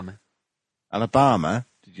 Alabama. Alabama,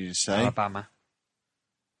 did you just say? Alabama.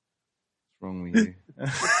 What's wrong with you?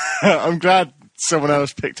 I'm glad someone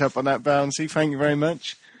else picked up on that, Bouncy. Thank you very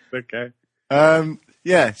much. Okay.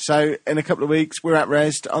 Yeah, so in a couple of weeks, we're at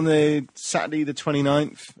Resd on the Saturday the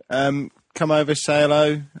 29th. Come over, say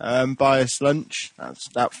hello, buy us lunch.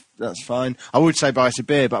 That's fine. I would say buy us a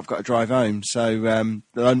beer, but I've got to drive home. So the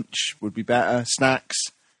lunch would be better. Snacks.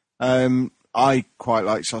 I quite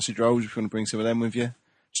like sausage rolls if you want to bring some of them with you.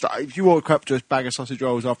 If you walk up to a bag of sausage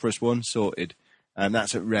rolls, offer us one, sorted.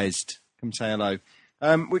 That's at Resd. Come say hello.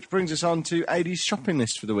 Which brings us on to AD's shopping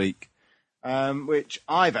list for the week. Which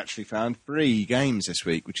I've actually found 3 games this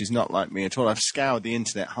week, which is not like me at all. I've scoured the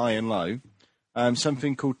internet high and low.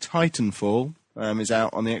 Something called Titanfall is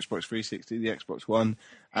out on the Xbox 360, the Xbox One,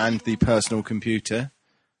 and the personal computer.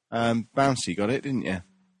 Bouncy got it, didn't you?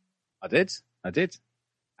 I did.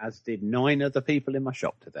 As did 9 other people in my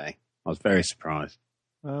shop today. I was very surprised.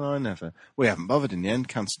 Well, I never. We haven't bothered in the end.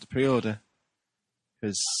 Cancelled the pre-order.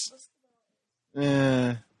 Because,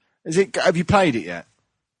 have you played it yet?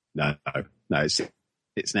 No,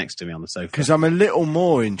 it's next to me on the sofa. Because I'm a little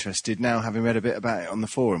more interested now, having read a bit about it on the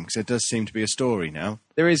forum, because there does seem to be a story now.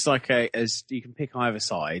 There is like as you can pick either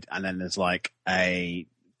side, and then there's like a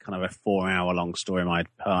kind of a 4-hour-long story mode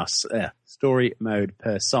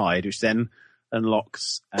per side, which then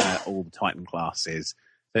unlocks all the Titan classes.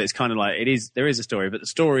 So it's kind of like there is a story, but the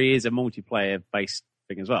story is a multiplayer based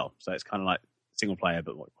thing as well. So it's kind of like single player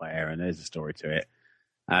but multiplayer, and there's a story to it.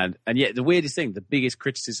 And yet the weirdest thing, the biggest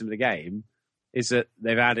criticism of the game, is that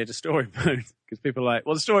they've added a story mode, because people are like,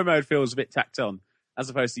 well, the story mode feels a bit tacked on, as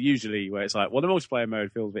opposed to usually where it's like, well, the multiplayer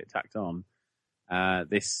mode feels a bit tacked on.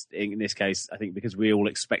 In this case, I think because we all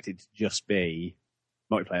expected to just be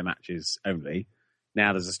multiplayer matches only,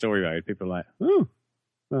 now there's a story mode. People are like, oh,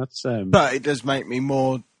 that's. But it does make me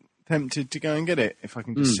more tempted to go and get it if I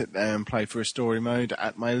can just sit there and play for a story mode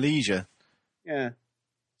at my leisure. Yeah.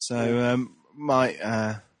 So might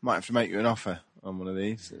have to make you an offer on one of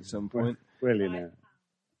these at some point. Brilliant.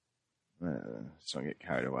 Let's not get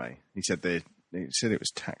carried away. He said it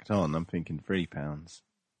was tacked on. I'm thinking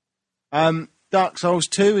 £3. Dark Souls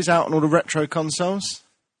 2 is out on all the retro consoles.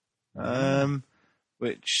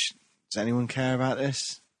 Which, does anyone care about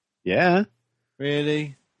this? Yeah.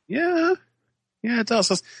 Really? Yeah. Yeah, it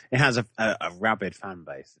does. It has a rabid fan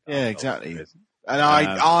base. Yeah, exactly. And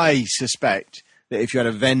I suspect that if you had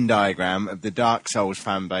a Venn diagram of the Dark Souls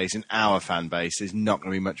fan base and our fan base, there's not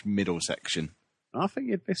going to be much middle section. I think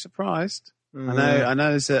you'd be surprised. I know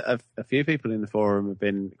there's a few people in the forum have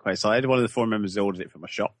been quite excited. One of the forum members ordered it from my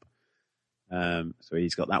shop. So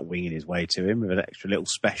he's got that winging his way to him with an extra little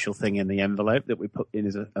special thing in the envelope that we put in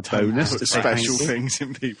as a bonus. Put to say thank special you. things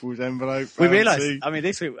in people's envelope. We Bouncy. realised. I mean,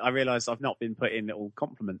 this week I realised I've not been putting little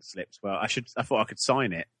compliment slips. Well, I thought I could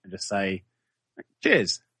sign it and just say,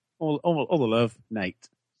 "Cheers, all the love, Nate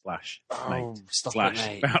 / mate stop / it,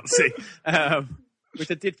 mate. Bouncy." Which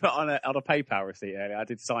I did put on a PayPal receipt earlier. I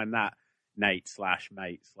did sign that Nate /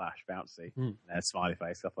 mate / Bouncy. And a smiley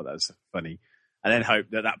face. I thought that was funny. And then hope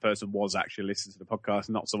that person was actually listening to the podcast,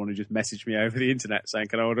 not someone who just messaged me over the internet saying,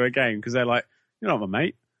 "Can I order a game?" Because they're like, "You're not my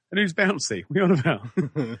mate. And who's Bouncy? What are you on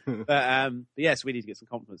about?" but yes, we need to get some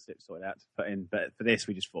compliment slips sorted out to put in. But for this,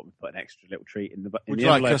 we just thought we'd put an extra little treat in the Would the you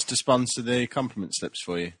like envelope. us to sponsor the compliment slips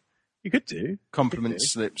for you? You could do. Compliment Could do.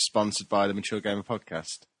 slips sponsored by the Mature Gamer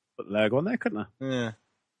Podcast. Put the logo on there, couldn't I? Yeah.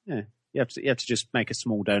 Yeah. You have to just make a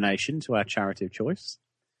small donation to our charity of choice.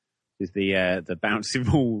 Is the Bouncy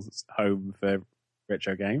Balls home for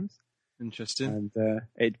retro games. Interesting. And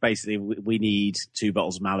it basically, we need 2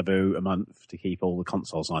 bottles of Malibu a month to keep all the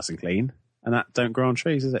consoles nice and clean. And that don't grow on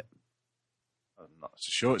trees, is it? I'm not so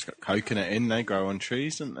sure. It's got coconut in. They grow on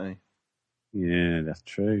trees, don't they? Yeah, that's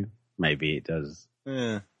true. Maybe it does.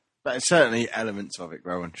 Yeah. But certainly elements of it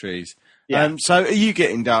grow on trees. Yeah. So are you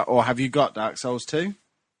getting Dark, or have you got Dark Souls 2?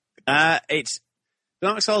 It's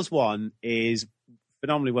Dark Souls 1 is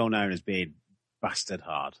phenomenally well known as being bastard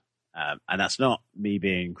hard. And that's not me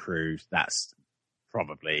being crude. That's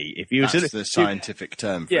probably, if you were That's to, the scientific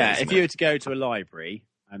term for it, yeah, isn't if it? you were to go to a library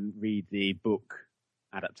and read the book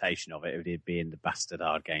adaptation of it, it would be in the bastard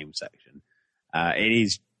hard game section. It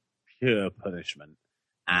is pure punishment.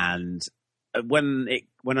 And when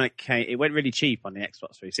it came, it went really cheap on the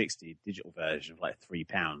Xbox 360 digital version of like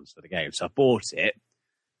 £3 for the game. So I bought it,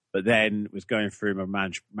 but then was going through my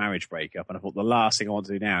marriage breakup, and I thought the last thing I want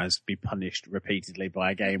to do now is be punished repeatedly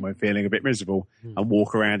by a game when feeling a bit miserable and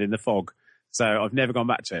walk around in the fog. So I've never gone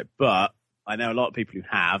back to it, but I know a lot of people who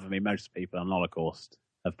have. I mean, most people on Holocaust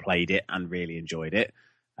have played it and really enjoyed it.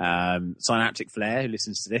 Synaptic Flare, who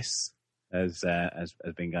listens to this, has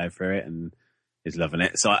been going through it and is loving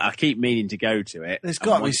it. So I keep meaning to go to it. There's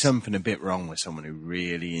got to be something a bit wrong with someone who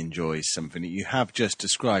really enjoys something that you have just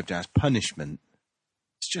described as punishment.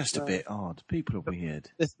 It's just a bit odd. People are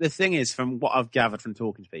weird. The thing is, from what I've gathered from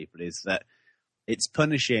talking to people, is that it's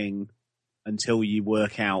punishing until you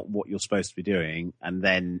work out what you're supposed to be doing, and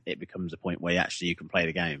then it becomes a point where actually you can play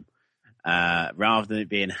the game. Rather than it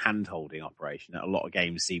being a hand-holding operation that a lot of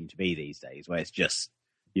games seem to be these days, where it's just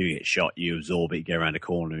you get shot, you absorb it, you go around a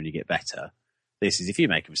corner and you get better. This is, if you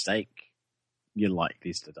make a mistake, you're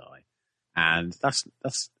likely to die. And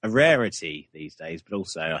that's a rarity these days, but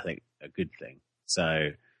also, I think, a good thing. So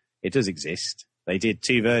it does exist. They did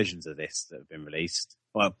 2 versions of this that have been released.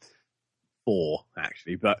 Well, 4,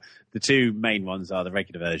 actually. But the 2 main ones are the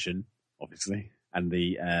regular version, obviously, and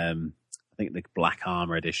the I think the Black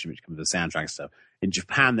Armor edition, which comes with the soundtrack stuff. In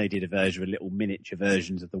Japan, they did a version with little miniature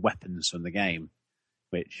versions of the weapons from the game,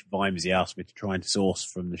 which Vimesy asked me to try and source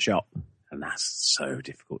from the shop. And that's so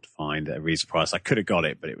difficult to find at a reasonable price. I could have got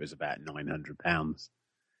it, but it was about £900.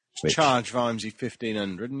 Which, Charge Vimesy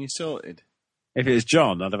 1,500 and you sorted. if it was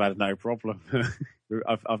John, I'd have had no problem.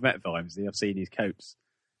 I've met Vimesy, I've seen his coats.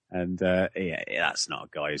 And yeah, that's not a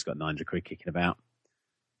guy who's got £900 kicking about.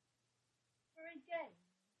 For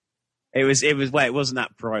a game. It wasn't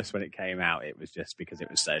that price when it came out. It was just because it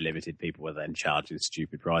was so limited. People were then charging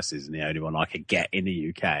stupid prices, and the only one I could get in the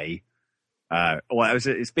UK.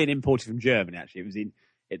 It's been imported from Germany. Actually,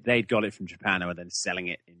 they'd got it from Japan and were then selling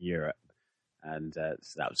it in Europe, and so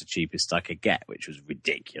that was the cheapest I could get, which was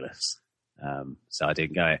ridiculous. So I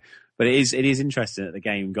didn't go. But it is interesting that the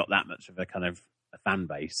game got that much of a kind of a fan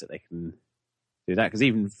base that they can do that, because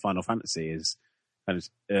even Final Fantasy is kind of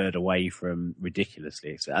erred away from ridiculously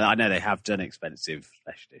expensive. I know they have done expensive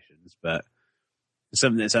special editions, but for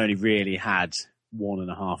something that's only really had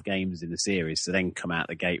 1.5 games in the series to then come out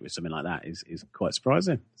the gate with something like that is quite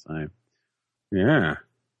surprising. So, yeah.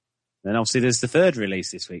 Then obviously there's the 3rd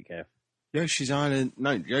release this week, Kev.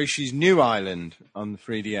 Yoshi's New Island on the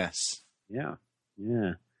 3DS. Yeah.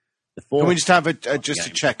 The 4th. Can we just have a game.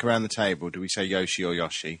 check around the table? Do we say Yoshi or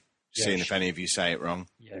Yoshi? Just seeing if Yoshi. any of you say it wrong.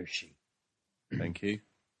 Yoshi. Thank you.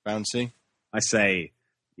 Bouncy. I say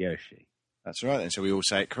Yoshi. That's right then. So we all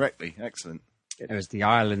say it correctly. Excellent. It was the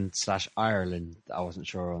Ireland / Ireland that I wasn't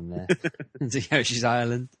sure on there. It's Yoshi's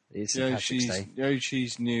Island. It's St. Patrick's Day.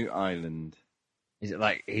 Yoshi's New Island. Is it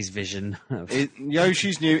like his vision of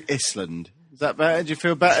Yoshi's New Island. Is that better? Do you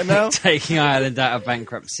feel better now? taking Ireland out of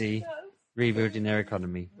bankruptcy, rebuilding their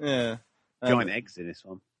economy? Yeah. Giant eggs in this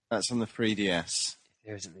one. That's on the 3DS.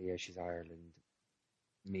 There isn't the Yoshi's Ireland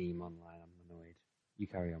meme online. I'm annoyed. You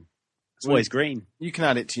carry on. It's always green. You can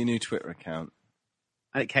add it to your new Twitter account.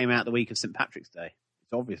 And it came out the week of St. Patrick's Day.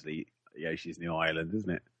 It's obviously Yoshi's New Island, isn't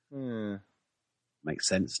it? Yeah. Makes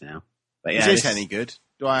sense now. But Is this any good?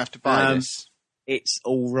 Do I have to buy this? It's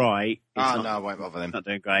all right. It's No, I won't bother them. not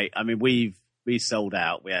doing great. I mean, we sold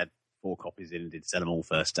out. We had 4 copies in and did sell them all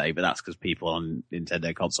first day, but that's because people on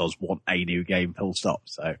Nintendo consoles want a new game full stop.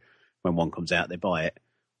 So when one comes out, they buy it.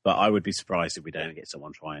 But I would be surprised if we don't get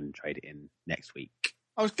someone try and trade it in next week.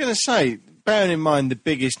 I was going to say, bearing in mind the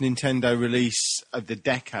biggest Nintendo release of the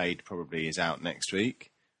decade probably is out next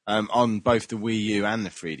week on both the Wii U and the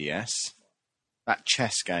 3DS. That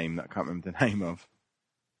chess game that I can't remember the name of.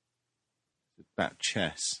 It's about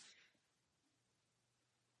chess.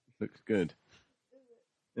 Looks good.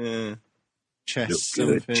 Chess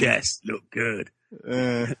something. Chess, look good.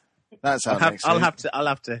 That's out next week. I'll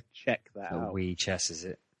have to check that The out. Wii chess, is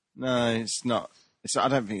it? No, it's not. I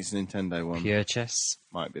don't think it's a Nintendo one. Pure chess?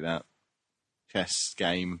 Might be that. Chess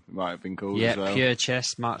game might have been called Yeah, as well. Pure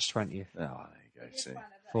chess, March 20th. Oh, there you go. See.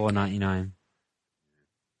 $4.99.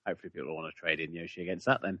 Hopefully people want to trade in Yoshi against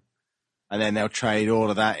that then. And then they'll trade all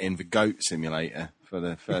of that in for Goat Simulator for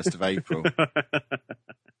the 1st of April.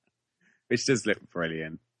 Which does look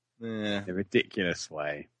brilliant. Yeah. In a ridiculous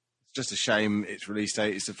way. It's just a shame its release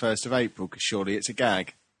date is the 1st of April because surely it's a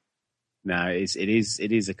gag. No, it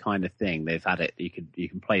is a kind of thing. They've had it. You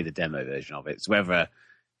can play the demo version of it. So whether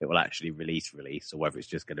it will actually release, or whether it's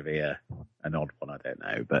just going to be an odd one, I don't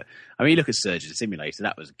know. But I mean, you look at Surgeon Simulator.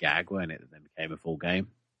 That was a gag, weren't it? That then became a full game.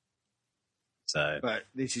 So, But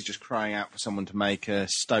this is just crying out for someone to make a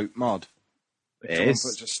Stoat mod. If It someone is.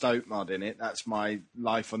 puts a Stoat mod in it, that's my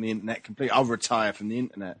life on the internet complete. I'll retire from the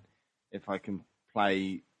internet if I can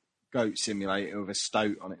play Goat Simulator with a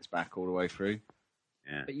Stoat on its back all the way through.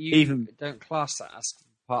 yeah. But you don't class that as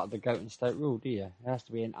part of the Goat and Stoat rule, do you? It has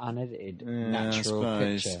to be an unedited, Yeah, I natural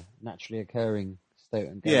suppose. picture, naturally occurring Stoat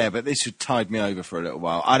and Goat. Yeah, but this would tide me over for a little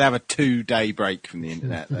while. I'd have a 2-day break from the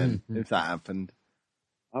internet then, if that happened.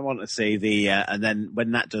 I want to see and then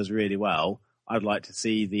when that does really well, I'd like to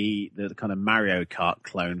see the kind of Mario Kart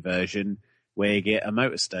clone version where you get a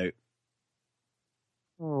motor Stoat.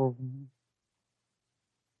 Oh.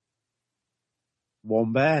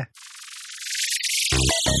 One bear.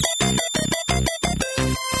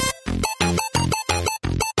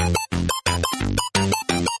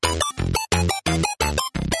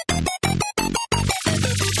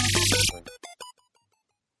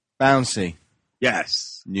 Bouncy,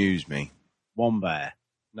 Yes. news me. One bear.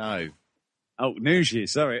 No. Oh, news you,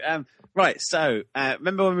 sorry. Right, so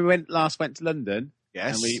remember when we last went to London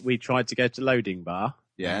Yes. and we tried to go to Loading Bar?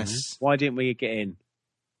 Yes. Why didn't we get in?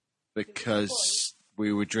 Because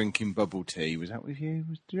we were drinking bubble tea. Was that with you?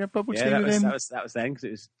 Did you have bubble tea Yeah, with him? that was then because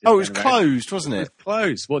it was. Oh, it was just down the road. closed, wasn't It it? was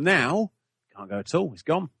closed. Well, now can't go at all. It's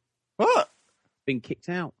gone. What? Been kicked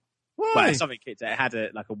out. Why? Well, it's something kicked out. It had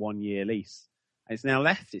a 1-year lease. And it's now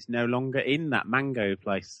left. It's no longer in that mango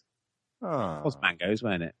place. Oh. It was mangoes,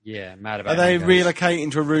 weren't it? Yeah, mad about Are they mangoes.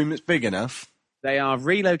 relocating to a room that's big enough? They are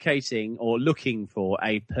relocating or looking for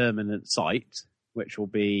a permanent site, which will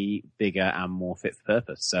be bigger and more fit for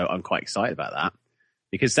purpose. So I'm quite excited about that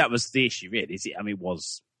because that was the issue, really. It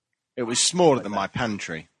was. It was smaller than my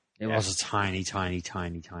pantry. It was a tiny, tiny,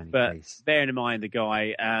 tiny, tiny But place. bearing in mind the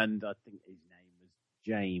guy, and I think his name was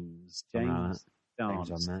James. Something like James Dance,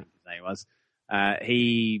 James on I that. think his name was.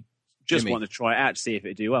 He just Jimmy. wanted to try it out to see if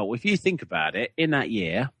it'd do well. Well, if you think about it, in that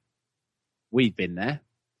year, we'd been there.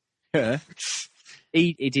 Yeah.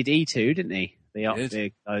 He did E2, didn't he?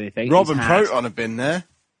 Did. The thing. Rob He's and had- Proton have been there.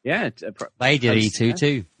 Yeah. They did Post- E2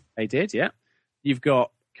 too. They did, yeah. You've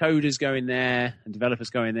got coders going there and developers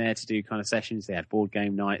going there to do kind of sessions. They had board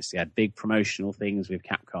game nights. They had big promotional things with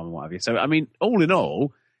Capcom and what have you. So, I mean, all in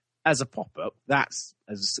all, as a pop-up, that's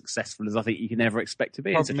as successful as I think you can ever expect to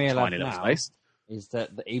be. It's a Problem tiny little now place. is that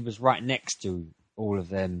he was right next to all of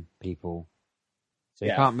them people. So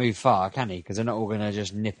Yeah. he can't move far, can he? Because they're not all going to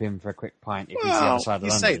just nip him for a quick pint if he's the Well, other side of you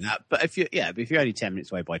London. say that, but if you're only 10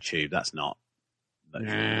 minutes away by tube, that's not.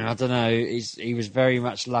 Nah, I don't know. He was very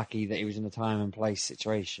much lucky that he was in a time and place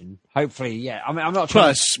situation. Hopefully, yeah. I mean, I'm not trying.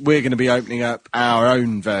 Plus, we're going to be opening up our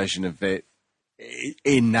own version of it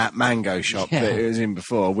in that mango shop Yeah. that it was in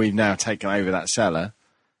before. We've now taken over that cellar.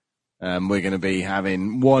 We're going to be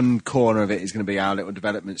having one corner of it is going to be our little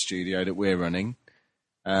development studio that we're running.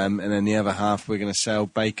 And then the other half, we're going to sell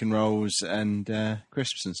bacon rolls and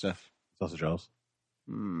crisps and stuff. Sausage rolls.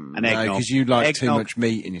 And And eggnog. because you like too Eggnog. much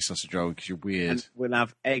meat in your sausage roll because you're weird. And we'll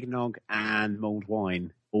have eggnog and mulled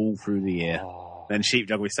wine all through the year. Oh. Then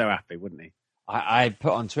Sheepdog would be so happy, wouldn't he? I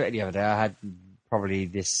put on Twitter the other day. I had probably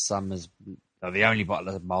this summer's the only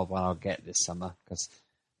bottle of mulled wine I'll get this summer because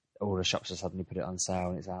all the shops have suddenly put it on sale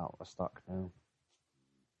and it's out of stock now.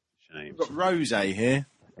 Shame. We've got Rose here,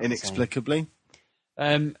 inexplicably.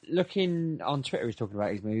 Looking on Twitter, he's talking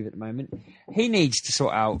about his move at the moment. He needs to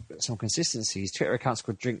sort out some consistency. His Twitter account's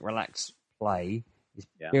called Drink, Relax, Play. His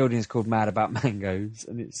building is called Mad About Mangoes,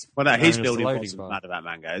 and it's his known as building the loading wasn't bar. Mad About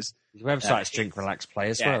Mangoes. His website's Drink, Relax, Play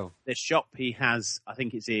as well. The shop he has, I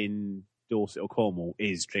think it's in Dorset or Cornwall,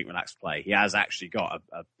 is Drink, Relax, Play. He has actually got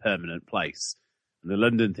a permanent place. And the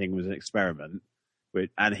London thing was an experiment,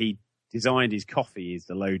 and he designed his coffee as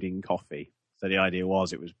the loading coffee. So the idea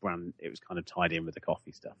was it was kind of tied in with the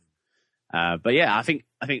coffee stuff. But yeah, I think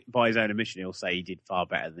by his own admission, he'll say he did far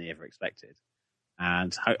better than he ever expected.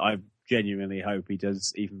 And I genuinely hope he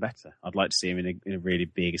does even better. I'd like to see him in a really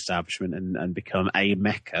big establishment and become a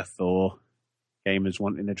mecca for gamers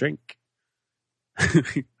wanting a drink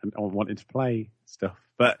and wanting to play stuff.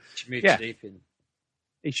 But yeah,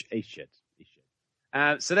 he should.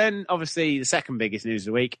 So then, obviously, the second biggest news of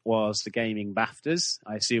the week was the gaming BAFTAs.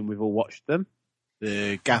 I assume we've all watched them.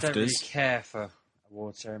 The I don't really GAFTAs. care for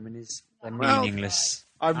award ceremonies. They're Well, meaningless.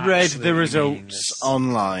 I read the Absolutely results meaningless.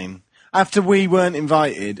 online. After we weren't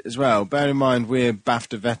invited as well, bear in mind we're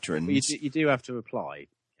BAFTA veterans. But you do have to apply.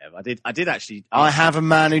 Kev. I did actually. I have a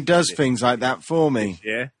man who does things like that for me.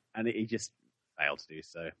 Yeah, and he just failed to do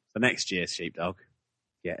so. So next year, Sheepdog,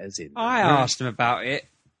 get us in. I asked him about it.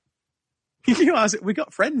 You asked, we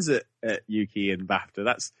got friends at Yuki and BAFTA.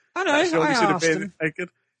 I know, that surely I should have asked been him. a good.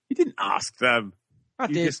 You didn't ask them. I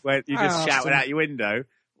You did. just went. You I just asked shouted him. out your window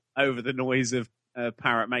over the noise of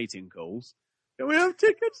parrot mating calls. Can we have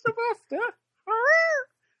tickets to BAFTA?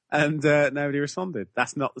 And nobody responded.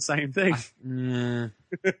 That's not the same thing. Mm,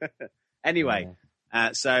 Anyway,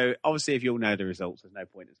 so obviously, if you all know the results, there's no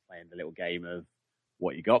point in us playing the little game of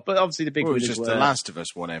what you got. But obviously, the big Well, it was winners just were The Last of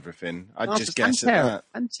Us won everything. I'd Last just of- guess and at that.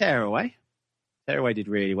 And Tearaway. Tearaway did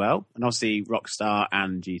really well. And obviously, Rockstar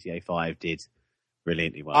and GTA 5 did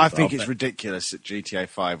brilliantly well. I as think well, it's but ridiculous that GTA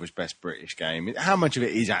 5 was Best British Game. How much of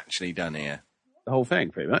it is actually done here? the whole thing,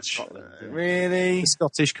 pretty much. Really? The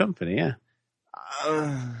Scottish company, yeah.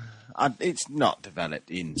 It's not developed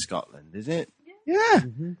in Scotland, is it? Yeah.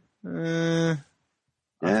 Uh,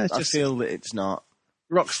 Yeah, it's I just feel that it's not.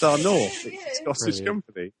 Rockstar North. It's a Scottish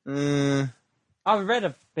Brilliant. company. I read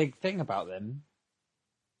a big thing about them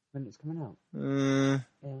when it's coming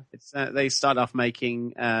out. It's they started off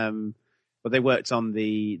making. They worked on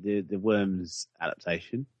the Worms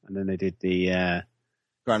adaptation, and then they did the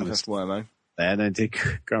Grand Theft Wormo. and then did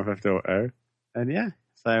Grand Theft Auto, and yeah,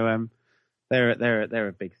 so they're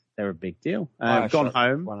a big deal. Bioshock, Gone one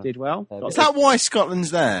Home of did well. their Got Is the- that why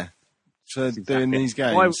Scotland's there? For doing exactly- these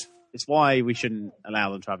Why- games? It's why we shouldn't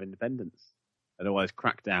allow them to have independence. Otherwise,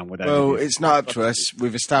 crackdown would. Well, only be- it's not up to us.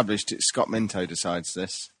 We've established it's Scott Minto decides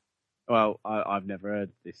this. Well, I've never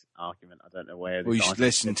heard this argument. I don't know where. Well, this you should argument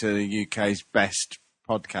listen to the UK's best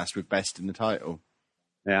podcast with best in the title.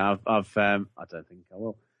 Yeah, I don't think I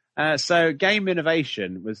will. So game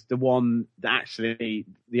innovation was the one that actually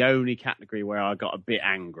the only category where I got a bit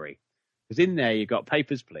angry. Because in there you got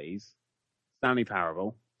Papers, Please, Stanley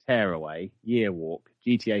Parable, Tearaway, Year Walk,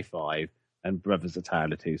 GTA 5, and Brothers: A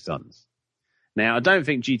Tale of Two Sons. Now, I don't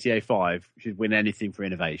think GTA 5 should win anything for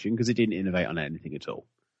innovation because it didn't innovate on anything at all.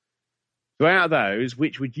 So out of those,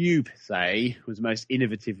 which would you say was the most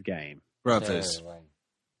innovative game? Brothers, Tearaway.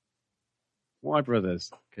 Why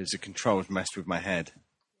Brothers? because the controls messed with my head.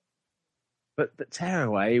 But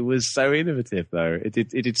Tearaway was so innovative, though. It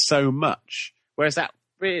did so much. Whereas that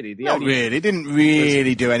really the Not only really. It didn't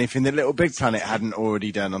really do anything that Little Big Planet hadn't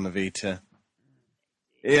already done on the Vita.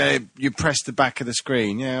 Yeah, you press the back of the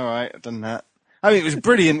screen. Yeah, all right, I've done that. I mean, it was a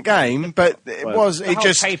brilliant game, but it The whole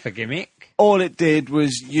just paper gimmick, all it did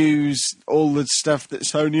was use all the stuff that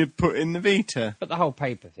Sony had put in the Vita. but the whole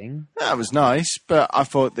paper thing. That was nice, but I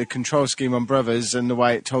thought the control scheme on Brothers and the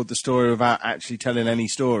way it told the story without actually telling any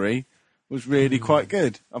story was really quite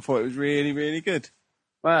good. I thought it was really, really good.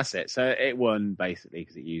 Well, that's it. So it won basically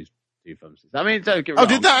because it used two thumbs. I mean, don't get me Oh, wrong.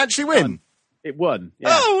 did that actually win? It won. Yeah.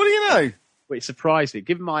 Oh, what do you know? Which surprised me.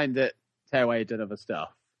 Give in mind that Tearaway had done other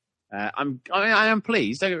stuff. I am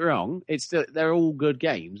pleased. Don't get me wrong. They're all good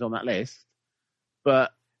games on that list.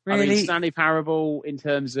 But I Really? mean, Stanley Parable in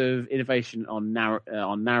terms of innovation on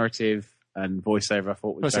narrative and voiceover, I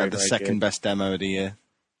thought was Was very, that the very second best demo of the year?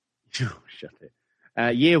 good. Shut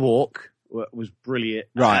it. Year Walk was brilliant.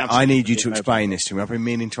 Right, I need you to Absolutely explain this to me. I've been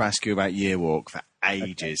meaning to ask you about Year Walk for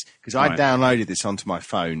ages because I Right. downloaded this onto my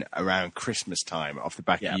phone around Christmas time off the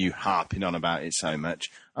back Yeah. of you harping on about it so much.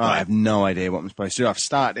 And I Right. have no idea what I'm supposed to do. I've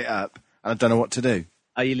started it up and I don't know what to do.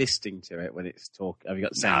 Are you listening to it when it's talk? Have you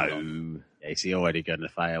got the sound on? No. Yeah, so you're already going to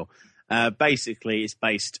fail. Basically, it's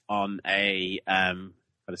based on a kind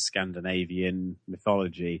of Scandinavian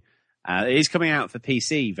mythology. It is coming out for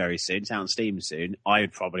PC very soon. It's out on Steam soon. I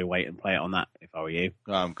would probably wait and play it on that if I were you.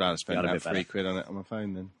 Oh, I'm glad I spent Got a about bit £3 on it on my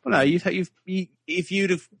phone then. Well, no, if you'd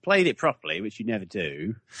have played it properly, which you never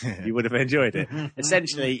do, you would have enjoyed it.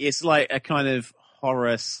 Essentially, it's like a kind of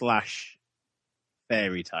horror /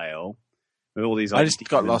 fairy tale with all these. I just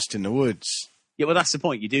got lost in the woods. Yeah, well, that's the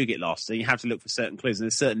point. You do get lost, and you have to look for certain clues. And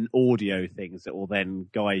there's certain audio things that will then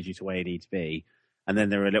guide you to where you need to be. And then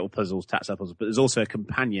there are little puzzles, tactile puzzles. But there's also a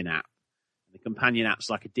companion app. The companion app's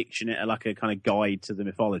like a dictionary, like a kind of guide to the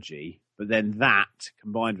mythology. But then that,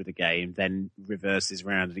 combined with the game, then reverses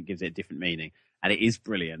around and it gives it a different meaning. And it is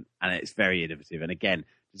brilliant, and it's very innovative. And again,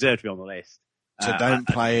 deserves to be on the list. So don't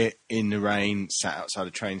play it in the rain, sat outside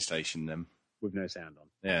a train station then. With no sound on.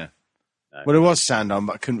 Yeah. No. Well, there was sound on,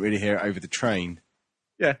 but I couldn't really hear it over the train.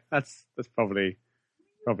 Yeah, that's probably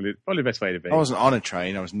the best way to be. I wasn't on a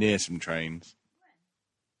train, I was near some trains.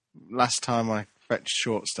 Last time I fetched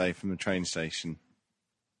short stay from the train station.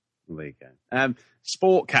 Well, there you go.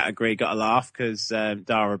 Sport category got a laugh because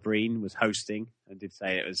Dara Breen was hosting and did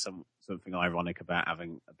say it was something ironic about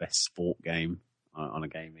having a best sport game on a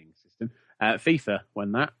gaming system. FIFA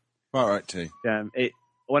won that. Quite right too.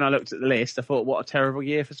 When I looked at the list, I thought, what a terrible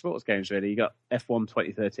year for sports games, really. You got F1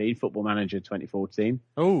 2013, Football Manager 2014,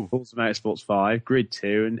 Oh, Forza Motorsports 5, Grid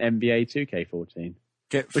 2, and NBA 2K14.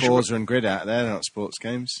 get Forza and Grid out of there. They're not sports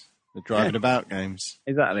games. They're driving about games.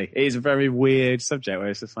 Exactly. It is a very weird subject where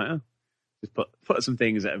it's just like, just put some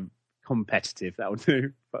things that are competitive. That will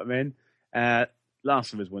do. Put them in.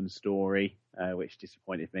 Last of Us won Story, which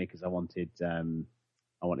disappointed me because I wanted Gone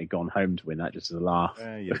Home to win that just as a laugh.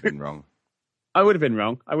 You've been wrong. I would have been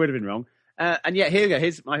wrong. And yet, here we go.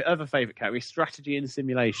 Here's my other favourite category, strategy and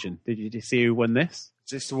simulation. Did you see who won this?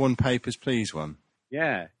 Is this the one Papers, Please one?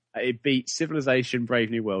 Yeah. It beat Civilization, Brave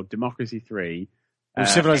New World, Democracy 3. Well,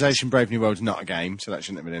 Civilization Brave New World's not a game, so that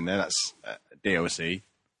shouldn't have been in there. That's DLC.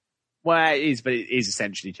 Well, it is, but it is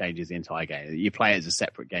essentially changes the entire game. You play it as a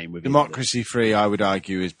separate game with Democracy 3, I would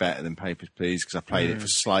argue, is better than Papers, Please, because I played it for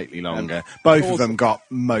slightly longer. Both of them got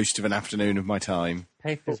most of an afternoon of my time.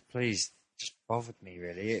 Papers, Please just bothered me,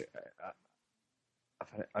 really. I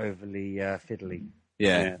found it overly fiddly.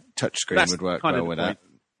 Yeah. Touchscreen would work well with that.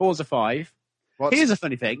 Forza 5. What's, Here's a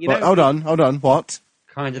funny thing. hold on. What?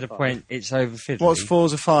 Kind of the point, it's over fiddly. What's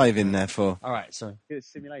Forza 5 in there for? All right, sorry.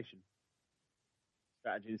 It's simulation.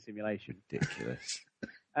 Strategy and simulation. Ridiculous.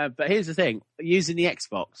 But here's the thing. Using the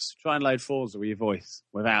Xbox, try and load Forza with your voice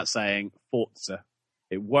without saying Forza.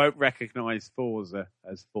 It won't recognise Forza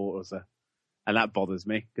as Forza. And that bothers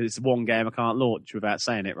me, because it's one game I can't launch without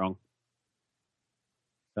saying it wrong.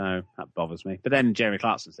 So that bothers me. But then Jeremy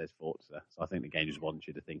Clarkson says Forza, so I think the game just wants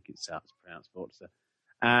you to think it's pronounced Forza.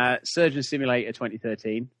 Surgeon Simulator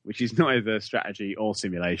 2013, which is neither strategy or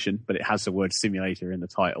simulation, but it has the word simulator in the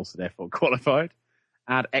title, so therefore qualified.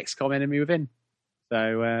 Add XCOM Enemy Within.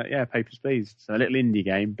 So, Papers, Please. So a little indie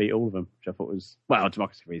game beat all of them, which I thought was... Well,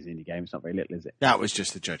 Democracy 3 is an indie game. It's not very little, is it? That was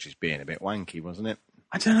just the judges being a bit wanky, wasn't it?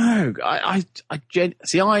 I don't know. I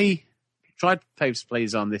tried Papers,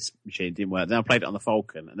 Please on this machine. It didn't work. Then I played it on the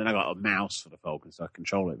Falcon, and then I got a mouse for the Falcon, so I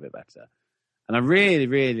control it a bit better. And I really,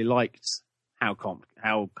 really liked how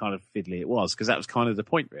kind of fiddly it was, because that was kind of the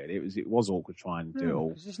point, really. It was awkward trying to do it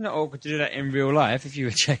all. It's not awkward to do that in real life if you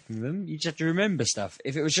were checking them. You just have to remember stuff.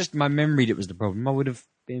 If it was just my memory that was the problem, I would have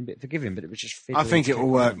been a bit forgiving, but it was just fiddly. I think it will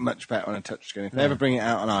work much better on a touchscreen. If they ever bring it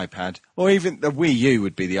out on iPad, or even the Wii U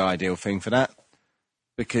would be the ideal thing for that.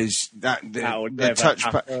 Because the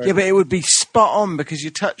touchpad, yeah, but it would be spot on because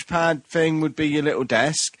your touchpad thing would be your little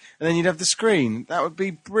desk, and then you'd have the screen. That would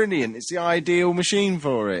be brilliant. It's the ideal machine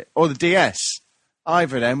for it, or the DS.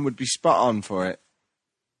 Either of them would be spot on for it.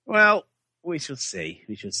 Well, we shall see.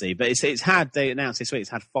 But they announced this week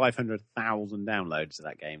it's had 500,000 downloads of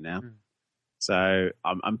that game now. So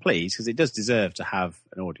I'm pleased because it does deserve to have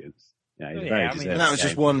an audience. And that was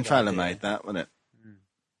just one fella made that, wasn't it?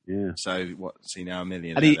 Yeah. So what's he now, a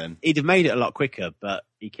millionaire then? He'd have made it a lot quicker, but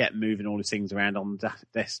he kept moving all his things around on the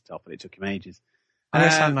desktop, and it took him ages. I know I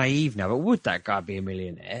sound naive now, but would that guy be a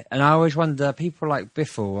millionaire? And I always wonder, people like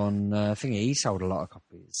Biffle on Thingy, he sold a lot of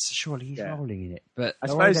copies. Surely he's rolling in it. But I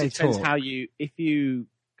suppose it depends if you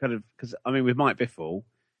kind of, because I mean, with Mike Biffle,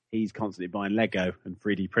 he's constantly buying Lego and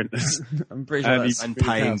 3D printers. I'm pretty sure and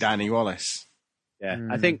paying Danny Wallace. Yeah,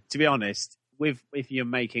 I think, to be honest, if you're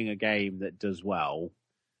making a game that does well,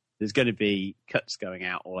 there's going to be cuts going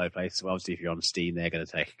out all over the place. So obviously, if you're on Steam, they're going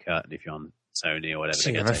to take a cut, and if you're on Sony or whatever,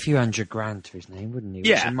 so he'd have a few $100,000 to his name, wouldn't he?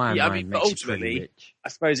 Yeah, in my mind but makes ultimately, rich. I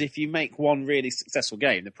suppose if you make one really successful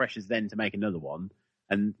game, the pressure's then to make another one,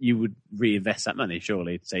 and you would reinvest that money,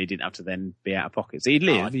 surely, so you didn't have to then be out of pocket. So you'd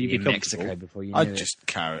live, I'd you'd be be in Mexico comfortable. before you knew I'd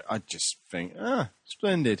just think,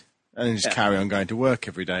 splendid. And then just carry on going to work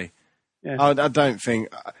every day. Yeah. I think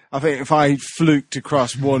if I fluked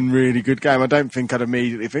across one really good game, I don't think I'd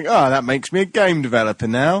immediately think, that makes me a game developer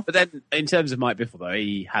now. But then, in terms of Mike Biffle, though,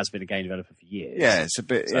 he has been a game developer for years. Yeah, it's a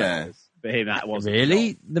bit, But him, that wasn't.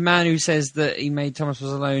 Really? The man who says that he made Thomas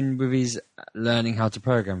Was Alone with his learning how to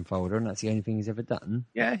program folder, and that's the only thing he's ever done?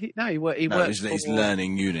 Yeah, he worked. His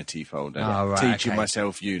learning Unity folder. Oh, right, Teaching okay.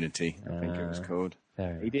 myself Unity, I think it was called.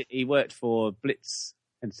 Fair He worked for Blitz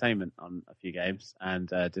Entertainment on a few games and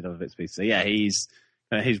did other bits and pieces. So yeah, he's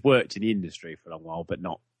worked in the industry for a long while, but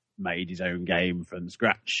not made his own game from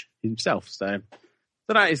scratch himself. So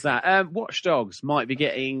that is that. Watch Dogs might be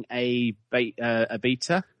getting a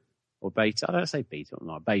beta. Or beta. I don't say beta.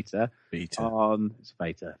 Not beta. Beta. It's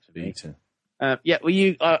beta to me. Beta.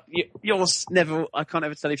 Well, yours never. I can't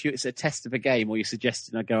ever tell if it's a test of a game or you're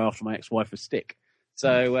suggesting I go after my ex-wife with stick.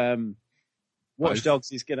 So, Watch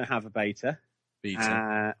Dogs is going to have a beta,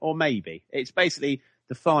 or maybe it's basically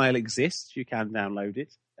the file exists. You can download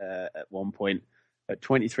it at one point at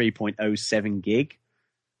 23.07 gig.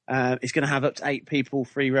 It's going to have up to 8 people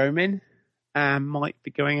free roaming. Might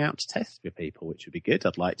be going out to test with people, which would be good.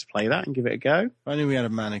 I'd like to play that and give it a go. If only we had a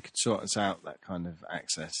man who could sort us out that kind of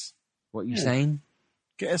access. What are you saying?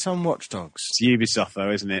 Get us on Watch Dogs. It's Ubisoft,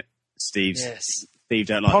 though, isn't it? Steve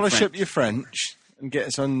don't like Polish the up your French and get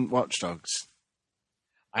us on Watch Dogs.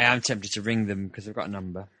 I am tempted to ring them because I've got a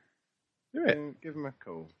number. Do it. Give them a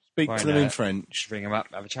call. Speak Why to them not? in French. Just ring them up,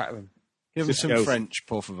 have a chat with them. Give them Just some go. French,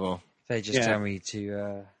 por favor. They just tell me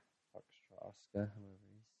to Foxtrot Oscar.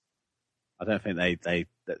 I don't think they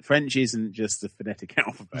that French isn't just the phonetic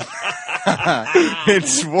alphabet.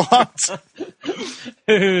 It's what?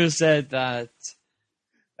 Who said that?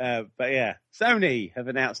 But yeah, Sony have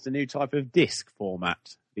announced a new type of disc format.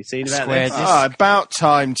 Have you seen about Square this? disc. About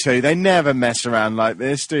time too. They never mess around like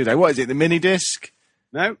this, do they? What is it? The mini disc,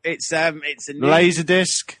 No, it's a new, laser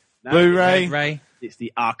disc, No, Blu-ray. Ray? It's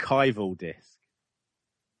the archival disc.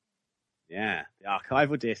 Yeah, the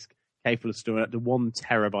archival disc capable of storing up to 1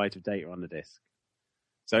 terabyte of data on the disc.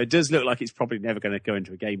 So it does look like it's probably never going to go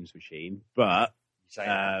into a games machine, but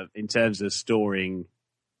in terms of storing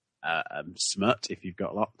smut, if you've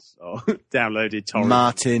got lots, or downloaded torrent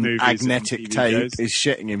Martin movies and Agnetic TV Tape shows. is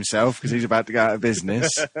shitting himself because he's about to go out of business.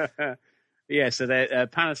 Yeah, so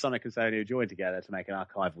Panasonic and Sony have joined together to make an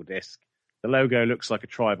archival disc. The logo looks like a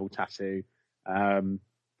tribal tattoo.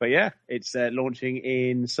 But yeah, it's launching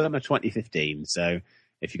in summer 2015. So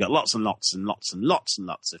if you've got lots and lots and lots and lots and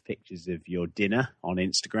lots of pictures of your dinner on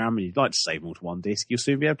Instagram and you'd like to save them all to one disc, you'll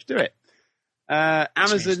soon be able to do it.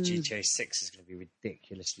 Amazon... GTA 6 is going to be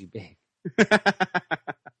ridiculously big.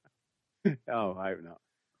 Oh, I hope not.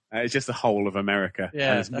 It's just the whole of America. Yeah,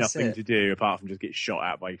 and there's that's nothing it. to do apart from just get shot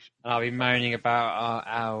at by... And I'll be moaning about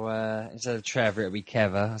our instead of Trevor, it'll be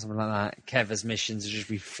Keva, or something like that. Keva's missions will just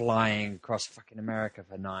be flying across fucking America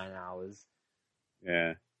for 9 hours.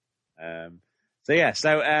 Yeah.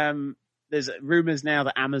 So there's rumours now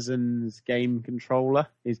that Amazon's game controller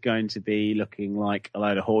is going to be looking like a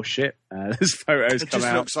load of horse shit. There's photos It come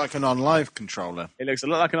just out. looks like an on-live controller. It looks a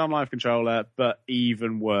lot like an on-live controller, but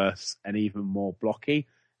even worse and even more blocky.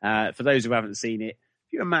 For those who haven't seen it,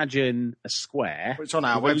 if you imagine a square... It's on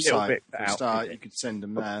our with a little website. bit For a out, start, is it? you could send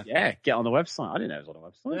them there. Yeah, get on the website. I didn't know it was on the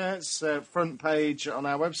website. Yeah, it's front page on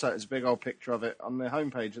our website. There's a big old picture of it on the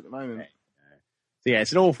homepage at the moment. So yeah,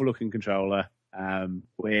 it's an awful looking controller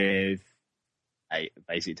with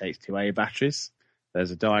basically it takes 2 AA batteries.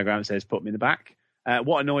 There's a diagram that says put them in the back.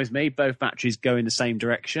 What annoys me, both batteries go in the same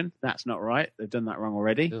direction. That's not right. They've done that wrong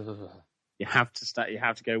already. Ugh. You have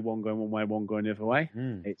to go one going one way, one going the other way.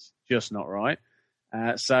 It's just not right.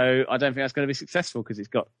 So I don't think that's going to be successful because it's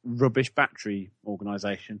got rubbish battery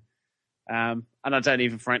organisation. And I don't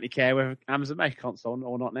even frankly care whether Amazon make a console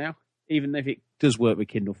or not now. Even if it does work with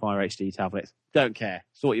Kindle Fire HD tablets, don't care.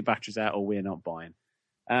 Sort your batteries out or we're not buying.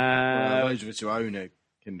 Well, those of us who own a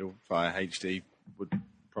Kindle Fire HD would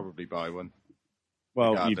probably buy one,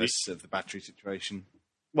 regardless of the battery situation.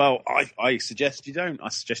 Well, I suggest you don't. I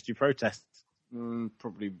suggest you protest.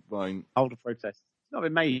 Probably won't. Hold a protest. It's not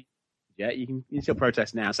been made yet. You can still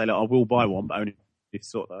protest now and say, look, I will buy one, but only if you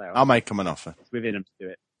sort that out. I'll make them an offer. It's within them to do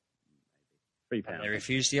it. £3. They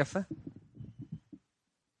refused the offer?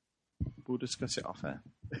 We'll discuss it off air.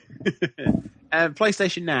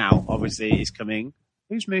 PlayStation Now, obviously, is coming.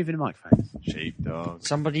 Who's moving the microphones? Sheepdog.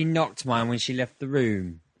 Somebody knocked mine when she left the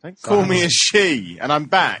room. Don't call me a she, and I'm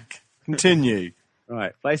back. Continue.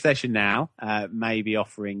 Right, PlayStation Now may be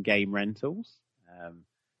offering game rentals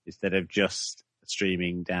instead of just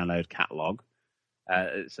streaming download catalogue.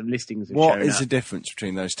 Some listings have What shown is up. the difference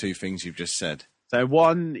between those two things you've just said? So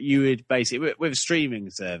one, you would basically, with a streaming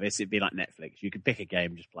service, it'd be like Netflix. You could pick a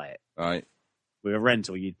game and just play it. Right. With a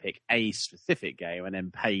rental, you'd pick a specific game and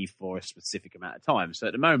then pay for a specific amount of time. So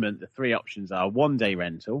at the moment, the three options are 1-day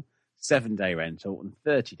rental, 7-day rental, and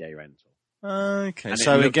 30-day rental. Okay. And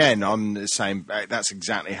So it looks- again, I'm the same. That's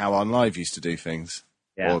exactly how OnLive used to do things.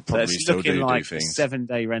 Yeah, Or probably so it's still looking do like things. a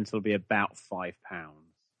 7-day rental will be about £5,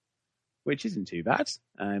 which isn't too bad.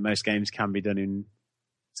 Most games can be done in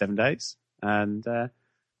 7 days, and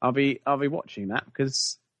I'll be watching that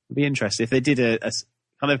because it'll be interesting if they did a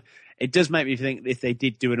kind of. It does make me think if they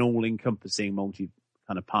did do an all-encompassing multi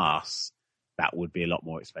kind of pass, that would be a lot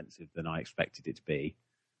more expensive than I expected it to be.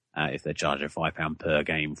 If they're charging £5 per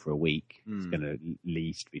game for a week, it's going to at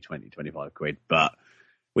least be 25 quid. But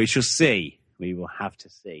we shall see. We will have to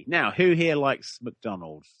see. Now, who here likes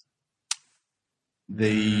McDonald's?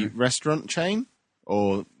 The restaurant chain,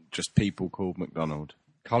 or just people called McDonald?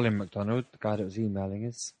 Colin McDonald, the guy that was emailing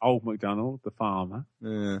us. Old McDonald, the farmer.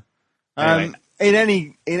 Yeah. Anyway. In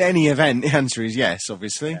any event, the answer is yes.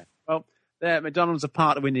 Obviously. Yeah. Well, McDonald's are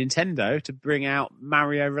partnered with Nintendo to bring out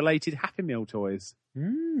Mario-related Happy Meal toys,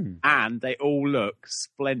 and they all look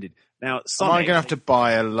splendid. Now, Am Sonic, I going to have to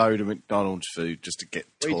buy a load of McDonald's food just to get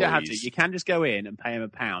toys? well, you don't have to. You can just go in and pay them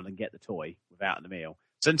 £1 and get the toy without the meal.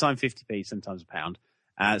 Sometimes 50p, sometimes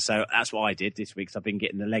 £1. So that's what I did this week. So I've been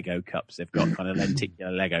getting the Lego cups. They've got kind of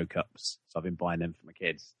lenticular Lego cups. So I've been buying them for my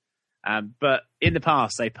kids. But in the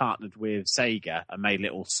past, they partnered with Sega and made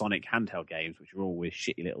little Sonic handheld games, which were always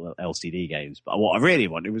shitty little LCD games. But what I really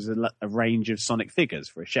wanted was a range of Sonic figures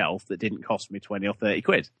for a shelf that didn't cost me 20 or 30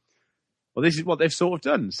 quid. Well, this is what they've sort of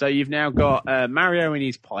done. So you've now got Mario in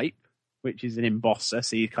his pipe, which is an embosser.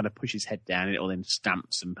 So you kind of push his head down and it'll then stamp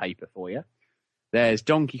some paper for you. There's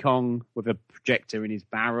Donkey Kong with a projector in his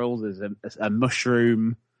barrel. There's a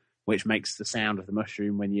mushroom, which makes the sound of the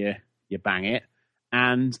mushroom when you bang it.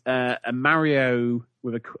 And a Mario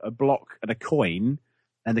with a block and a coin,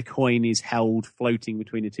 and the coin is held floating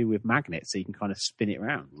between the two with magnets, so you can kind of spin it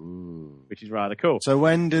around, which is rather cool. So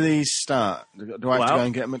when do these start? Do I have to go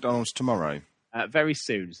and get McDonald's tomorrow? Very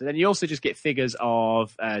soon. So then you also just get figures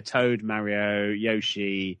of Toad, Mario,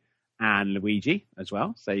 Yoshi, and Luigi as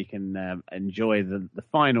well. So you can enjoy the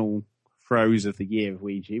final throes of the year of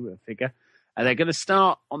Luigi with a figure. They're going to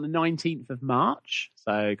start on the 19th of March,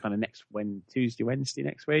 so kind of Tuesday, Wednesday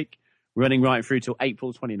next week, running right through till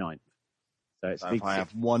April 29th. So it's So big if I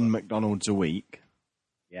have one McDonald's a week,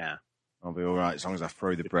 yeah, I'll be all right as long as I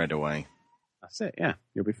throw the bread away. that's it. Yeah,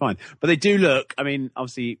 you'll be fine. But they do look. I mean,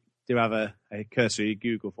 obviously, do have a cursory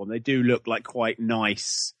Google for them. They do look like quite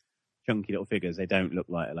nice, chunky little figures. They don't look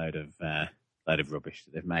like a load of rubbish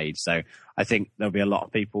that they've made. So I think there'll be a lot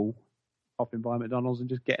of people popping by McDonald's and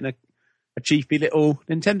just getting a cheapy little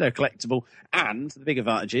Nintendo collectible. And the big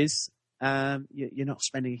advantage is you're not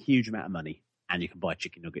spending a huge amount of money, and you can buy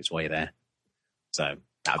chicken nuggets while you're there. So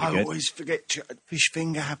that'll be I good. always forget fish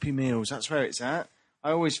finger Happy Meals. That's where it's at.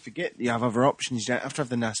 I always forget you have other options. You don't have to have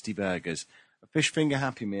the nasty burgers. A fish finger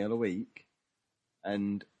Happy Meal a week,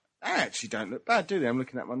 and they actually don't look bad, do they? I'm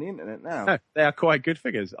looking at them on the internet now. No, they are quite good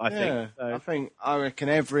figures, I Yeah, think. So, I reckon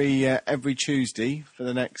every Tuesday for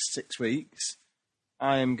the next 6 weeks,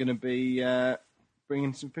 I am going to be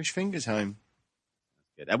bringing some fish fingers home.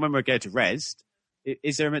 good. And when we go to Resd,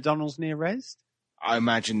 is there a McDonald's near Resd? I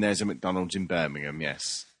imagine there's a McDonald's in Birmingham.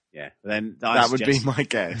 Yes, Yeah. Then that would be my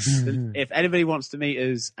guess. If anybody wants to meet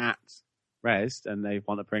us at Resd and they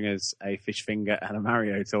want to bring us a fish finger and a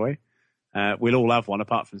Mario toy, we'll all have one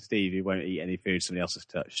apart from Steve, who won't eat any food somebody else has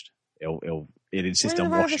touched. He'll insist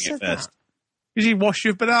on washing it first. Because you wash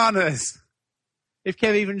your bananas. If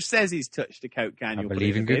Kev even says he's touched a Coke can, I you'll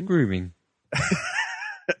believe in believe good grooming.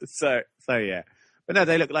 so yeah. But no,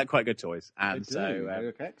 they look like quite good toys. And they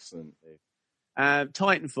look excellent.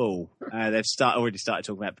 Titanfall, they've already started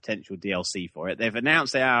talking about potential DLC for it. They've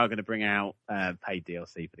announced they are going to bring out paid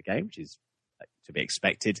DLC for the game, which is to be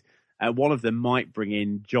expected. One of them might bring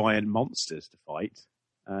in giant monsters to fight,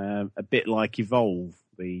 a bit like Evolve,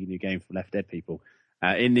 the new game from Left Dead people.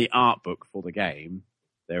 In the art book for the game,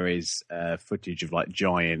 there is footage of like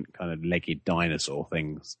giant kind of legged dinosaur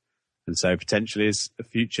things. And so potentially is a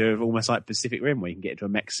future of almost like Pacific Rim, where you can get into a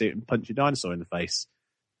mech suit and punch a dinosaur in the face,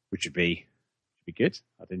 which would be good.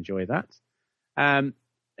 I'd enjoy that. A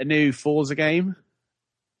new Forza game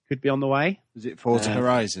could be on the way. Is it Forza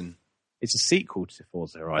Horizon? It's a sequel to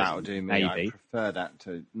Forza Horizon. That would do me. Maybe. I prefer that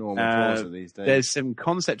to normal Forza these days. There's some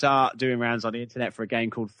concept art doing rounds on the internet for a game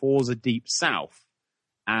called Forza Deep South.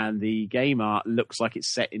 And the game art looks like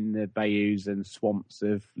it's set in the bayous and swamps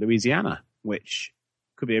of Louisiana. which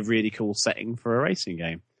could be a really cool setting for a racing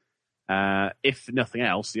game. If nothing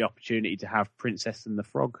else, the opportunity to have Princess and the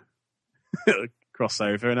Frog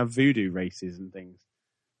crossover and have voodoo races and things.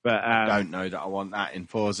 But I don't know that I want that in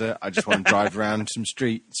Forza. I just want to drive around some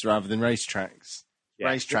streets rather than racetracks. Yeah,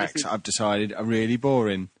 Racetracks, I've decided, are really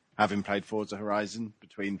boring. Having played Forza Horizon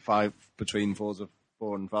between Forza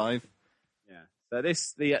 4 and 5. Yeah. So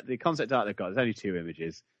the concept art they've got, there's only 2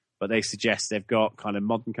 images, but they suggest they've got kind of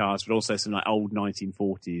modern cars, but also some like old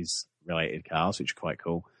 1940s related cars, which are quite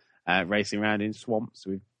cool. Racing around in swamps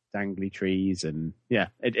with dangly trees, and yeah,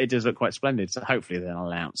 it does look quite splendid. So hopefully they'll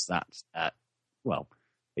announce that at, well,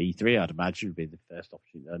 E3, I'd imagine, would be the first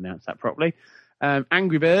opportunity to announce that properly.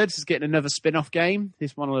 Angry Birds is getting another spin-off game.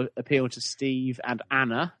 This one will appeal to Steve and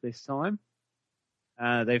Anna this time.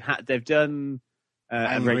 They've done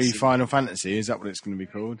Angry Final Fantasy, is that what it's going to be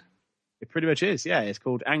called? It pretty much is, yeah. It's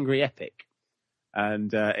called Angry Epic.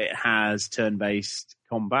 And it has turn-based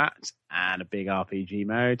combat and a big RPG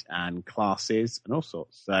mode and classes and all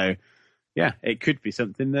sorts. So, yeah, it could be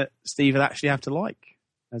something that Steve would actually have to like.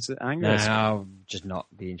 As Angry. No, I'll just not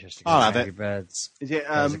be interested in I'll have Angry it. Birds. Is it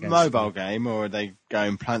a mobile game, or are they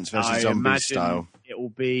going Plants vs. Zombies style? It will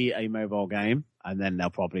be a mobile game, and then they'll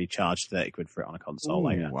probably charge 30 quid for it on a console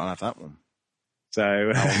later. Well, I'll have that one. So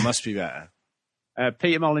That one must be better.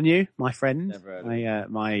 Peter Molyneux, my friend, Never heard of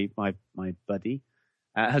my buddy,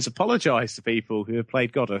 has apologised to people who have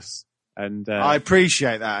played Goddess. And I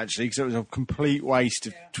appreciate that, actually, because it was a complete waste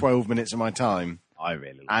of 12 minutes of my time. I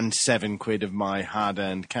really like And 7 quid of my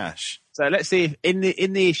hard-earned cash. So let's see if in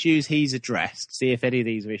the issues he's addressed, see if any of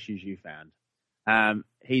these are issues you found.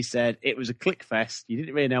 He said it was a click fest. You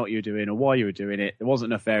didn't really know what you were doing or why you were doing it. There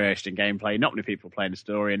wasn't enough variation in gameplay. Not many people playing the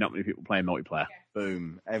story, and not many people playing multiplayer.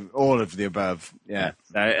 Boom. All of the above. Yeah.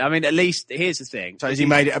 So I mean, at least here's the thing. So has he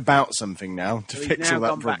made it about something now to He's fix now all that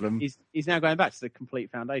gone back- problem? He's now going back to the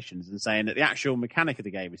complete foundations and saying that the actual mechanic of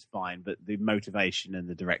the game is fine, but the motivation and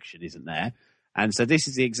the direction isn't there. And so this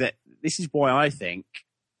is why I think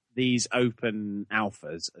these open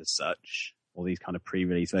alphas as such, or these kind of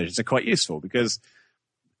pre-release versions, are quite useful, because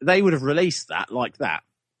they would have released that like that.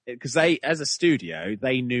 Because they, as a studio,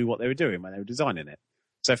 they knew what they were doing when they were designing it.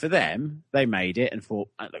 So for them, they made it and thought,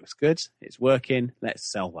 that looks good, it's working, let's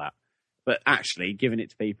sell that. But actually giving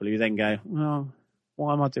it to people who then go, well,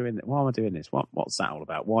 why am I doing this? Why am I doing this? What's that all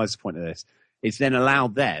about? Why is the point of this? It's then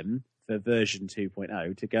allowed them, for version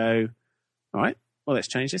 2.0, to go, all right, well, let's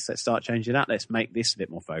change this. Let's start changing that. Let's make this a bit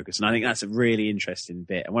more focused. And I think that's a really interesting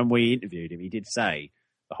bit. And when we interviewed him, he did say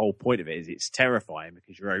the whole point of it is it's terrifying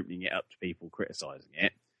because you're opening it up to people criticising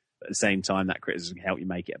it. But at the same time, that criticism can help you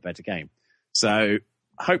make it a better game. So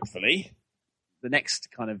hopefully the next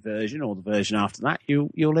kind of version, or the version after that,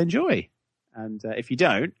 you'll enjoy. And if you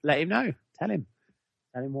don't, let him know. Tell him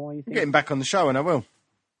why you think. Get him back on the show, and I will.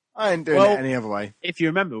 I ain't doing it any other way. If you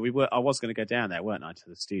remember, I was going to go down there, weren't I, to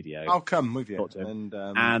the studio? I'll come with you. Talk to him.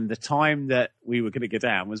 And the time that we were going to go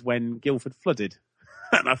down was when Guildford flooded.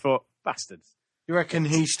 And I thought, bastards. you reckon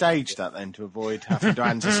he staged that then to avoid having to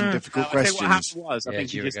answer some difficult I think what happened questions? was, I Yeah,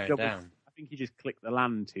 think you were going down. I think he just clicked the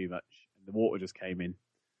land too much, and the water just came in.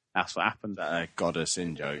 That's what happened. Goddess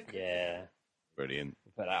in joke. Yeah. Brilliant.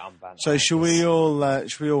 Put that on ban. So shall we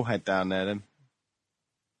all head down there then?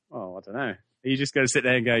 Oh, I don't know. Are you just going to sit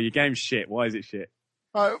there and go, your game's shit, why is it shit?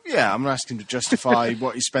 Oh, yeah, I'm asking him to justify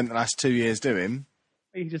what he spent the last 2 years doing.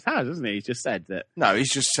 He just has, hasn't he? He's just said that. No,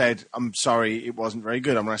 he's just said, I'm sorry, it wasn't very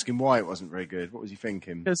good. I'm asking why it wasn't very good. What was he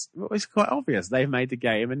thinking? Because it's quite obvious. They've made the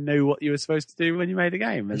game and knew what you were supposed to do when you made the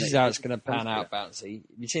game. And This is how it's going to pan out, Bouncy.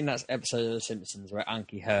 Have you seen that episode of The Simpsons where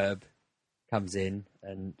Unky Herb comes in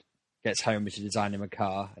and gets Homer to design him a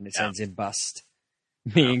car, and it sends him bust?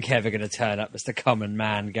 Me and Kev are going to turn up as the common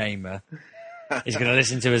man gamer. He's going to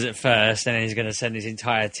listen to us at first, and then he's going to send his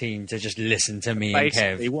entire team to just listen to me and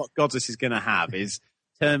Basically, Kev. what Goddess is going to have is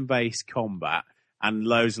turn-based combat and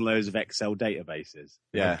loads of Excel databases.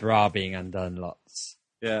 Yeah, Bra being undone lots.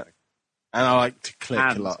 yeah. And I like to click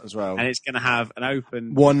And- a lot as well. And it's going to have an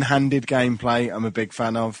open... One-handed gameplay, I'm a big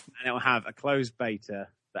fan of. And it will have a closed beta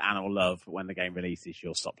that Anna will love, but when the game releases,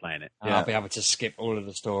 she'll stop playing it. And I'll be able to skip all of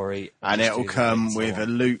the story. And just it'll do the come bits I with a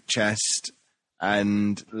want. loot chest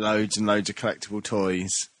and loads of collectible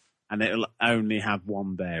toys. And it'll only have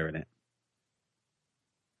one bear in it.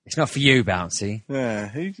 It's not for you, Bouncy. Yeah, Well,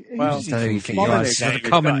 who's he I don't know who you thinking think you he are. is? It's for the Guys.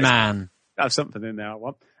 common man. Have something in there I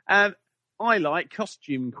want. I like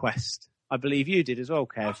Costume Quest. I believe you did as well,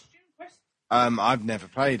 Kev. Costume quest. I've never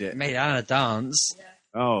played it. It made Anna dance.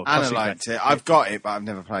 Oh, Anna Costume liked Quest. it. I've got it, but I've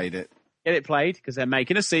never played it. Get it played because they're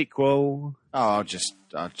making a sequel. Oh, I'll just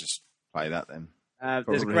play that then. There's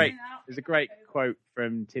Probably. a great quote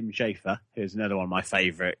from Tim Schafer, who's another one of my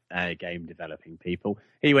favourite game developing people.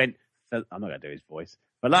 He went, I'm not going to do his voice.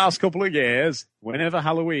 The last couple of years, whenever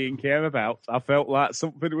Halloween came about, I felt like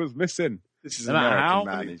something was missing. This is No matter American how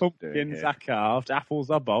man many who's doing pumpkins it. I carved,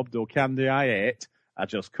 apples I bobbed, or candy I ate, I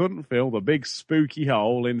just couldn't fill the big spooky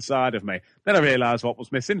hole inside of me. Then I realised what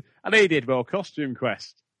was missing. I needed more Costume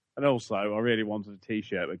Quest. And also, I really wanted a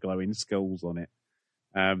T-shirt with glowing skulls on it.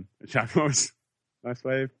 Which I was nice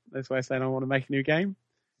way of saying I want to make a new game.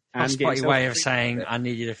 That's get quite your yourself way a of free- saying I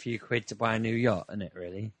needed a few quid to buy a new yacht, isn't it?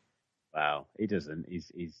 Really? Well, he doesn't.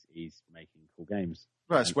 He's making cool games.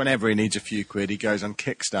 Well, it's whenever he needs a few quid, he goes on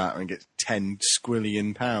Kickstarter and gets 10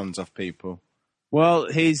 squillion pounds off people.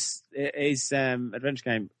 Well, his adventure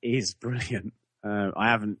game is brilliant. I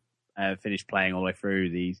haven't finished playing all the way through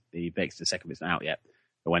the second bit's not out yet.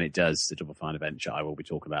 But when it does, the Double Fine Adventure, I will be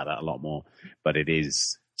talking about that a lot more. But it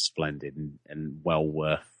is splendid and well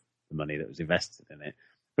worth the money that was invested in it.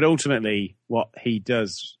 But ultimately, what he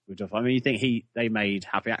does with Double Fine, I mean, you think they made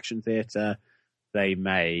Happy Action Theatre, they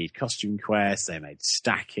made Costume Quest, they made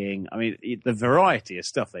Stacking. I mean, the variety of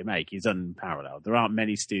stuff they make is unparalleled. There aren't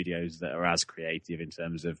many studios that are as creative in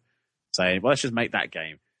terms of saying, well, let's just make that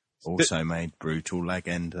game. Also made Brutal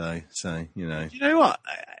Legend, though, so, you know. Do you know what?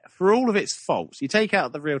 For all of its faults, you take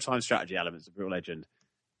out the real-time strategy elements of Brutal Legend,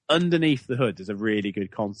 underneath the hood, there's a really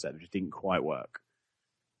good concept which didn't quite work.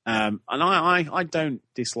 And I don't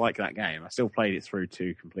dislike that game. I still played it through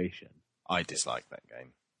to completion. I dislike that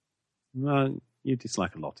game. Well, you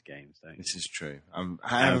dislike a lot of games, don't you? This is true.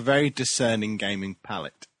 I have a very discerning gaming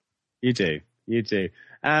palate. You do.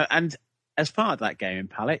 And as part of that gaming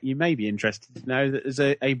palette, you may be interested to know that there's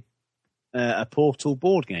a Portal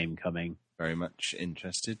board game coming. Very much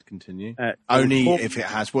interested. Continue. Only if it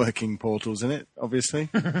has working portals in it, obviously.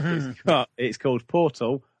 It's called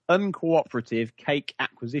Portal, Uncooperative Cake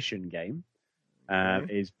Acquisition Game.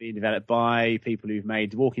 Is being developed by people who've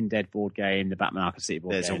made the Walking Dead board game, the Batman Arkham City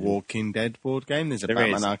board There's game. a Walking Dead board game. There's a There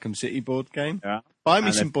Batman is. Arkham City board game. Yeah. Buy me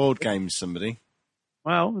And some board games, somebody.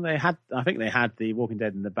 Well, I think they had the Walking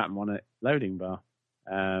Dead and the Batman one at loading bar.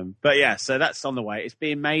 But yeah, so that's on the way. It's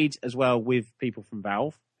being made as well with people from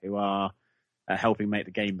Valve who are helping make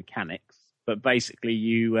the game mechanics. But basically,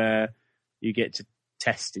 you get to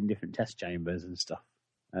test in different test chambers and stuff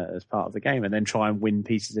as part of the game, and then try and win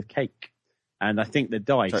pieces of cake. And I think the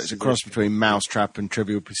dice. So it's a cross between Mousetrap and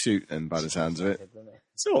Trivial Pursuit, then, by the sounds of it.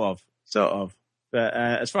 Sort of. But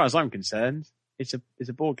as far as I'm concerned, it's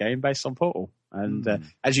a board game based on Portal. And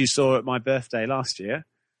as you saw at my birthday last year,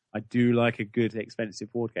 I do like a good,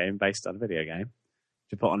 expensive board game based on a video game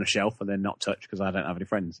to put on a shelf and then not touch because I don't have any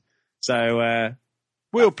friends. So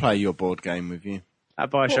We'll play your board game with you.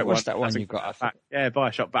 that Bioshock What was one, that one has a- you got? I think? Yeah,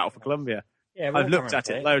 Bioshock Battle for Columbia. Yeah, I've looked at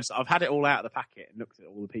it loads. I've had it all out of the packet and looked at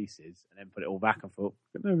all the pieces and then put it all back and thought,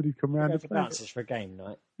 "Could nobody come round and play it?" for a game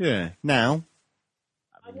night. Yeah. Now,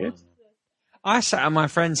 That'd be good. I sat at my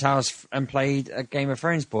friend's house and played a Game of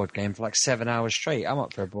Thrones board game for like 7 hours straight. I'm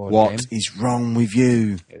up for a board what game. is wrong with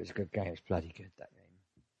you? It was a good game. It's bloody good, that game.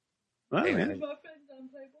 Well, yeah. My friends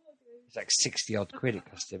don't play board games. It's like 60 odd quid it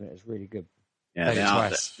cost him. It was really good. Yeah, Played they it are.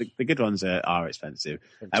 twice. The good ones are expensive.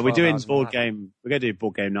 Spent We're 12 doing hours board on that. game. We're going to do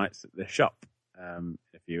board game nights at the shop in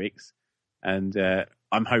a few weeks, and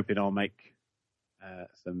I'm hoping I'll make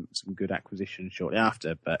some good acquisition shortly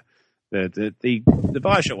after. But the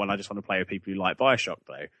Bioshock one, I just want to play with people who like Bioshock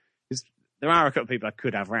though, because there are a couple of people I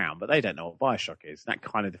could have round, but they don't know what Bioshock is. That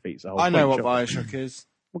kind of defeats the whole. I know what point. Bioshock is.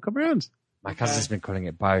 Well, come around. My cousin's been calling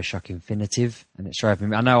it Bioshock Infinitive, and it's driving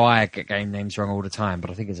me. I know I get game names wrong all the time, but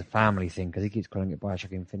I think it's a family thing because he keeps calling it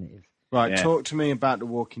Bioshock Infinitive. Right, Yeah. talk to me about the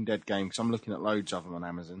Walking Dead game, because I'm looking at loads of them on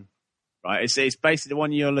Amazon. Right, it's basically the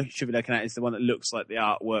one should be looking at is the one that looks like the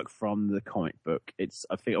artwork from the comic book. It's,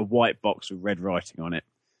 I think, a white box with red writing on it.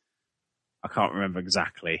 I can't remember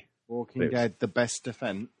exactly. Walking It was- Dead, The Best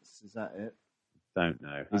Defense, is that it? Don't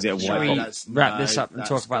know. Is it a Shall white we box? wrap this up and that's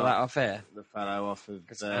talk about got that off air? The fellow off of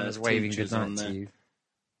Because Anna's waving Teachers goodnight on to there. you.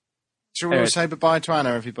 Shall we all say goodbye to Anna,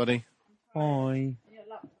 everybody? Bye. Yeah,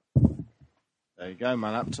 like, There you go,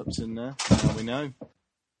 my laptop's in there. Now we know.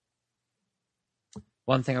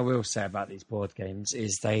 One thing I will say about these board games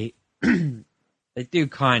is they they do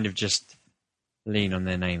kind of just lean on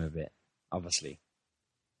their name a bit, obviously.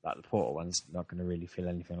 Like the Portal one's not going to really feel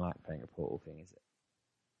anything like playing a Portal thing, is it?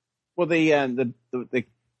 Well, the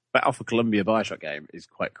Battle for Columbia Bioshock game is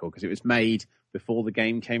quite cool because it was made before the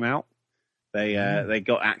game came out. They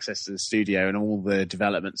got access to the studio and all the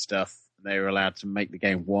development stuff. They were allowed to make the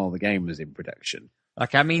game while the game was in production.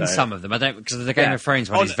 Like, I mean, So- some of them. I don't, because the Game Yeah. of Thrones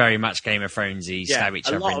one Oh, is very much Game of Thronesy, stab each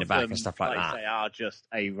a other lot in the of back them, and stuff like you that. say, are just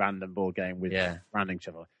a random board game with Yeah. random each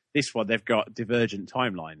other. This one, they've got divergent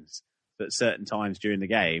timelines. That at certain times during the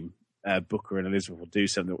game, Booker and Elizabeth will do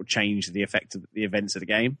something that will change the effect of the events of the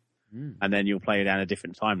game, and then you'll play down a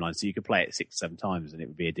different timeline. So you could play it 6 or 7 times, and it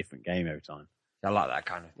would be a different game every time. I like that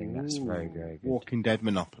kind of thing. That's very, very good. Walking Dead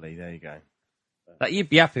Monopoly. There you go. Like, you'd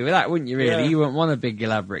be happy with that, wouldn't you, really? Yeah. You wouldn't want a big,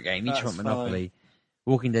 elaborate game. You just That's want Monopoly.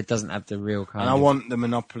 Walking Dead doesn't have the real kind And I of... want the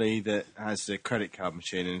Monopoly that has the credit card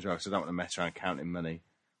machine in as well, because I don't want to mess around counting money.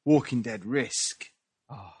 Walking Dead Risk.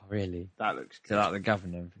 Oh, really? That looks So good. like the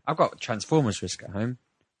governor. I've got Transformers Risk at home.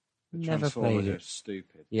 Never Transformers played are it.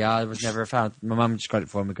 stupid. Yeah, I was never a fan. My mum just got it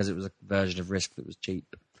for me because it was a version of Risk that was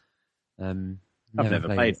cheap. I've never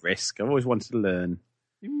played it. Risk. I've always wanted to learn.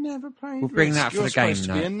 You've never played We'll bring Risk. that for You're the game supposed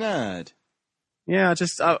to be a night. nerd. Yeah,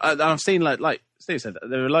 I've seen like Steve said,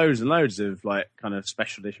 there are loads and loads of like kind of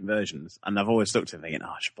special edition versions, and I've always looked at them thinking, oh,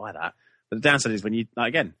 I should buy that. But the downside is when you like,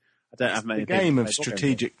 again, I don't have many. The game people of to play board games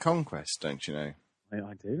strategic conquest, don't you know? with.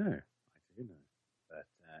 I do know. But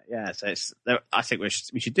yeah, so I think we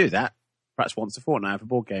should do that. Perhaps once a fortnight have a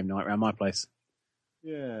board game night around my place.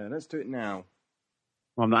 Yeah, let's do it now.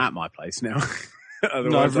 Well, I'm not at my place now.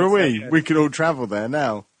 Otherwise, Neither are I'd we. say- We could all travel there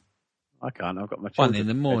now. I can't. I've got my 1 children. in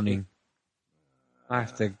the morning. I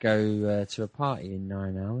have to go to a party in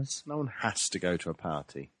 9 hours. No one has to go to a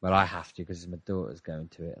party. Well, I have to because my daughter's going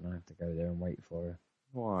to it and I have to go there and wait for her.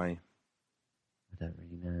 Why? I don't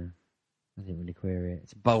really know. I didn't really query it.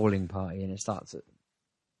 It's a bowling party and it starts at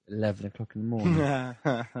 11 o'clock in the morning.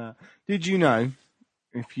 Did you know,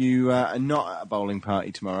 if you are not at a bowling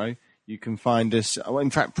party tomorrow, you can find us, well,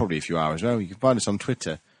 in fact, probably if you are as well, you can find us on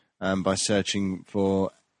Twitter by searching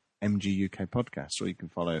for MG UK Podcast, or you can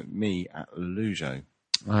follow me at Lujo.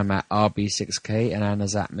 I'm at RB6K and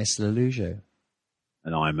Anna's at Miss Lelujo.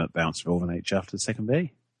 And I'm at Bounce More Than H after the second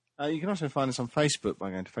B. You can also find us on Facebook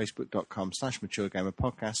by going to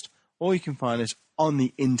facebook.com/MatureGamerPodcast, or you can find us on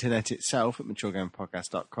the internet itself at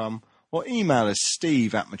MatureGamerPodcast.com, or email us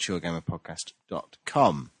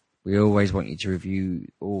steve@MatureGamerPodcast.com. We always want you to review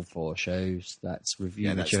all 4 shows. That's review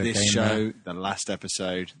Yeah, that's Mature this Gamer. show, the last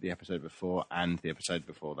episode, the episode before, and the episode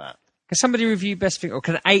before that. Can somebody review Best Thing, or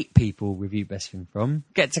can 8 people review Best Thing From?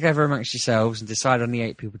 Get together amongst yourselves and decide on the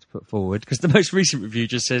 8 people to put forward. Because the most recent review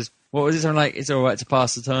just says, what was it? Something like, it's all right to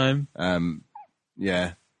pass the time.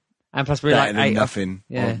 Yeah, And plus we're better like than 8 off, nothing,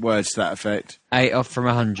 yeah. or words to that effect. 8 off from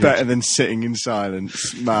 100. Better than sitting in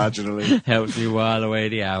silence, marginally. Helps me while away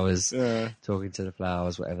the hours. Yeah. Talking to the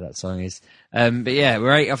flowers, whatever that song is. But yeah,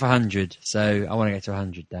 we're 8 off 100. So I want to get to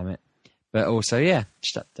 100, damn it. But also, yeah,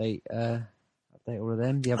 just update all of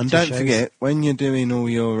them. The other And 2 don't shows. forget, when you're doing all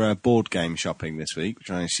your board game shopping this week, which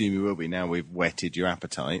I assume you will be now we've whetted your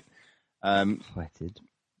appetite, Wetted.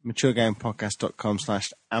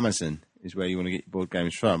 MatureGamePodcast.com/Amazon is where you want to get your board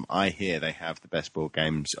games from. I hear they have the best board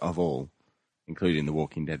games of all, including The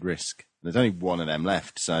Walking Dead Risk. There's only one of them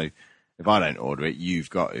left, so if I don't order it, you've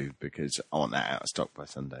got to, because I want that out of stock by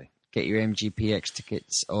Sunday. Get your MGPX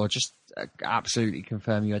tickets, or just absolutely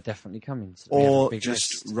confirm you're definitely coming. So we have a Or big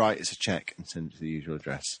just list. write us a cheque and send it to the usual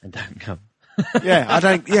address. And don't come. Yeah,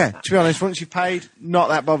 to be honest, once you've paid, not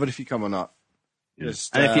that bothered if you come or not.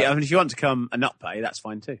 Just, And if you want to come and not pay, that's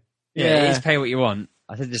fine too. Yeah, it is pay what you want.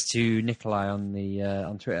 I said this to Nikolai on the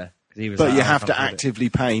on Twitter. 'Cause he was but like, you "Oh, I have to can't afford it." actively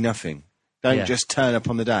pay nothing. Don't Yeah. just turn up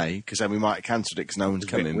on the day, because then we might have cancelled it because no one's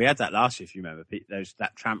coming. We had that last year, if you remember.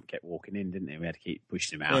 That tramp kept walking in, didn't he? We had to keep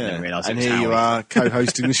pushing him out, and then realised and it was here you Howie. are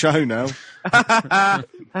co-hosting the show now.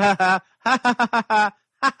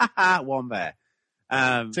 One there.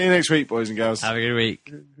 See you next week, boys and girls. Have a good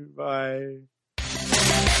week. Bye.